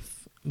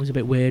aftermath was a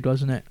bit weird,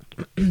 wasn't it?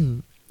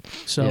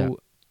 So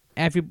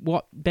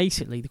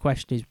basically the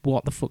question is,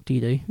 what the fuck do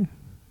you do?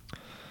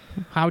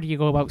 How do you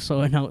go about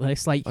sorting out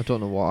this? Like, I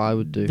don't know what I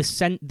would do.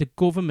 the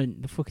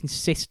government, the fucking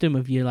system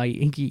of your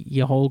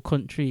your whole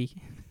country,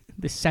 the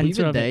But centre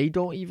even of it. they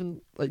don't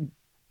even like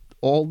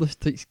all this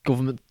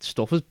government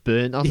stuff is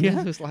burnt. Hasn't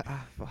Yeah. it? It's like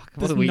fuck. What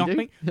There's do we nothing.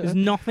 do? There's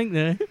nothing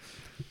there.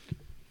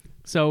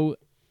 So,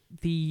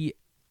 the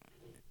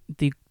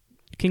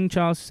King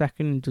Charles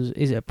II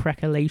is it a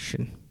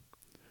precalation?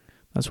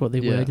 That's what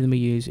the Yeah. word they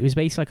use. It was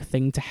basically like a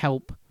thing to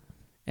help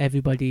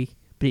everybody,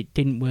 but it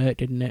didn't work,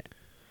 didn't it?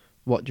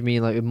 What do you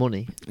mean, like with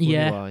money?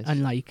 Yeah, Money-wise?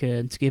 and like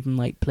to give them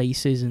like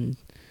places and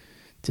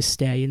to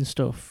stay and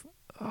stuff.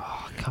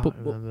 Oh, I can't But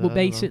remember. I don't know.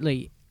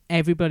 basically,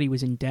 everybody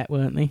was in debt,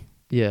 weren't they?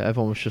 Yeah,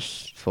 everyone was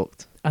just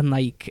fucked. And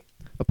like,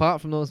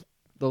 Apart from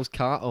those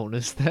car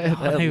owners, they're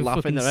they were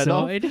laughing fucking their head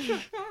off. sorted.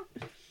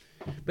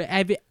 But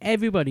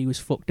everybody was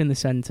fucked in the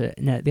centre.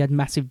 And they had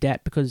massive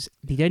debt because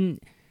they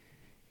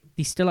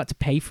still had to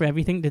pay for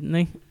everything, didn't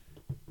they?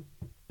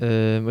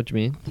 What do you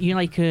mean? You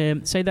know, like,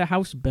 say their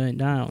house burnt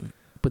down,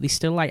 but they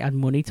still like had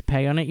money to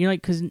pay on it. You know,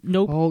 like, because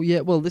no, Oh yeah,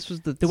 well this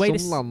was The way some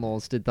this-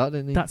 landlords did that,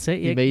 didn't they? that's it.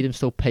 He Yeah, made him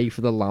still pay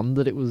for the land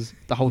that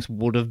the house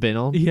would have been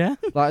on. yeah.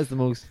 That is the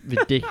most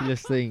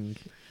ridiculous thing.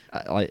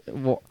 Like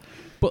what?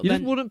 But You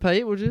then just wouldn't pay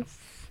it, would you?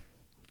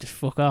 just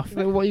fuck off.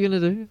 Like, what are you gonna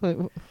do? Like,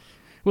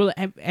 Well,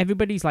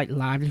 everybody's like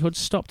livelihood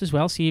stopped as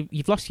well. So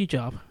you've lost your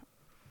job,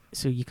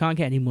 so you can't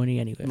get any money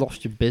anywhere.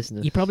 lost your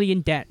business. You're probably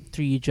in debt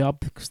through your job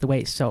because the way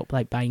it's set up,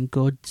 like buying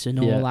goods and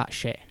all Yeah. that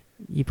shit.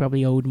 You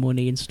probably owed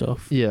money and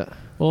stuff. Yeah.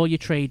 All your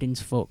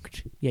trading's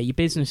fucked. Yeah, your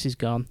business is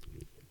gone.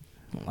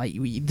 Like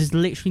there's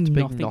literally Big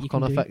nothing you knock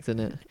can on do. effect in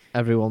it.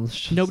 Everyone's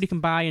just, Nobody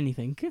can buy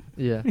anything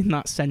Yeah. in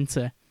that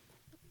centre.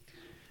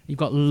 You've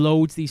got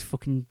loads of these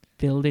fucking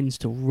buildings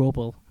to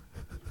rubble.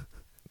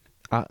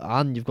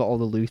 And you've got all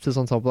the looters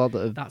on top of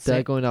that. That's They're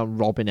it. going out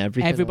robbing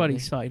everything. aren't Everybody they?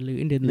 started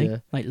looting, didn't Yeah.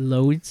 they? Like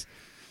loads.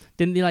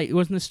 Didn't they? Like,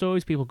 wasn't the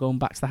stories people going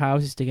back to the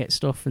houses to get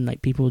stuff and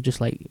like people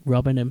just like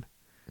robbing them?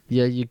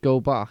 Yeah, you go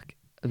back.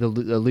 And the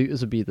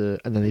looters would be there,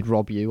 and then they'd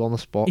rob you on the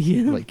spot.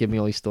 Yeah. Like, give me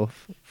all your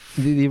stuff.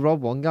 They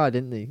robbed one guy,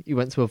 didn't they? He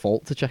went to a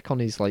vault to check on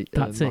his like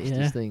That's it, master's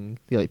yeah. thing.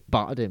 They like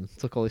battered him,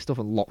 took all his stuff,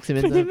 and locked him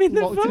in Put there. him in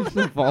the locked him in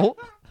the vault.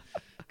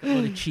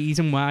 All the cheese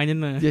and wine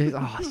in there. Yeah,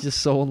 oh, it's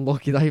just so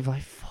unlucky that he's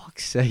like,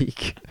 fuck's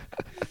sake.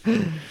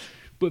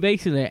 But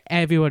basically,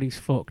 everybody's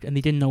fucked and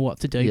they didn't know what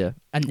to do. Yeah.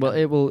 And Well,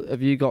 it will.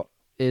 Have you got?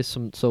 Here's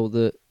some. So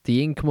the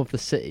income of the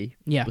city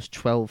yeah, was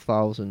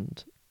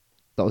 12,000.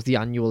 That was the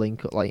annual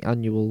income,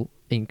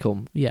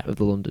 income yeah. of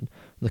the London.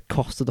 And the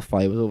cost of the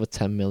fire was over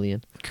 10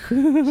 million. So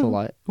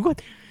like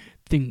What?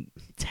 Think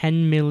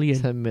 10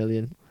 million. 10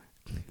 million.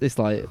 It's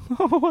like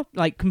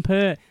Like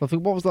compare. I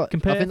think what was that?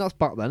 Compare- I think that's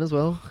back then as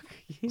well.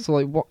 So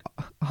like what?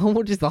 How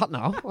much is that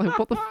now? Like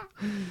what the?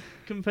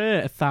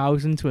 Compare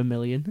 1,000 to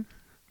 1,000,000, and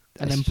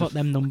then It's put just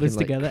them numbers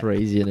fucking, like, together.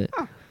 Crazy,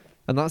 innit?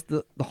 And that's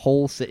the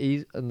whole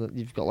city, and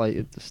you've got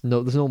like there's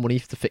no money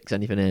to fix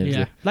anything here. is Yeah,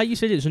 there? like you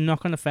said, it's a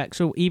knock-on effect.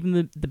 So even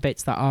the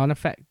bits that aren't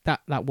affect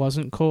that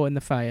wasn't caught in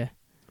the fire,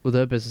 Well,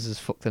 their business is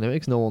fucked anyway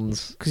because no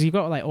one's. because you've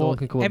got like No all one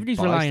can come and everybody's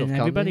buy relying stuff, on can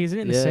everybody, they? isn't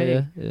it? In the Yeah,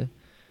 city, yeah.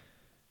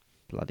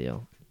 Bloody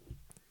hell.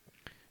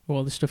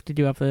 all the stuff did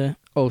you have there?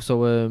 Oh,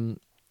 so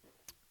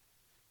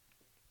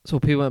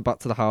people went back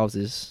to the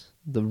houses,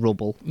 the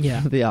rubble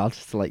Yeah, they had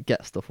to like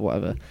get stuff or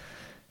whatever,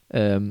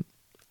 and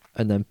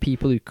then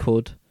people who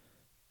could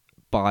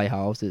buy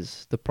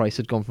houses, the price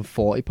had gone from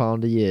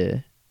 £40 a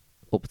year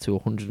up to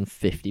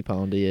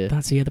 £150 a year.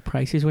 that's the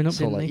prices went up,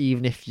 So didn't like they?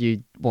 even if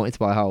you wanted to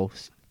buy a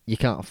house, you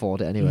can't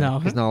afford it anyway. No.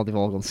 Because now they've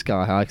all gone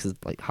sky high because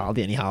there's like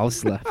hardly any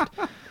houses left.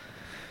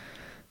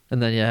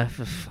 And then yeah,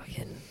 for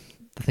fucking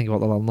the thing about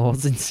the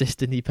landlords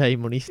insisting you pay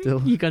money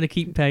still. You gotta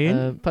keep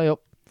paying. Pay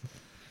up.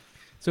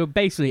 So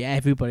basically,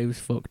 everybody was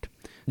fucked.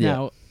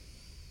 Yeah.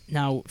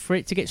 Now for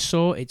it to get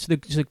sorted,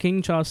 so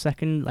King Charles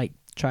II like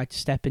tried to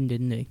step in,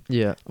 didn't he?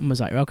 Yeah. And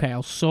was like, okay,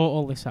 I'll sort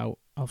all this out.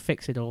 I'll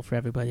fix it all for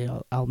everybody.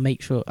 I'll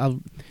make sure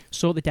I'll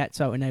sort the debts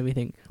out and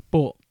everything.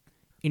 But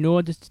in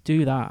order to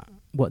do that,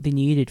 what they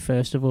needed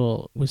first of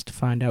all was to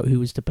find out who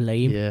was to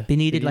blame. Yeah. They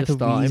needed need like a a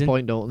starting reason.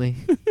 point, don't they?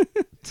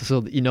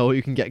 So that you know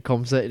who can get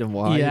compensated and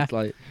why. Yeah. It's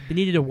like They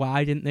needed a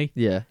why, didn't they?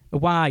 yeah. A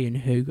why and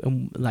who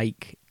and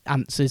like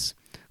answers.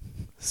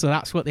 So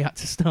that's what they had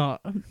to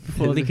start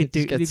before they could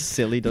do. It just gets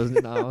silly, doesn't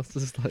it? Now it's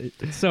just like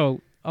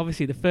So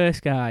obviously the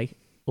first guy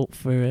up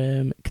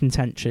for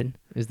contention,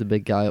 is the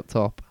big guy up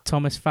top.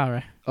 Thomas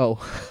Farrer. Oh,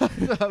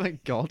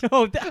 thank God.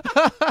 Oh,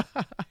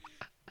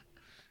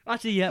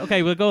 actually, yeah.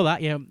 Okay, we'll go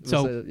that. Yeah.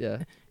 So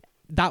yeah,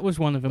 that was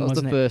one of them, that was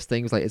the wasn't it? first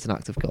thing. Was like it's an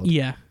act of God.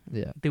 Yeah.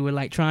 Yeah. They were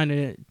like trying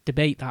to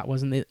debate that,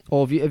 wasn't it?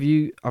 Or have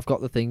you? I've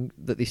got the thing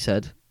that they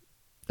said.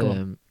 Go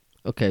on.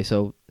 Okay,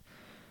 so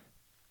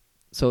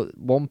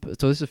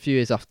this is a few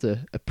years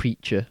after a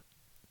preacher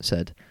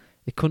said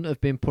it couldn't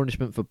have been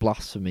punishment for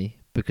blasphemy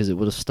because it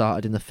would have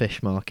started in the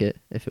fish market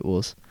if it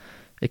was.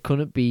 It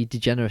couldn't be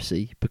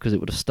degeneracy because it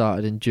would have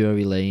started in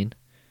Drury Lane.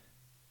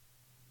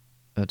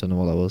 I don't know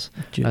what that was.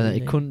 And then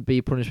it couldn't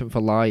be punishment for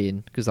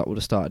lying because that would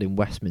have started in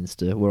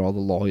Westminster where all the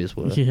lawyers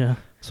were. Yeah.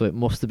 So it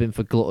must have been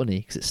for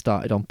gluttony because it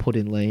started on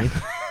Pudding Lane.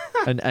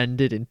 and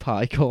ended in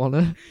Pie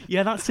Corner.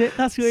 Yeah, that's it.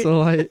 That's it. So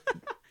like,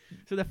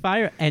 So the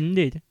fire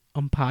ended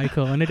on Pie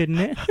Corner, didn't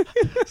it?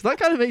 so that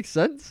kind of makes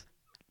sense.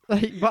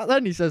 Like back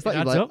then, he says that, It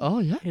you're adds like, up. oh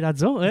yeah, It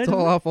adds up. it's doesn't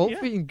all it? our fault Yeah.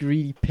 for eating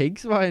greedy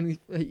pigs by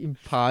eating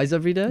pies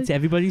every day. It's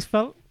everybody's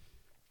fault.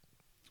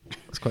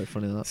 It's quite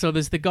funny that. So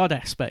there's the God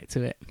aspect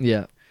to it.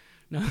 Yeah,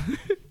 No,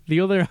 the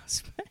other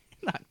aspect.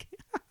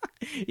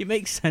 It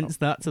makes sense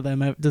that to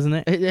them, doesn't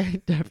it?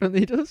 it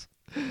definitely does.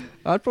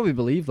 I'd probably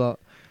believe that.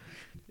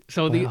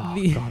 So Oh the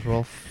God, we're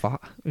all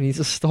fat. We need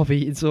to stop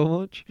eating so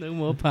much. no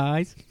more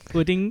pies,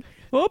 pudding.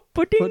 Oh,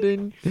 pudding.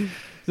 Pudding.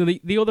 So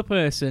the other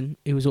person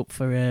who was up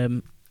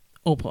for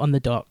up on the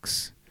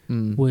docks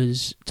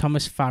was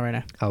Thomas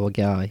Fariner, Our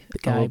guy. the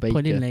guy Our baker.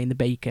 Pudding Lane, the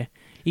baker.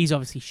 He's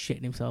obviously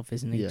shitting himself,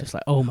 isn't he? Yeah. Just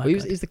like, oh my He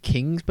god, was the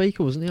king's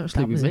baker, wasn't he?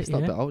 Actually, That we was it, missed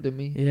that yeah. bit out, didn't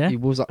we? Yeah. He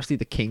was actually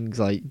the king's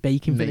like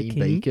baking for the main king.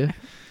 baker.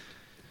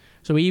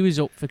 So he was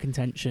up for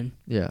contention.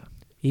 Yeah.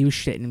 He was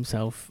shitting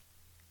himself.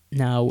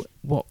 Now,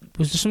 what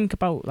was there something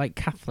about like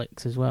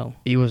Catholics as well?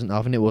 He wasn't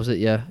having it, was it?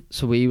 Yeah.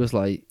 So he was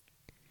like,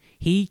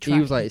 He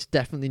was like, it's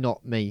definitely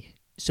not me.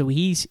 so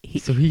he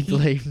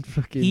blamed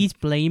fucking. he's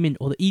blaming,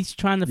 or he's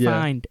trying to Yeah.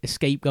 find a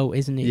scapegoat,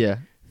 isn't he? yeah.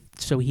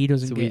 So he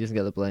doesn't So get. he doesn't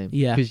get the blame.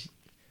 Yeah. 'Cause-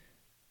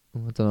 I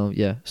don't know.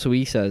 Yeah. So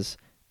he says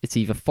it's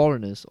either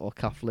foreigners or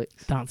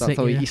Catholics. That's it,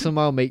 how yeah. he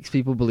somehow makes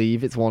people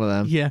believe it's one of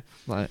them. Yeah,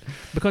 Like,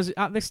 because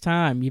at this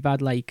time you've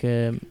had like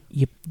the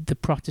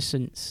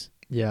Protestants.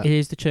 yeah. It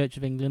is the Church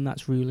of England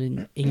that's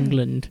ruling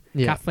England.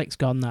 Yeah. Catholics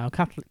gone now.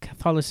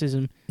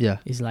 Catholicism Yeah.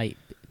 is like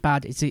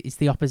bad. It's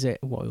the opposite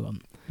of what we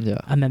want. Yeah.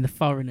 And then the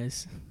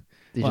foreigners.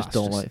 They Well, just that's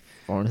don't just- like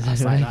foreigners.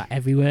 That's anyway. like that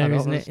everywhere, I know,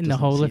 isn't it it? In the doesn't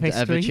whole of seem to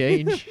history. ever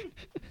change.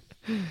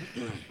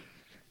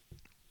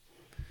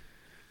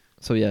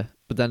 So yeah,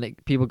 but then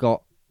people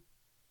got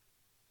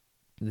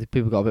a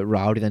bit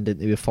rowdy then, didn't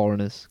they, with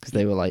foreigners? Because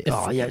they were like,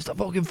 oh yeah, it's the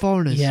fucking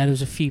foreigners. Yeah, there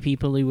was a few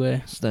people who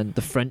were. So then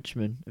the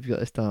Frenchman, have you got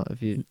this down?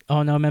 Have you?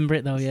 Oh no, I remember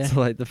it though. Yeah, So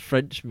like the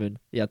Frenchman,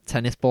 he had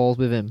tennis balls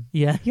with him.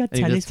 yeah, he had And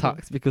he tennis. just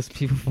attacked because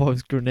people thought it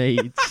was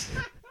grenades.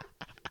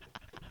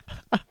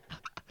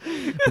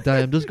 But I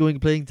am just going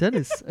playing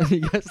tennis. And he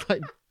gets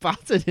like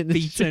battered in the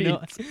Beaten street.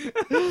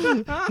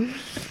 up.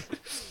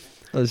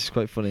 That's just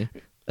quite funny.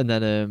 And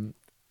then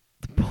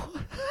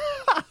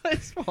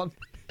this one,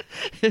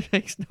 it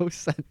makes no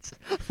sense.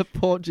 The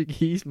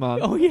Portuguese man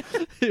Oh yeah,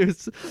 who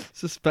was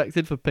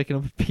suspected for picking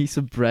up a piece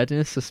of bread in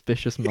a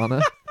suspicious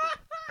manner.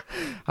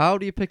 How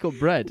do you pick up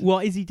bread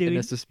what is he in doing?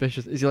 a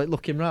suspicious? Is he like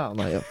looking round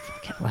like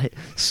fucking like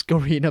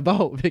scurrying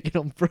about picking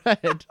up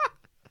bread?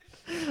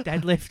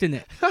 Deadlifting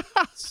it,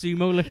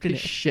 sumo lifting He's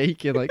it.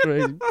 shaking like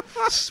crazy,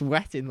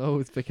 sweating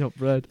loads picking up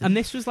bread. And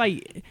this was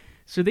like,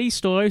 so these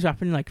stories were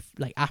happening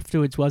like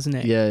afterwards, wasn't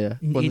it? Yeah, yeah.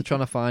 When In- they're trying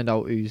to find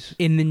out who's.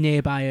 In the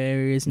nearby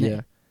area, isn't Yeah.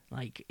 it?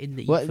 Like in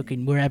the Well,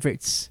 fucking wherever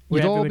it's.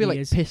 You'd Wherever all be it like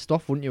is. pissed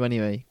off, wouldn't you?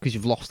 Anyway, because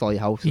you've lost all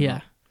your house. And Yeah.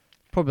 that.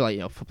 Probably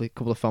like probably a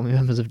couple of family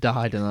members have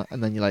died and that,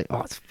 and then you're like,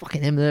 oh, it's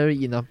fucking him there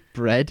eating that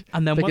bread,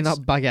 And then picking once,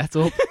 that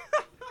baguette up.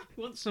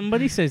 once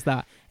somebody says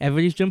that,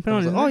 everybody's jumping I on.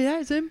 was Isn't like, oh it? yeah,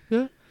 it's him.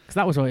 Yeah. Because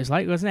that was what it's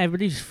like, wasn't it?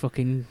 Everybody just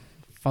fucking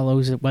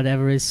follows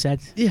whatever is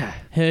said. Yeah.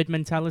 Herd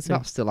mentality.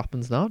 That still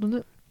happens now, doesn't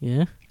it?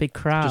 Yeah. Big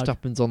crowd. Just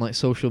happens on like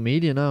social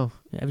media now.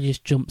 Everybody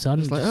just jumps on.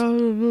 It's and like,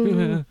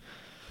 just-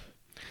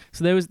 oh.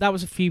 So that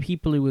was a few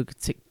people who were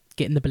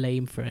getting the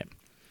blame for it.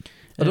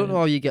 I don't know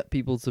how you get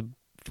people to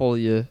follow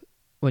you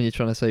when you're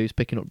trying to say who's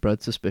picking up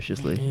bread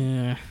suspiciously.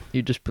 Yeah.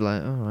 You'd just be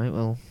like, all right,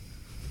 well,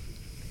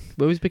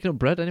 where was he picking up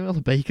bread anyway? All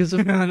the bakers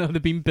have. I know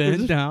they've been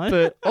burnt down.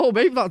 But oh,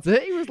 maybe that's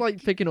it. He was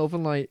like picking up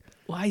and like,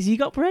 Why has he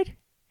got bread?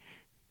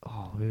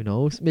 oh, who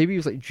knows? Maybe he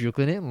was like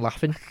juggling it and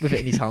laughing with it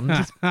in his hand,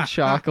 just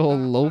charcoal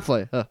loaf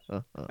like.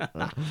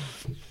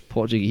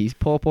 Portuguese,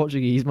 poor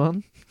Portuguese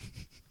man.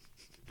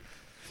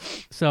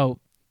 So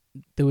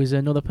there was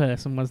another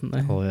person, wasn't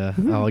there? Oh yeah,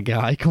 our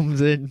guy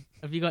comes in.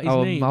 Have you got his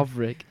Our name?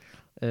 maverick,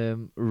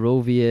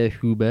 Rovier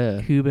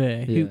Hubert.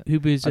 Huber. Yeah.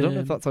 Huber's. I don't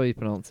know if that's how you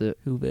pronounce it.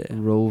 Huber.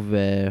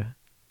 Rover.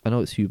 I know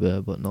it's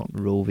Hubert, but not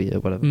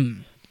Rovier, whatever. Hmm.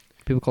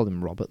 People call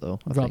him Robert though.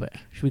 I Robert.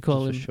 think. Should we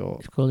call him? Just for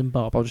short. Should we call him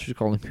Bob? I'll just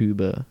call him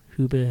Hubert.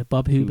 Huber.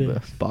 Bob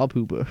Huber. Bob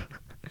Hubert.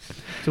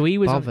 So he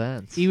was. Bob On,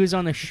 Vance. he was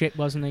on a ship,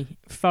 wasn't he?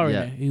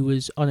 Foreigner Yeah. who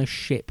was on a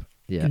ship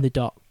Yeah. in the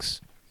docks.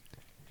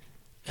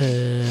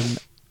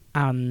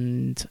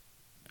 And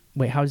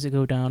wait, how does it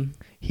go down?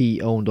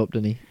 He owned up,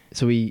 didn't he?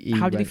 So he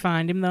How did he went-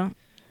 find him though?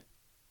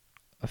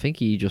 I think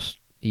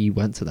he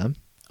went to them.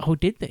 Oh,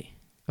 did they?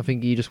 I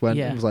think he just went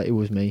Yeah. and was like, it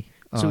was me.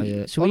 So Oh, he-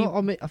 yeah. so Oh, he- no,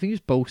 I think he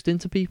was boasting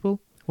to people.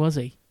 Was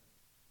he?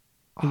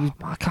 He was-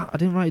 I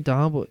didn't write it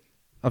down, but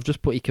I've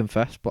just put he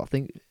confessed. But I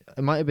think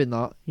it might have been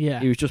that. Yeah.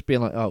 He was just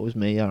being like, oh, it was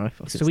me. All right,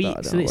 fucking So he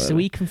started it, or so whatever.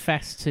 he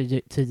confessed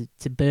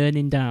to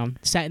burning down,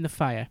 setting the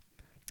fire,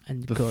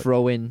 and For cut.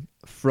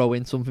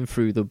 throwing something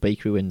through the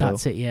bakery window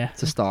That's it. Yeah.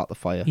 to start the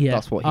fire. Yeah.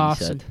 That's what he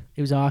arson. said.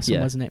 It was arson,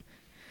 Yeah. wasn't it?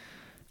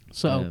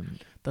 So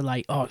they're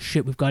like, oh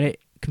shit, we've got it.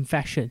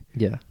 Confession.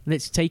 yeah.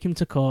 Let's take him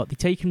to court. They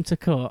take him to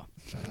court,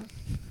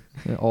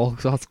 It all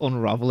starts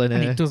unraveling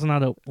and here. it doesn't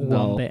add up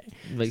No. one bit.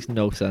 Makes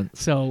no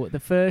sense. So the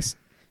first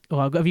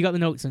Oh, have you got the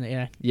notes on it?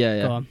 Yeah. Yeah,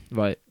 Go yeah. on.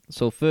 Right.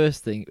 So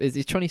first thing is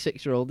he's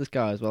 26-year-old. This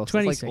guy as well. So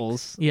it's 26. like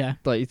us. Yeah.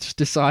 Like he's just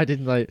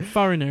deciding like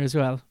Foreigner as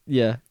well.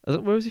 yeah. Where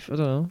was he? I don't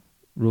know.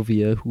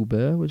 Rovia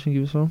Hubert. Where do you think he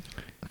was from?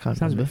 I can't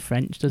Sounds a remember. bit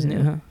French, doesn't it?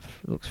 Yeah. Huh?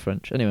 It looks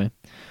French. Anyway,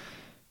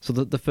 so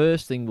the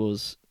first thing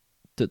was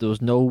that there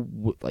was no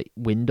like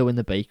window in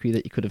the bakery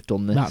that you could have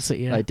done this. That's it,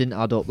 yeah. Like, it didn't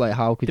add up. Like,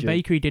 how could The you?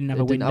 bakery didn't have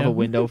it a window. didn't have a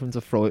window for him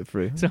to throw it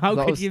through. So how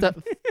that could was you?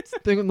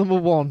 thing number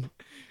one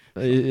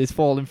is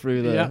falling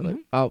through there. Yeah. Like,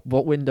 out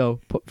what window?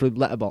 Put through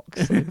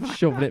letterbox,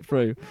 shoving it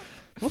through.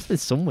 Must have been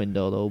some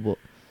window though, but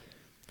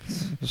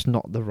it's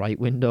not the right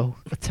window.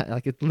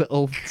 Like a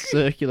little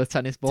circular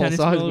tennis ball Tennis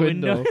size ball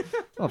window. window.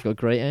 Oh, I've got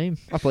great aim.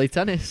 I play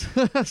tennis.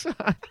 That's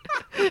why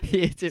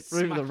he hit it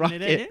through the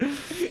Smacking it,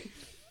 racket.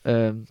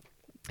 innit?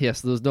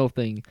 Yes, there was no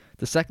thing.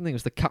 The second thing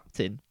was the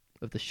captain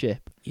of the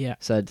ship Yeah.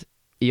 said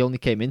he only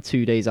came in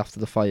 2 days after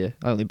the fire.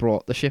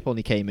 The ship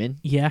only came in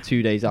Yeah.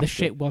 2 days after. The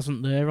ship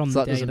wasn't there on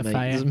So the that day of the doesn't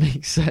fire.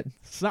 make sense.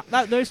 So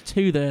those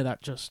two there,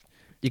 that just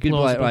You could be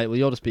like, Plausible. right, well,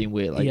 you're just being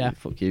weird. Like, Yeah.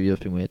 fuck you, you're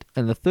just being weird.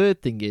 And the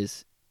third thing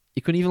is, he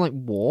couldn't even, like,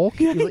 walk.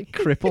 He was, like,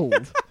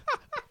 crippled.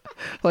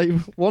 Like,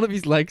 one of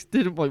his legs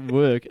didn't, like,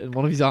 work, and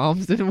one of his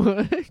arms didn't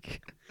work.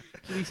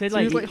 he said So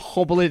he like was, like,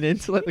 hobbling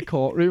into, like, the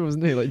courtroom,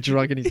 wasn't he? Like,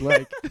 dragging his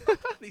leg.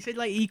 he said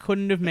like he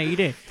couldn't have made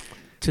it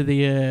to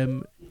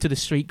the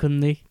street,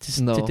 couldn't he?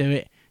 To No. do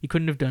it, he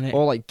couldn't have done it.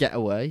 Or, like, get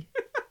away.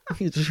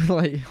 He's just,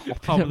 like, hopping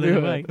Hobbling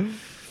everywhere. away. I don't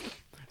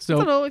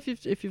So know, if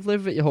you've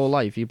lived it your whole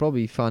life, you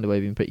probably find a way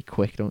of being pretty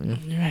quick, don't you?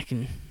 you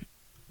reckon?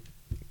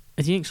 Do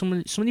you think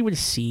somebody would have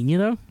seen you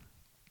though?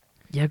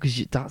 Yeah, because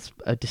that's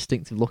a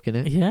distinctive look in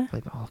it. Yeah.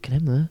 Like, oh, look at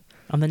him there.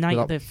 On the night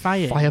of With the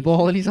fire.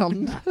 Fireball in his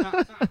hand.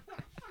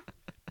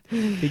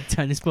 Big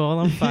tennis ball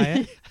on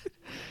fire.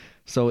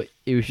 So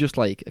he was just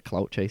like a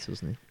clout chaser,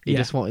 wasn't he? He Yeah.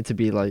 just wanted to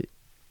be like.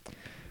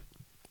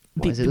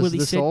 What is it? Well,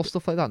 There's all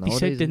stuff like that They nowadays.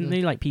 said, isn't didn't there?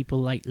 they? Like people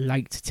like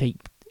to take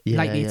Yeah,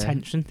 like the yeah.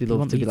 attention. They love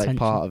want to the be like attention.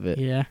 part of it.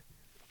 Yeah.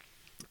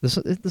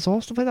 There's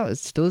all stuff like that.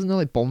 It's still isn't there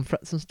like bomb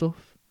threats and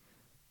stuff,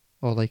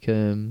 or like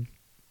God,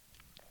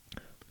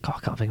 I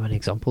can't think of any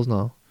examples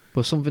now.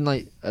 But something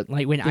like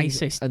Like when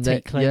things- ISIS and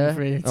take they- claim yeah,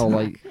 for it, or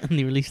like and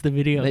they released the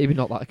video. maybe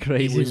not that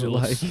crazy. was but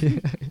us.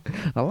 like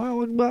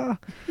Allahu Akbar.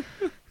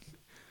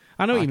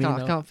 I know what you mean. I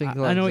though. can't think of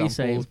I like know what you're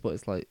examples, saying. but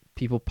it's like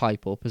people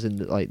pipe up as in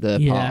like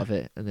they're Yeah. part of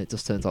it, and it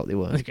just turns out they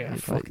weren't. Okay,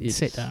 It's fucking you're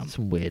sit just down.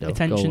 Some weirdo.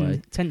 Go away.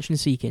 Attention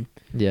seeking.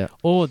 Yeah.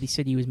 Or they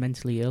said he was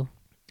mentally ill.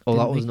 Oh,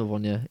 that Didn't was they? another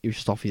one. Yeah, he was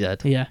just off his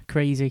head. Yeah,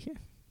 crazy.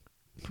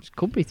 Which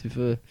could be to be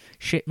fair.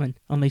 Shipman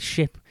on the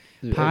ship.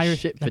 A Pirate,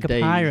 ship for like a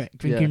days. pirate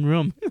drinking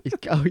rum. Yeah.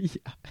 Oh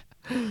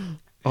yeah.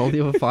 All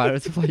the other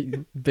pirates have like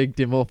bigged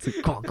him up.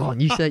 Like, go on.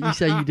 You say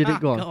you did it. Go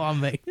Go on. on,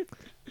 mate.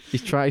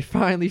 He's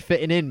finally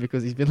fitting in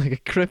because he's been like a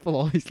cripple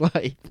all his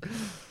life.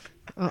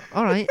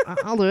 All right,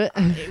 I'll do it.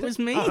 It was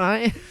me. All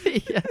right.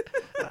 Yeah.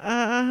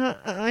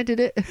 I did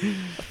it.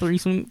 Threw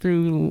something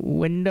through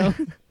window.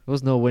 There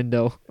was no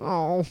window.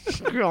 Oh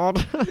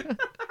God.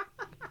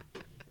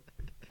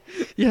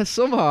 Yeah,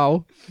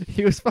 somehow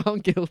he was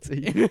found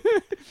guilty.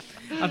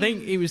 I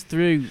think it was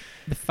through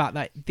the fact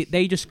that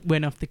they just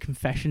went off the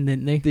confession,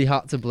 didn't they? They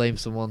had to blame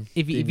someone.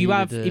 If They if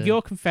needed,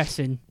 you're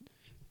confessing,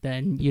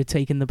 then you're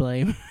taking the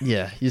blame.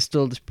 yeah, you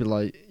still just be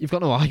like, you've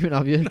got no argument,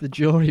 have you? The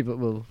jury, but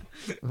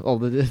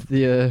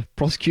the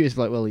prosecutors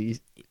be like, well,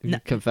 he's No.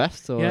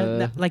 confessed, so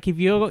like if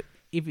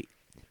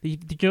the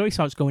jury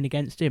starts going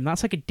against him,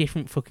 that's like a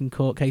different fucking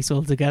court case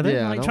altogether.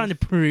 Yeah, I like know. trying to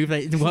prove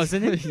that it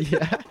wasn't it.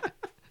 yeah.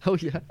 Oh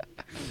yeah.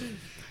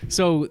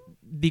 So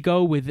they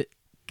go with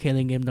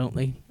killing him, don't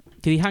they?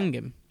 Did he hang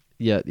him?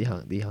 Yeah, they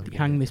hung They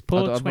hang this I poor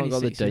don't- I've not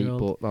got the date,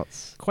 26-year-old. but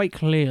that's Quite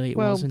clearly, it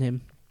Well, wasn't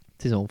him.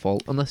 it's his own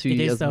fault. Unless It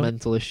he is, has though.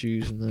 mental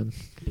issues, and then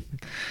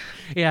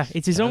Yeah,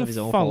 it's his kind own of his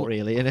own fault. fault,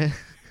 really, isn't it?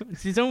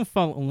 It's his own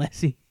fault unless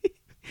he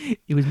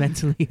he was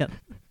mentally ill.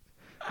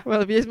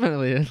 Well, if he is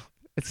mentally ill,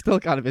 it's still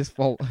kind of his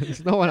fault.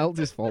 It's no one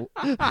else's fault.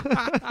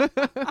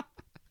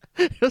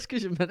 Just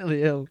because you're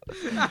mentally ill,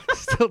 it's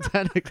still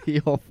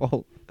technically your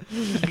fault.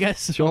 I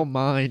guess. It's your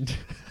mind.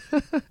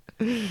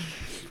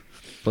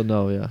 But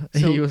no, yeah,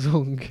 So- he was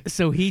hung.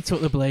 So he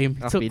took the blame.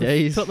 Happy took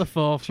days. Took the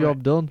fall for it.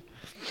 Job done.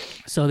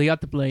 So they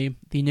had the blame.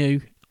 They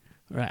knew.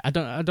 Right. I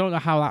don't know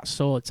how that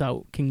sorts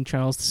out King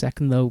Charles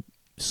II though,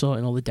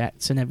 sorting all the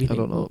debts and I everything.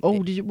 don't know. but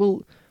Oh,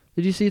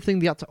 did you see the thing?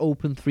 They had to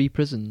open 3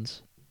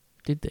 prisons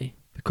did they?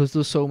 because there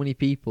were so many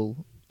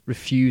people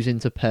refusing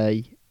to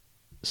pay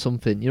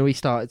something. You know, he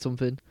started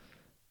something.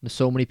 There's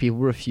so many people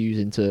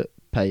refusing to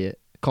pay it.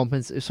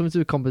 It's something to do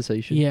with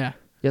compensation. Yeah.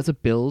 You had to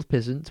build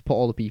prison to put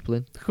all the people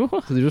in. So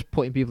they're just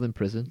putting people in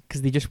prison.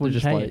 Because they just They're wouldn't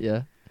just pay like, it.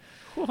 yeah.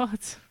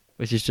 What?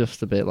 Which is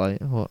just a bit like,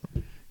 what?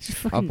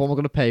 Just What fucking am I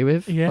going to pay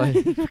with? Yeah. Like,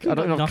 I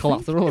don't have Nothing.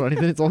 collateral or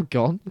anything. It's all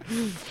gone.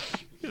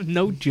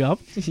 no job.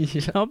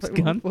 Job's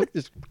gone. Well,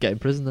 just get in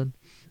prison then.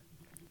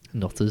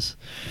 Nutters.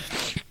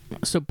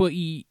 So, but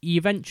he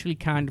eventually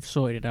kind of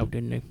sorted it out,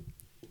 didn't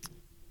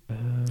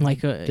he?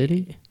 Did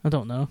he? I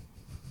don't know.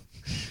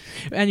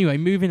 Anyway,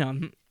 moving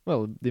on.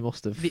 Well, they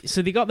must have.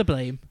 So they got the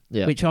blame,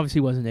 Yeah. which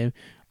obviously wasn't him.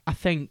 I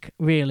think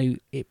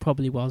really it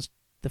probably was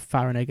the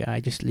foreigner guy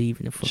just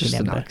leaving a fucking Just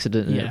an ember.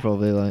 accident, isn't Yeah. it?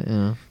 Probably like,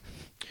 yeah.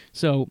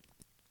 So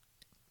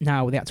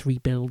now they had to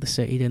rebuild the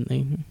city, didn't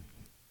they?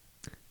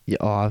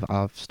 Yeah,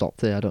 I've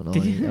stopped it. I don't know.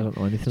 Did you? I don't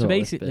know anything So about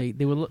this bit. basically,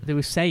 they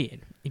were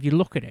saying, if you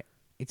look at it,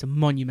 it's a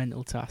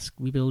monumental task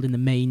rebuilding the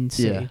main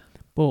city. Yeah.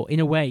 But in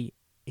a way,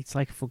 it's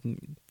like a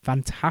fucking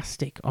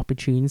fantastic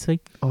opportunity.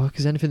 Oh,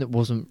 because anything that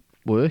wasn't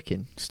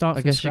working. Start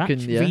I from guess you scratch, can,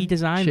 yeah,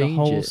 redesign the change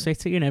whole it.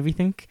 city and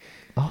everything.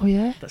 Oh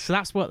yeah. So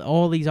that's what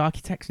all these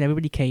architects and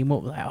everybody came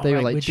up with. Like, They were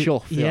 "Alright, like we'll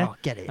do-" chuffed. Yeah. Oh,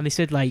 get it. And they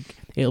said like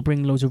it'll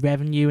bring loads of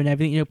revenue and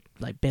everything,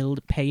 like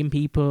paying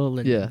people,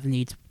 and Yeah. they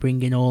need to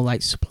bring in all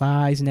like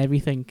supplies and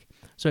everything.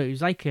 So it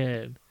was like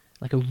a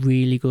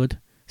really good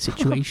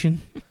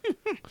situation,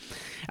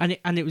 and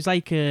it was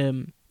like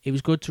it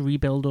was good to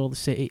rebuild all the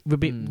city,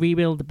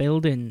 rebuild the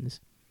buildings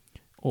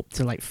up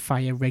to like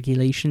fire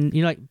regulation,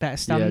 like better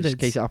standards. Yeah, just in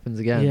case it happens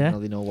again. Yeah. Now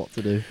they know what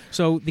to do.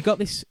 So they got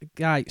this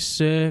guy,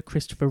 Sir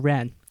Christopher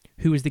Wren,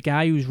 who was the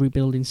guy who was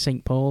rebuilding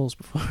St. Paul's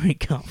before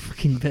it got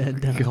fucking burned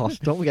down. Gosh,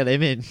 don't get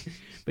him in.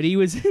 But he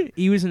was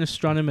an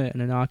astronomer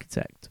and an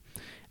architect,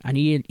 and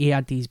he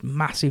had these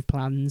massive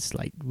plans,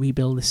 like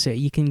rebuild the city.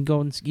 You can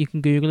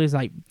Google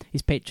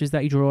his pictures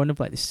that he drawn of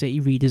like the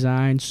city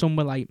redesigned. Some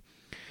were like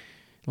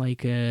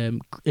a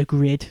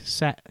grid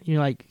set,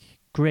 like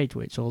grid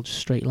where it's all just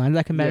straight lines,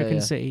 like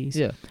American cities.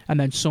 Yeah. And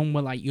then some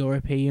were like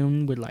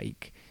European with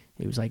like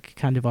it was like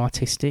kind of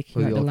artistic,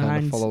 Where like they the all kind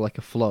lines. of follow like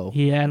a flow.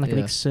 Yeah, and like a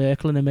Yeah. big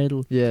circle in the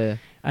middle. Yeah.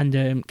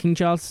 And King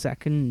Charles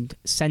II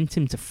sent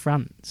him to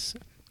France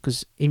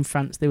because in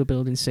France they were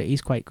building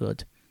cities quite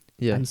good.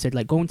 Yeah. And he said,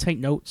 like, go and take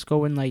notes,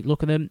 go and like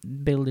look at the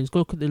buildings, go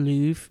look at the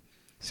Louvre,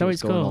 so what's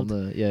it's going called,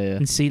 on there. Yeah.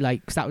 and see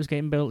like 'cause that was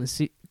getting built,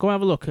 and go and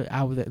have a look at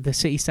how the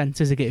city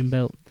centres are getting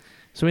built.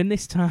 So in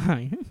this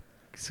time,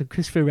 so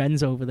Christopher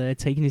Wren's over there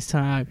taking his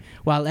time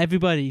while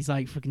everybody's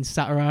like fucking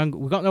sat around.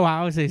 We've got no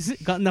houses,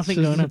 got nothing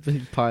Just going a on.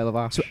 big pile of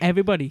ash. So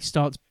everybody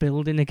starts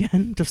building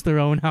again, just their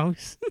own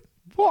house.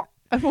 What?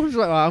 Everyone's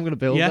like, I'm going to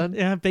build then.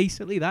 Yeah,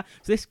 basically that.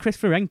 So this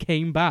Christopher Wren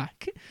came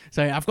back.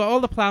 So I've got all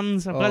the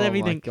plans, I've got Oh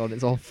everything. my god,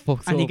 it's all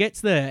fucked And up. he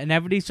gets there, and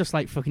everybody's just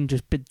like fucking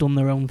just done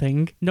their own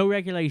thing. No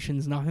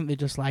regulations, nothing. They're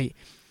just like,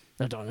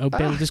 I don't know,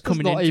 builders It's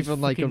coming not in.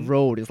 even like a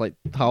road. It's like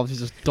houses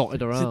just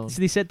dotted So, around.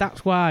 so they said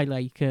that's why,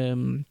 like,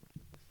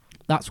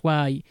 that's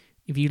why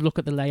if you look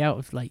at the layout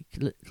of like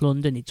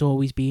London, it's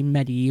always been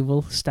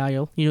medieval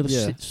style. The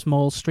Yeah.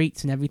 small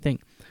streets and everything.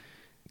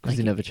 Because Like,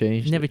 they never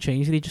changed. Never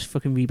changed. They just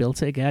fucking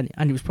rebuilt it again,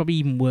 and it was probably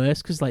even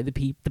worse because like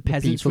the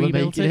peasants people are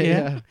rebuilt making it. it,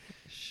 Yeah.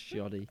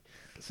 Shoddy.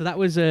 So that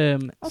was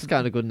That's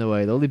kind of good in a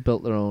way though. They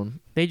built their own.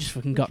 they just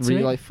fucking got Really to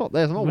it. like fuck.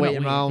 There's. I'm not We're not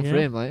waiting around waiting, for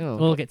yeah. him. Like, oh,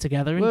 All get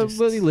together and where just,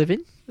 are they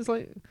living? It's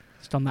like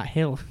just on that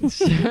hill.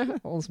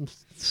 on some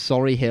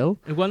sorry hill.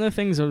 One of the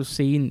things I was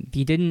seeing,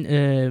 they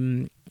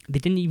didn't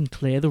even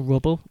clear the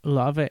rubble. A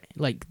lot of it,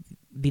 like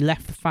they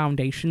left the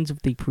foundations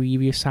of the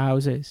previous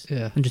houses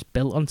Yeah. and just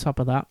built on top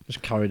of that.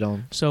 Just carried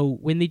on. So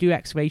when they do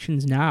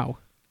excavations now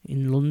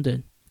in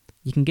London,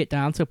 you can get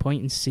down to a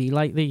point and see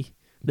like the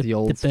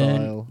old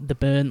style. the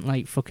burnt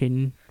like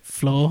fucking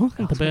floor,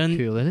 That's the burnt,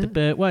 cool, isn't the it?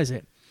 burnt. What is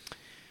it?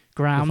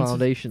 Ground The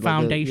foundations, like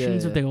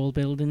foundations yeah, of the old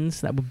buildings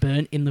that were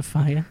burnt in the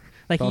fire.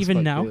 Like That's even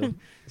quite now, cool.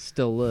 It's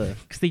still there.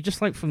 because they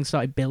just like fucking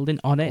started building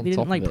on it. On They top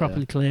didn't like of it,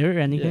 properly yeah. clear it or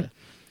anything.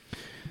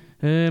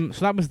 So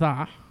that was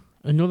that.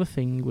 Another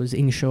thing was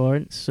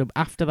insurance. So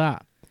after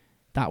that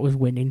was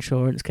when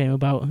insurance came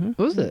about.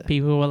 Was it?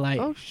 People were like,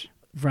 Oh,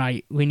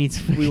 right, we need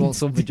to. we want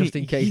something just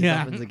in case Yeah. it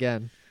happens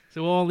again.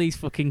 So all these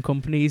fucking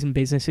companies and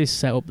businesses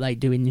set up like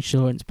doing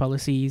insurance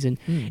policies, and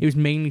it was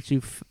mainly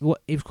to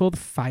what it was called the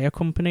fire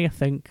company, I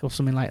think, or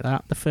something like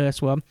that. The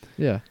first one,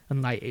 Yeah.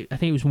 and like I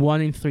think it was 1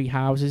 in 3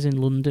 houses in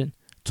London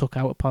took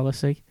out a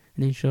policy,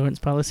 an insurance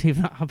policy, if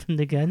that happened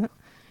again.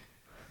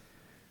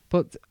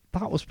 But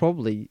that was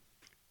probably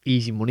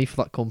easy money for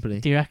that company.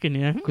 Do you reckon?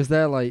 Yeah. Because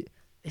they're like,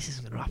 this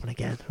isn't going to happen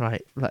again,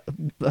 right? Like,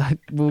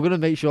 we're going to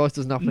make sure this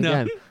doesn't happen No.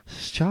 again.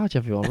 Just charge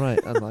everyone, right?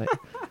 And like,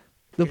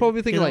 they'll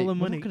probably think Get all like, the we're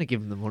money. not going to give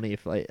them the money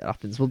if like, it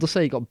happens. We'll just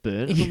say he got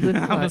burnt or something.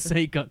 I will like, say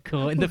he got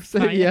caught in the we'll say,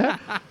 fire. yeah.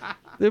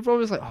 They're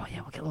probably just like, oh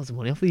yeah, we'll get loads of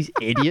money off these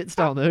idiots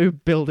down there who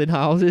building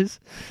houses.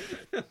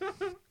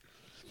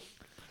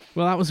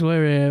 Well, that was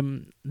where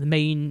the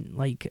main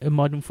like a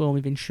modern form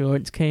of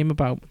insurance came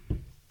about.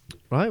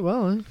 Right,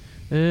 well,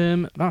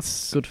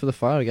 That's good for the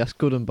fire, I guess.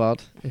 Good and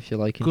bad, if you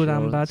like Good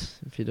insurance. and bad.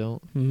 If you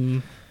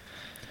don't.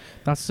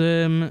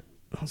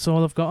 That's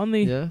all I've got on the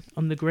Yeah.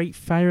 on the Great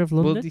Fire of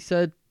London. Well, they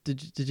said,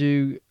 did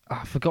you?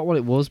 I forgot what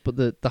it was, but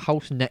the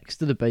house next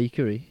to the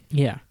bakery,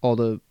 Yeah. or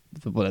the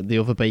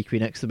other bakery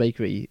next to the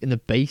bakery in the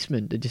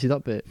basement. Did you see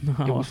that bit? It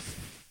No. was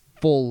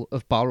full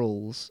of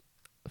barrels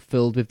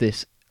filled with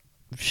this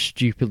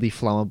stupidly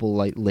flammable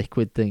like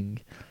liquid thing,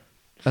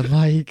 and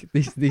like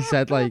they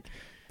said like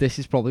this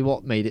is probably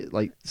what made it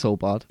like so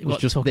bad. It was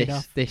What just took it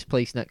off? this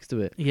place next to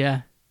it.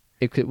 Yeah.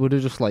 It would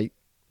have just like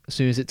as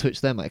soon as it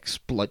touched them like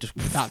just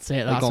That's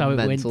it. like, That's gone how it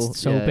mental. went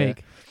so Yeah,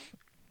 big.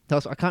 I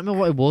can't remember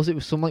what it was. It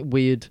was some like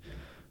weird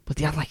But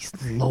they had like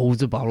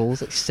loads of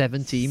barrels, like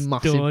 17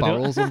 massive Stored up.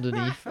 barrels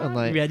underneath, and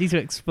like, Ready to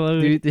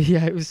explode. dude,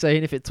 yeah, it was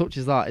saying if it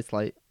touches that, it's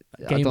like,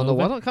 I Game don't know.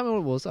 over. I can't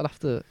remember what it was. I'd have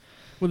to.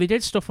 Well, they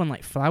did stuff on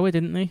like flour,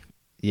 didn't they?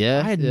 Yeah,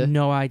 I had yeah.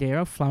 no idea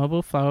how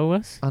flammable flour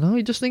was. I know.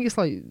 You just think it's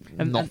like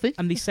nothing.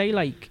 And they say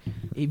like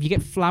if you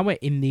get flour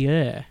in the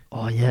air,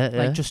 Oh yeah, yeah.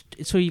 like just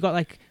so you got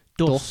like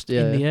dust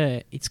yeah, in the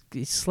air,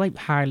 it's like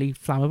highly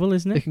flammable,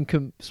 isn't it it?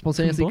 can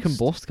spontaneously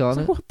combust, can't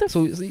So it? what the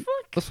So it's like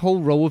this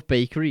whole row of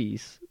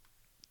bakeries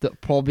that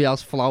probably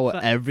has flour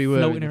Fla-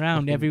 everywhere, floating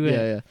around everywhere.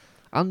 Yeah, yeah.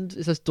 And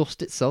it says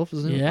dust itself,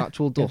 doesn't it? Yeah,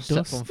 Actual yeah, dust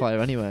sets dust. on fire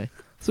anyway.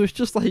 So it's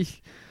just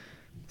like,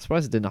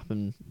 surprised it didn't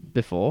happen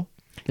before.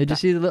 Did you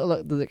see the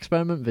little the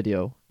experiment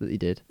video that he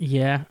did?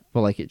 Yeah.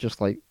 Where like it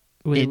just like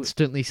Well,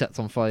 instantly sets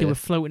on fire. they were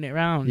floating it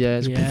around. Yeah,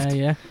 it's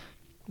yeah.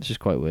 It's just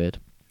quite weird.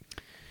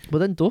 But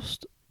then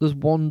dust. There's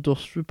one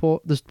dust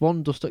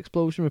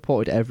explosion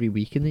reported every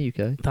week in the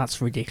UK. That's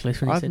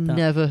ridiculous when you I've said that.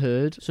 never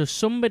heard So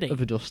somebody,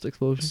 of a dust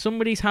explosion.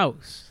 somebody's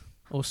house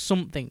or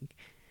something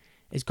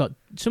has got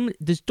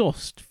there's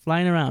dust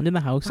flying around in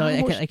the house. How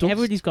Like, much like dust?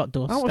 everybody's got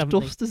dust. How much haven't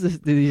they?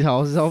 dust do these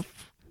houses have?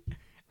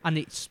 And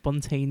it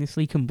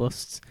spontaneously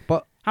combusts.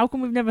 But how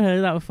come we've never heard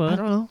of that I before?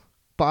 don't know.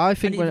 But I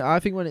think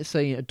And when it's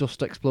saying a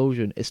dust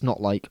explosion, it's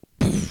not like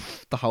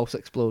the house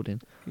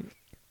exploding.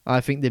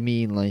 I think they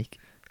mean like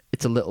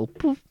it's a little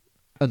poof,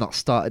 and that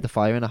started the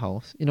fire in a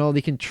house. You know,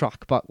 they can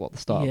track back what the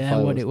start of the Yeah,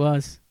 fire what was. it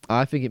was.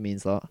 I think it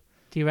means that.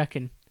 Do you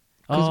reckon?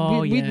 Because Oh,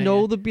 we'd yeah,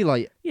 know yeah. there'd be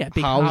like Yeah,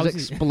 big houses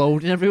houses.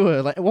 exploding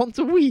everywhere, like once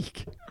a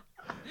week.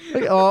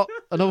 Like, oh,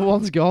 another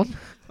one's gone.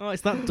 Oh,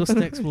 it's that dust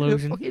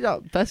explosion. Fucking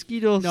that pesky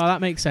dust. No,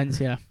 that makes sense.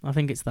 Yeah, I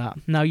think it's that.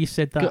 Now you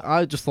said that,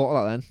 I just thought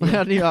of that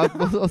then. I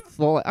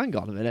thought, like, hang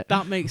on a minute.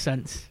 that makes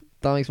sense.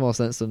 That makes more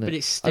sense, doesn't it? But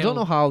it's still, I don't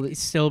know how.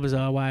 it's still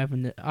bizarre why I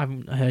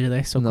haven't heard of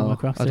this or No, come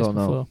across I this don't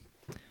know. before.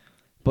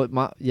 But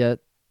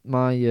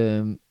my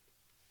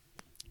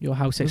Your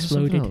house was there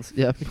something exploded. else?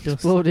 Yeah, with dust.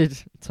 exploded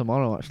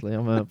tomorrow. Actually,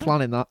 I'm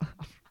planning that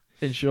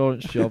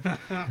insurance job.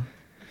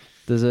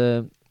 There's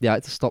I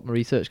had to stop my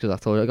research because I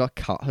told you I got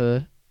cat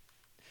hair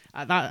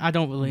I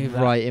don't believe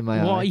that. right in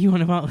my What eye. are you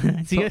on about? So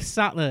So- you're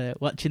sat there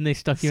watching this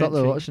Sat documentary.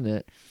 there watching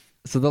it.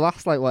 So the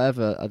last like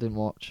whatever I didn't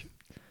watch.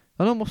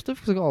 I know I must have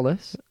because I got all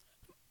this.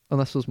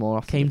 Unless there's more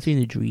after. Came this. to you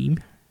in a dream.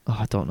 Oh,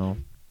 I don't know.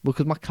 Well,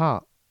 because my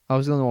cat, I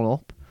was the only one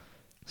up.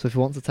 So if he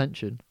wants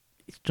attention,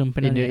 It's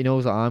jumping he, in. he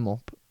knows that I'm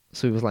up.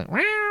 So he was like,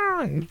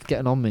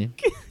 getting on me.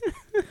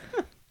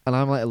 And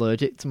I'm like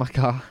allergic to my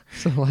cat.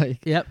 So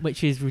like, Yep,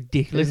 which is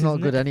ridiculous. it's not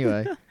isn't good it?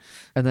 anyway.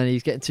 And then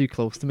he's getting too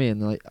close to me, and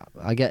like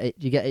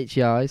you get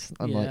itchy eyes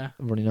and like Yeah.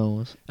 a runny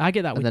nose. I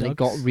get that And with then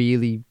dogs. it got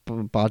really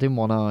bad in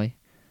one eye.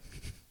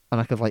 And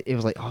I could like, it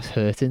was like, I was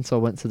hurting. So I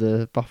went to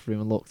the bathroom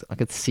and looked. I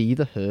could see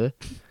the hair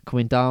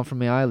coming down from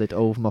my eyelid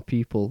over my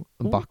pupil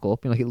and Ooh. back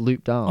up. And like it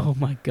looped down. Oh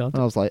my god,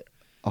 And I was like,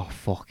 oh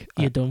fuck.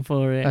 you're done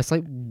for it. It's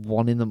like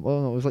 1 in the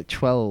morning. Oh, no, it was like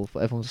 12,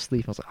 but everyone's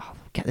asleep. I was like, oh,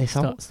 get this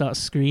out. Start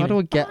screaming. How do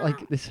I get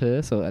like this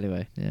hair? So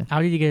anyway, yeah.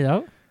 How did you get it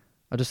out?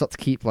 I just had to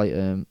keep like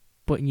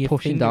Putting your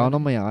pushing finger down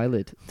on my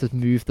eyelid to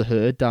move the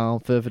hair down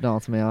further down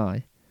to my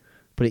eye.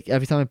 But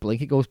every time I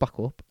blink, it goes back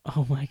up.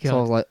 Oh my god. So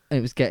I was like, and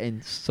it was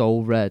getting so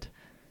red.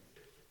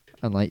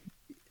 And like,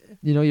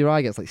 you know, your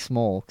eye gets like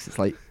small because it's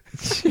like,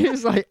 it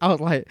was like, I was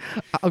like,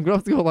 I'm gonna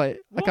have to go like,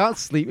 I can't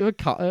sleep with a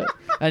cat.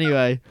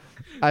 Anyway,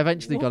 I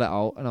eventually got it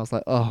out, and I was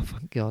like, oh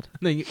thank God.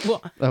 No,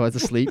 what? I went to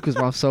sleep because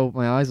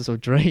my eyes are so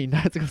drained. I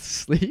had to go to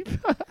sleep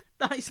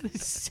That is the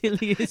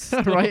silliest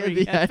story right at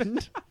the ever.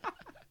 end.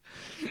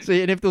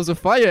 See, and if there was a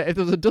fire, if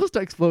there was a dust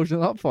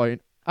explosion at that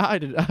point, I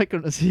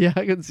couldn't see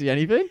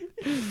anything.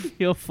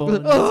 You're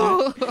falling.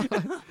 Oh!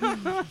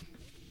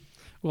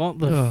 What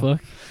the Oh.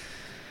 fuck?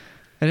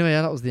 Anyway,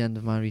 yeah, that was the end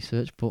of my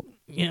research, but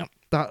Yeah.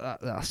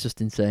 that's just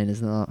insane,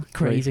 isn't it? That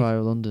Crazy. Great Fire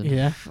of London.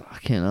 Yeah.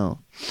 Fucking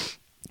hell.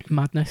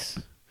 Madness.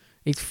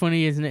 It's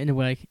funny, isn't it, in a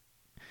way?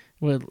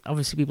 Well,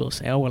 obviously people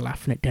say, oh, we're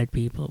laughing at dead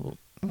people.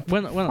 But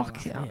we're not Fuck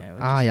laughing, yeah.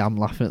 we're I am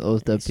laughing at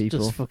those dead it's people.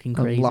 just fucking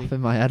I'm crazy.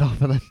 laughing my head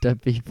off at them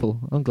dead people.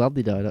 I'm glad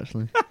they died,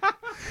 actually.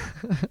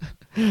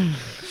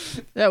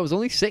 Yeah, it was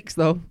only 6,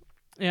 though.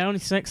 Yeah, only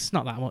 6.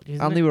 Not that much,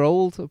 isn't And it? they were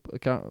old,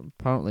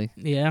 apparently.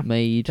 Yeah.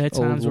 Maid, Their old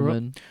times were up.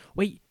 woman.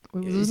 Wait,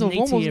 Wait, it was was there an another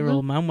one, wasn't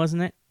 80-year-old man,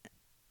 wasn't it?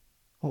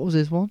 What was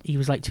his one? He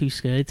was like too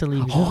scared to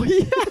leave. his Oh, house.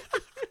 yeah.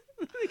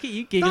 Look at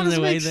you That giggling doesn't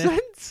away make there.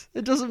 sense.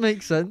 It doesn't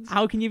make sense.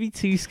 How can you be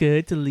too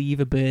scared to leave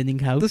a burning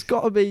house? There's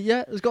got to be,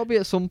 there's got to be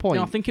at some point.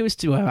 No, I think it was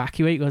to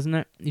evacuate, wasn't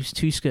it? He was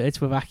too scared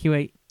to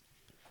evacuate.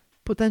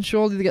 But then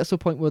surely they get to a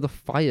point where the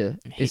fire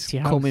Hits is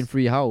your coming house.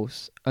 through your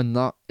house, and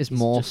that is It's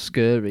more just-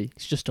 scary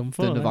It's just done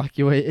for. than then.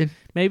 evacuating.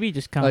 Maybe he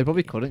just No, he can't.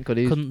 probably couldn't, could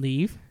he? Couldn't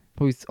leave.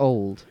 Probably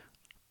old.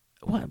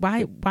 What?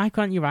 Why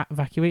can't you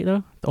evacuate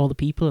though? All the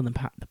people and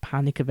the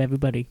panic of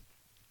everybody.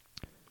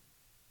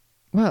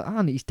 Well,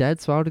 and he's dead,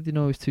 so how did they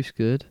know he was too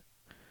scared?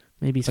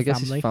 Maybe his I guess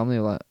family his family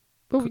were like,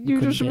 well, Couldn't- you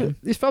couldn't just get him.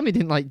 his family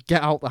didn't like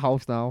get out the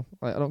house now.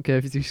 Like, I don't care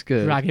if you're too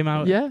scared. drag him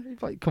out. Yeah,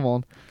 it's like come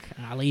on.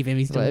 I'll leave him.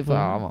 He's It's done like, for.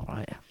 I'm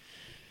alright.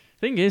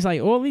 Thing is, like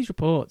all these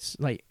reports,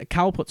 like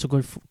Cal puts a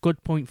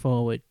good point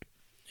forward.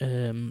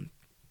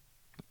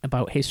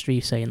 about history,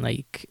 saying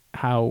like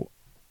how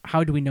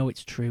do we know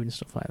it's true and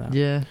stuff like that.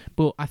 Yeah.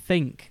 But I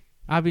think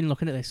I've been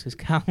looking at this because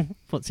Cal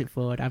puts it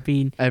forward.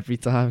 Every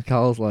time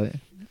Carl's like,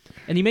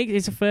 and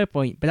it's a fair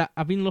point, but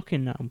I've been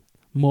looking now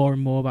more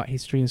and more about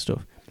history and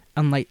stuff,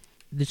 and like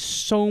there's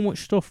so much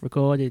stuff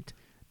recorded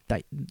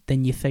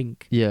than you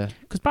think. yeah,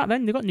 Because back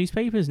then they got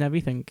newspapers and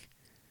everything.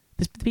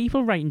 There's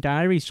people writing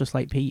diaries just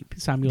like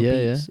Samuel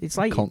Pepys. It's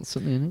like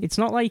constantly. Isn't it? it's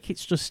not like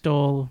it's just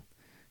all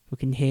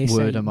fucking hearsay,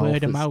 Word of mouth.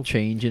 word of It's mouth.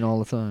 changing all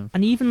the time.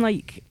 And even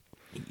like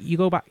you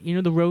go back,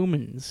 the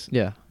Romans,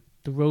 Yeah.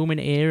 the Roman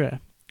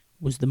era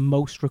was the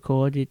most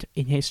recorded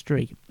in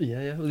history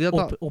Yeah, yeah.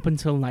 up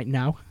until like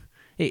now.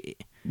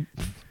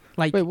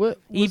 Like Wait, what?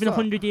 even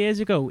 100 years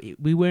ago,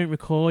 we weren't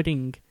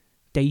recording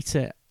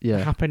data Yeah.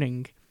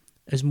 happening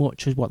as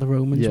much as what the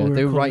Romans Yeah, were.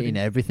 they were recording. writing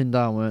everything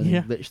down, weren't they?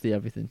 Yeah. Literally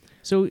everything.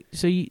 So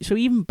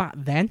even back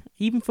then,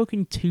 even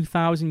fucking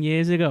 2,000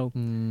 years ago,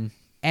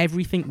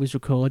 everything was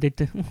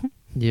recorded.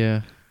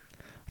 Yeah.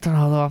 I don't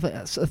know though. I think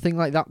that's a thing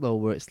like that though,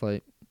 where it's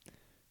like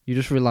you're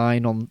just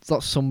relying on. It's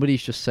not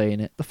somebody's just saying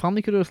it. The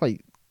family could have just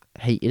like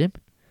hated him.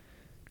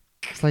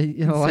 It's like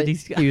Said like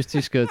he's- he was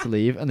too scared to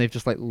leave, and they've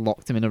just like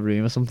locked him in a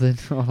room or something.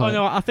 Or, Oh like,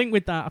 no, I think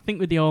with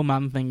the old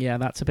man thing, yeah,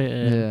 that's a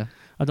bit. yeah.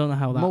 I don't know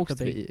how that Most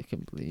could of it be. you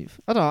can believe.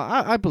 I don't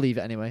know. I believe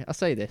it anyway. I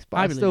say this, but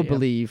I I, believe still it, yeah.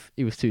 believe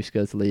he was too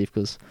scared to leave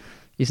because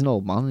he's an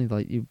old man. He's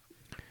like you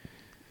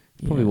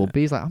probably Yeah. will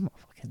be. He's like I'm not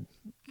fucking.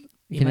 You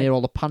He can might- hear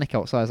all the panic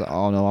outside. He's like,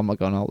 oh no, I'm not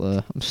going out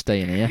there. I'm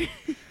staying here.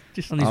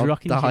 just on his I'll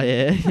rocking die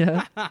chair.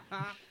 here. Yeah.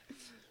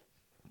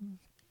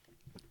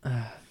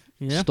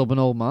 Yeah, Stubborn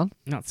old man.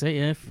 that's it.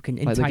 Yeah,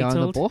 fucking Like the guy on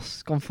the entitled.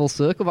 bus. Gone full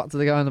circle back to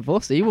the guy on the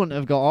bus. He wouldn't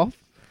have got off.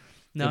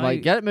 No, They're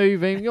like, get it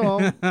moving. Go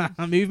on.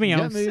 move me Get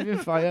house. moving,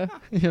 fire.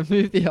 Yeah,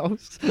 move the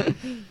house.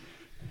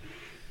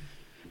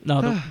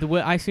 No,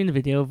 I seen the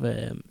video of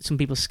some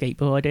people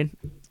skateboarding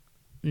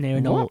near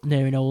an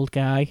old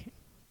guy,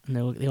 and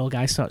the old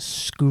guy starts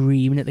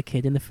screaming at the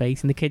kid in the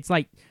face, and the kid's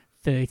like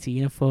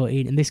 13 or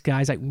 14, and this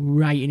guy's like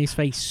right in his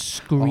face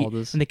screaming,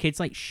 there's- and the kid's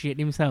like shitting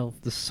himself.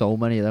 There's so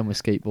many of them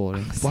with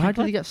skateboarding. It's Why like,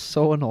 do they get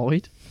so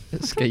annoyed at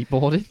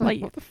skateboarding?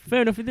 Like, What the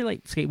fair enough if they're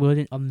like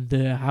skateboarding on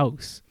their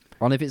house.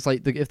 And if it's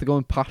like if they're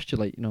going past you,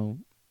 like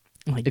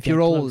Like, if dead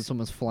you're old and close.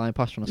 someone's flying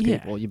past you on a Yeah.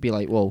 skateboard, you'd be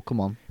like, "Whoa, come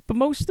on!" But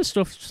most of the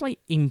stuff's just like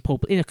in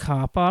a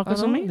car park I or know,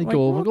 something. They Like,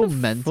 go what go the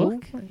mental.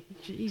 fuck?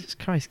 Like, Jesus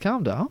Christ,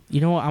 calm down. You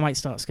know what? I might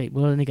start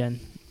skateboarding again.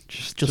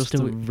 Just Just to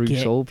to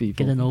reach old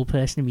people. Get an old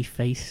person in my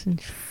face and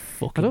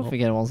fuck I him don't up.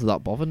 think anyone's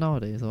that bothered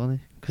nowadays, are they?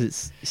 Because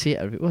it's you see it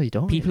everywhere. Well, you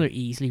don't. People are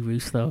easily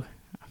roost though.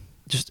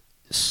 just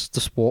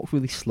walk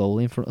really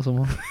slowly in front of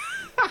someone.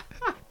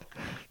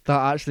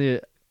 That actually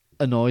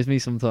annoys me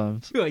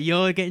sometimes.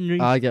 You're getting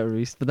roost. I get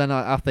roost, but then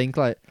I think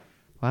like,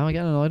 why am I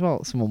getting annoyed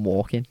about someone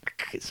walking?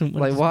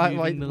 Someone Like just why?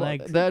 moving the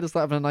legs. They're just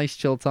having a nice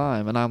chill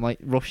time, and I'm like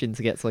rushing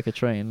to get to like a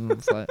train. And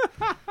it's like,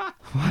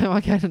 why am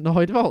I getting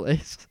annoyed about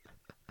this?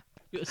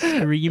 You're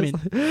screaming,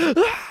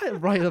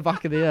 Right in the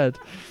back of the head,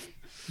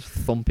 just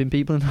thumping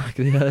people in the back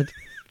of the head.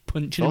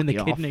 punching him in the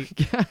Fuck you kidney.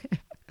 off.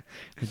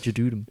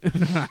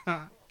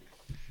 Jadoodum.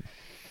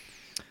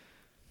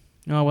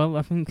 Oh well,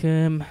 I think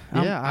I'm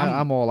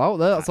all out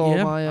there. That's all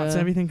yeah, my. that's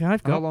everything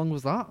I've How got. long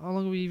was that? How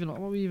long are we even?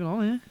 What are we even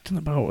on here? Done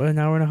about an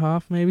hour and a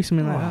half, maybe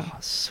something like that. Oh,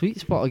 sweet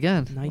spot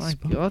again. Nice My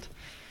spot. God.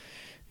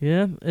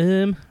 Yeah.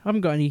 I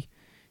haven't got any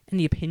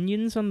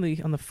opinions on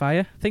the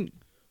fire. I think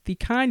they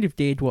kind of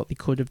did what they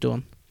could have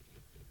done.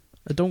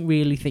 I don't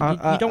really think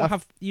you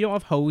don't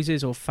have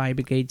hoses or fire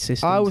brigade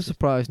systems. I was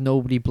surprised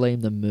nobody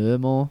blamed the Mer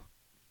more,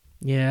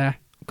 yeah,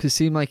 because it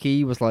seemed like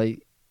he was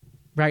like,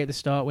 right at the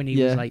start when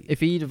he was like, if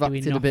he'd have doing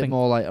acted a bit nothing.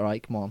 more like, all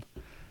right, come on.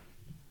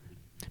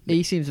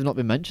 He seems to have not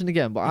been mentioned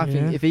again, but I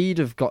think Yeah. if he'd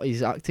have got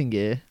his acting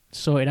gear,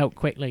 sorted out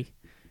quickly.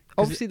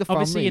 'Cause obviously the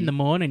family. Obviously in the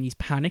morning he's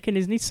panicking,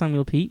 isn't he,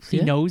 Samuel Pepys? He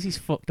Yeah. knows he's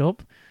fucked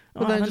up.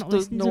 but Oh, then they're just not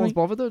listening no to one's me.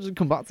 bothered. Though, doesn't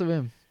come back to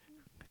him.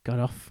 Got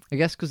off. I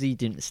guess because he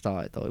didn't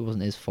start it though, it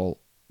wasn't his fault.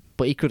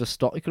 But he could have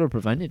stopped. He could have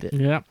prevented it.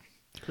 Yeah.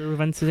 Could have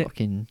prevented it.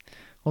 Fucking,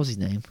 what was his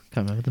name?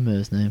 Can't remember the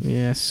Mer's name.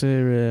 Yeah,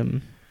 Sir.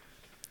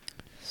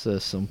 Sir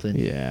something.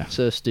 Yeah.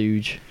 Sir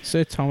Stooge.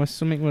 Sir Thomas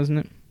something, wasn't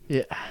it?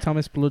 Yeah.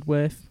 Thomas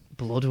Bloodworth.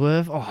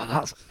 Bloodworth. Oh,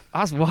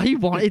 that's why he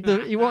wanted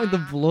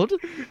the blood.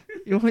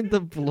 He wanted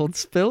the blood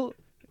spilt.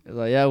 It's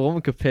like, yeah, a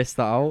woman could piss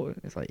that out.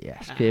 It's like,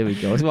 yes, here we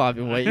go. It's what I've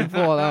been waiting for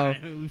now.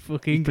 We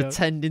fucking go.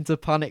 Pretending to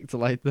panic to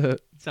like the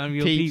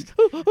Samuel Pepys.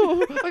 Pepys.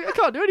 I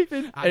can't do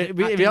anything. Acting In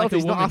like reality, a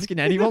he's not woman. asking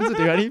anyone to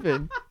do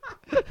anything.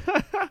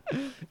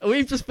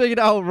 We've just figured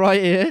it out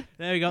right here.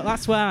 There we go.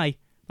 That's why.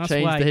 That's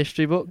Change why the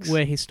history books.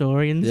 we're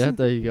historians. Yeah,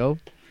 there you go.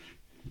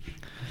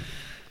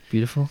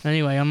 Beautiful.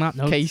 Anyway, on that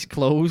note, Case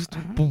closed.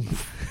 Boom.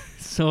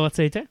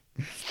 sorted.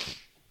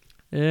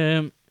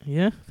 Yeah,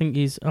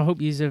 I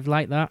hope you have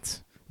liked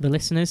that. The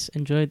listeners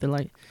enjoyed the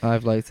like.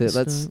 I've liked it.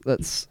 So-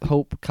 Let's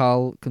hope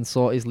Carl can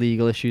sort his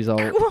legal issues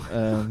out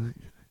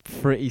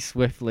pretty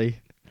swiftly.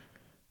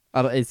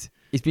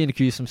 He's being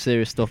accused of some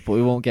serious stuff, but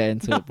we won't get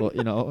into it. But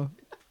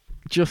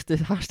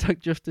justice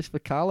 #justice for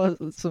Carl,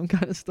 some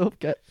kind of stuff.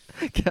 Get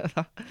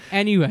that.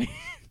 Anyway,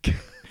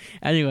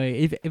 Anyway,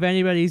 if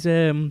anybody's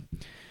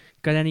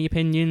got any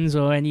opinions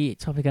or any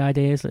topic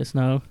ideas, let us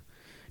know.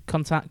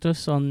 Contact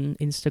us on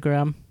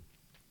Instagram.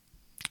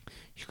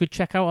 You could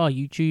check out our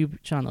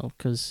YouTube channel,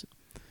 because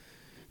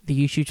the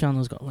YouTube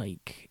channel's got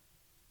like,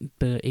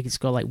 it's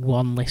got like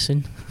one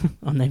listen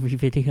on every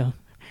video,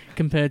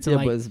 compared to Yeah,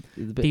 like but it's a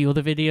bit. the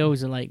other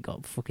videos are like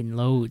got fucking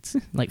loads,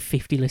 like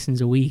 50 listens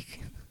a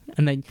week.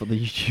 And then But the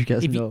YouTube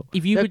gets if you, no.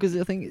 if you Yeah, could, because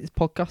I think it's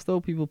podcast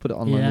though. People put it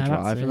on when Yeah, they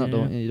that's drive it, and that,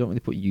 don't yeah. you? You don't really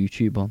put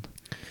YouTube on.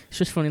 it's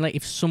just funny, like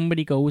if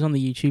somebody goes on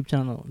the YouTube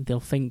channel,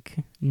 they'll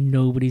think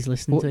nobody's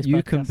listening Well, to this you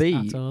podcast can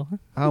be- at all.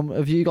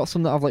 Have you got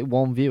some that have like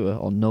one viewer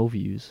or no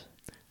views?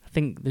 I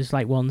think there's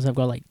like ones that've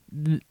got like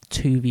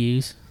 2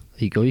 views.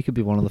 There you go. You could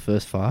be one of the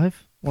first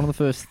 5, one of the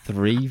first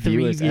 3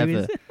 viewers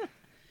ever.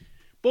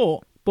 But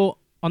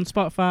on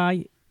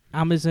Spotify,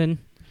 Amazon,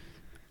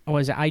 or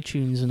is it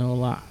iTunes and all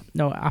that?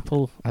 No,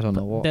 Apple. I don't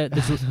know what. There's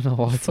I don't know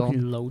what it's fucking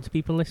on. loads of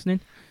people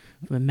listening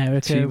from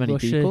America, Too many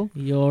Russia, people.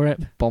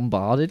 Europe.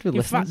 Bombarded with In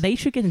listeners. fact, they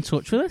should get in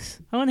touch with us.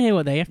 I want to hear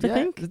what they have to Yeah,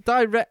 think.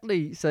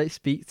 directly say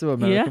speak to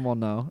American one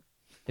now.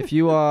 If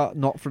you are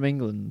not from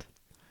England,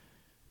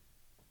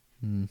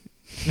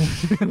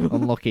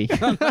 unlucky.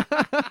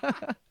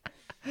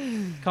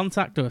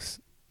 Contact us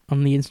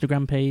on the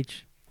Instagram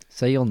page.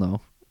 Say you'll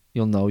know.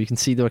 You'll know. You can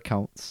see their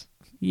accounts.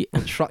 Yeah.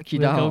 We'll track you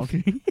We'll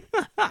down.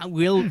 go-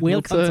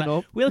 we'll turn contact.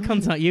 up. We'll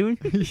contact you.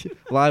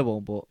 Well, I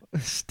won't, but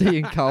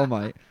Steve and Cal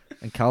might.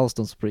 And Cal's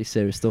done some pretty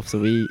serious stuff,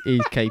 so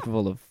he's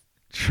capable of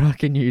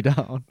tracking you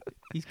down.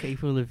 He's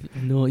capable of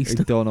naughty I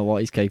stuff. don't know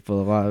what he's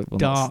capable of. I will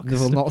Dark not, will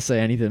stuff. not say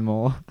anything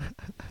more.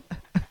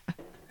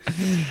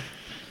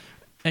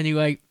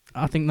 Anyway,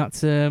 I think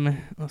that's the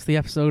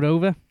episode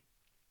over.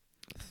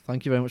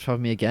 Thank you very much for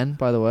having me again,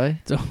 by the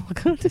way. So,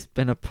 It's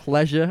been a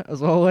pleasure,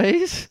 as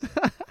always.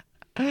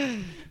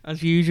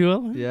 as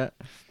usual. Yeah.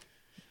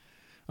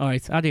 All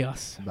right,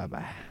 adios.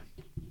 Bye-bye.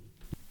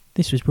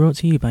 This was brought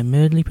to you by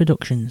Merdley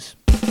Productions.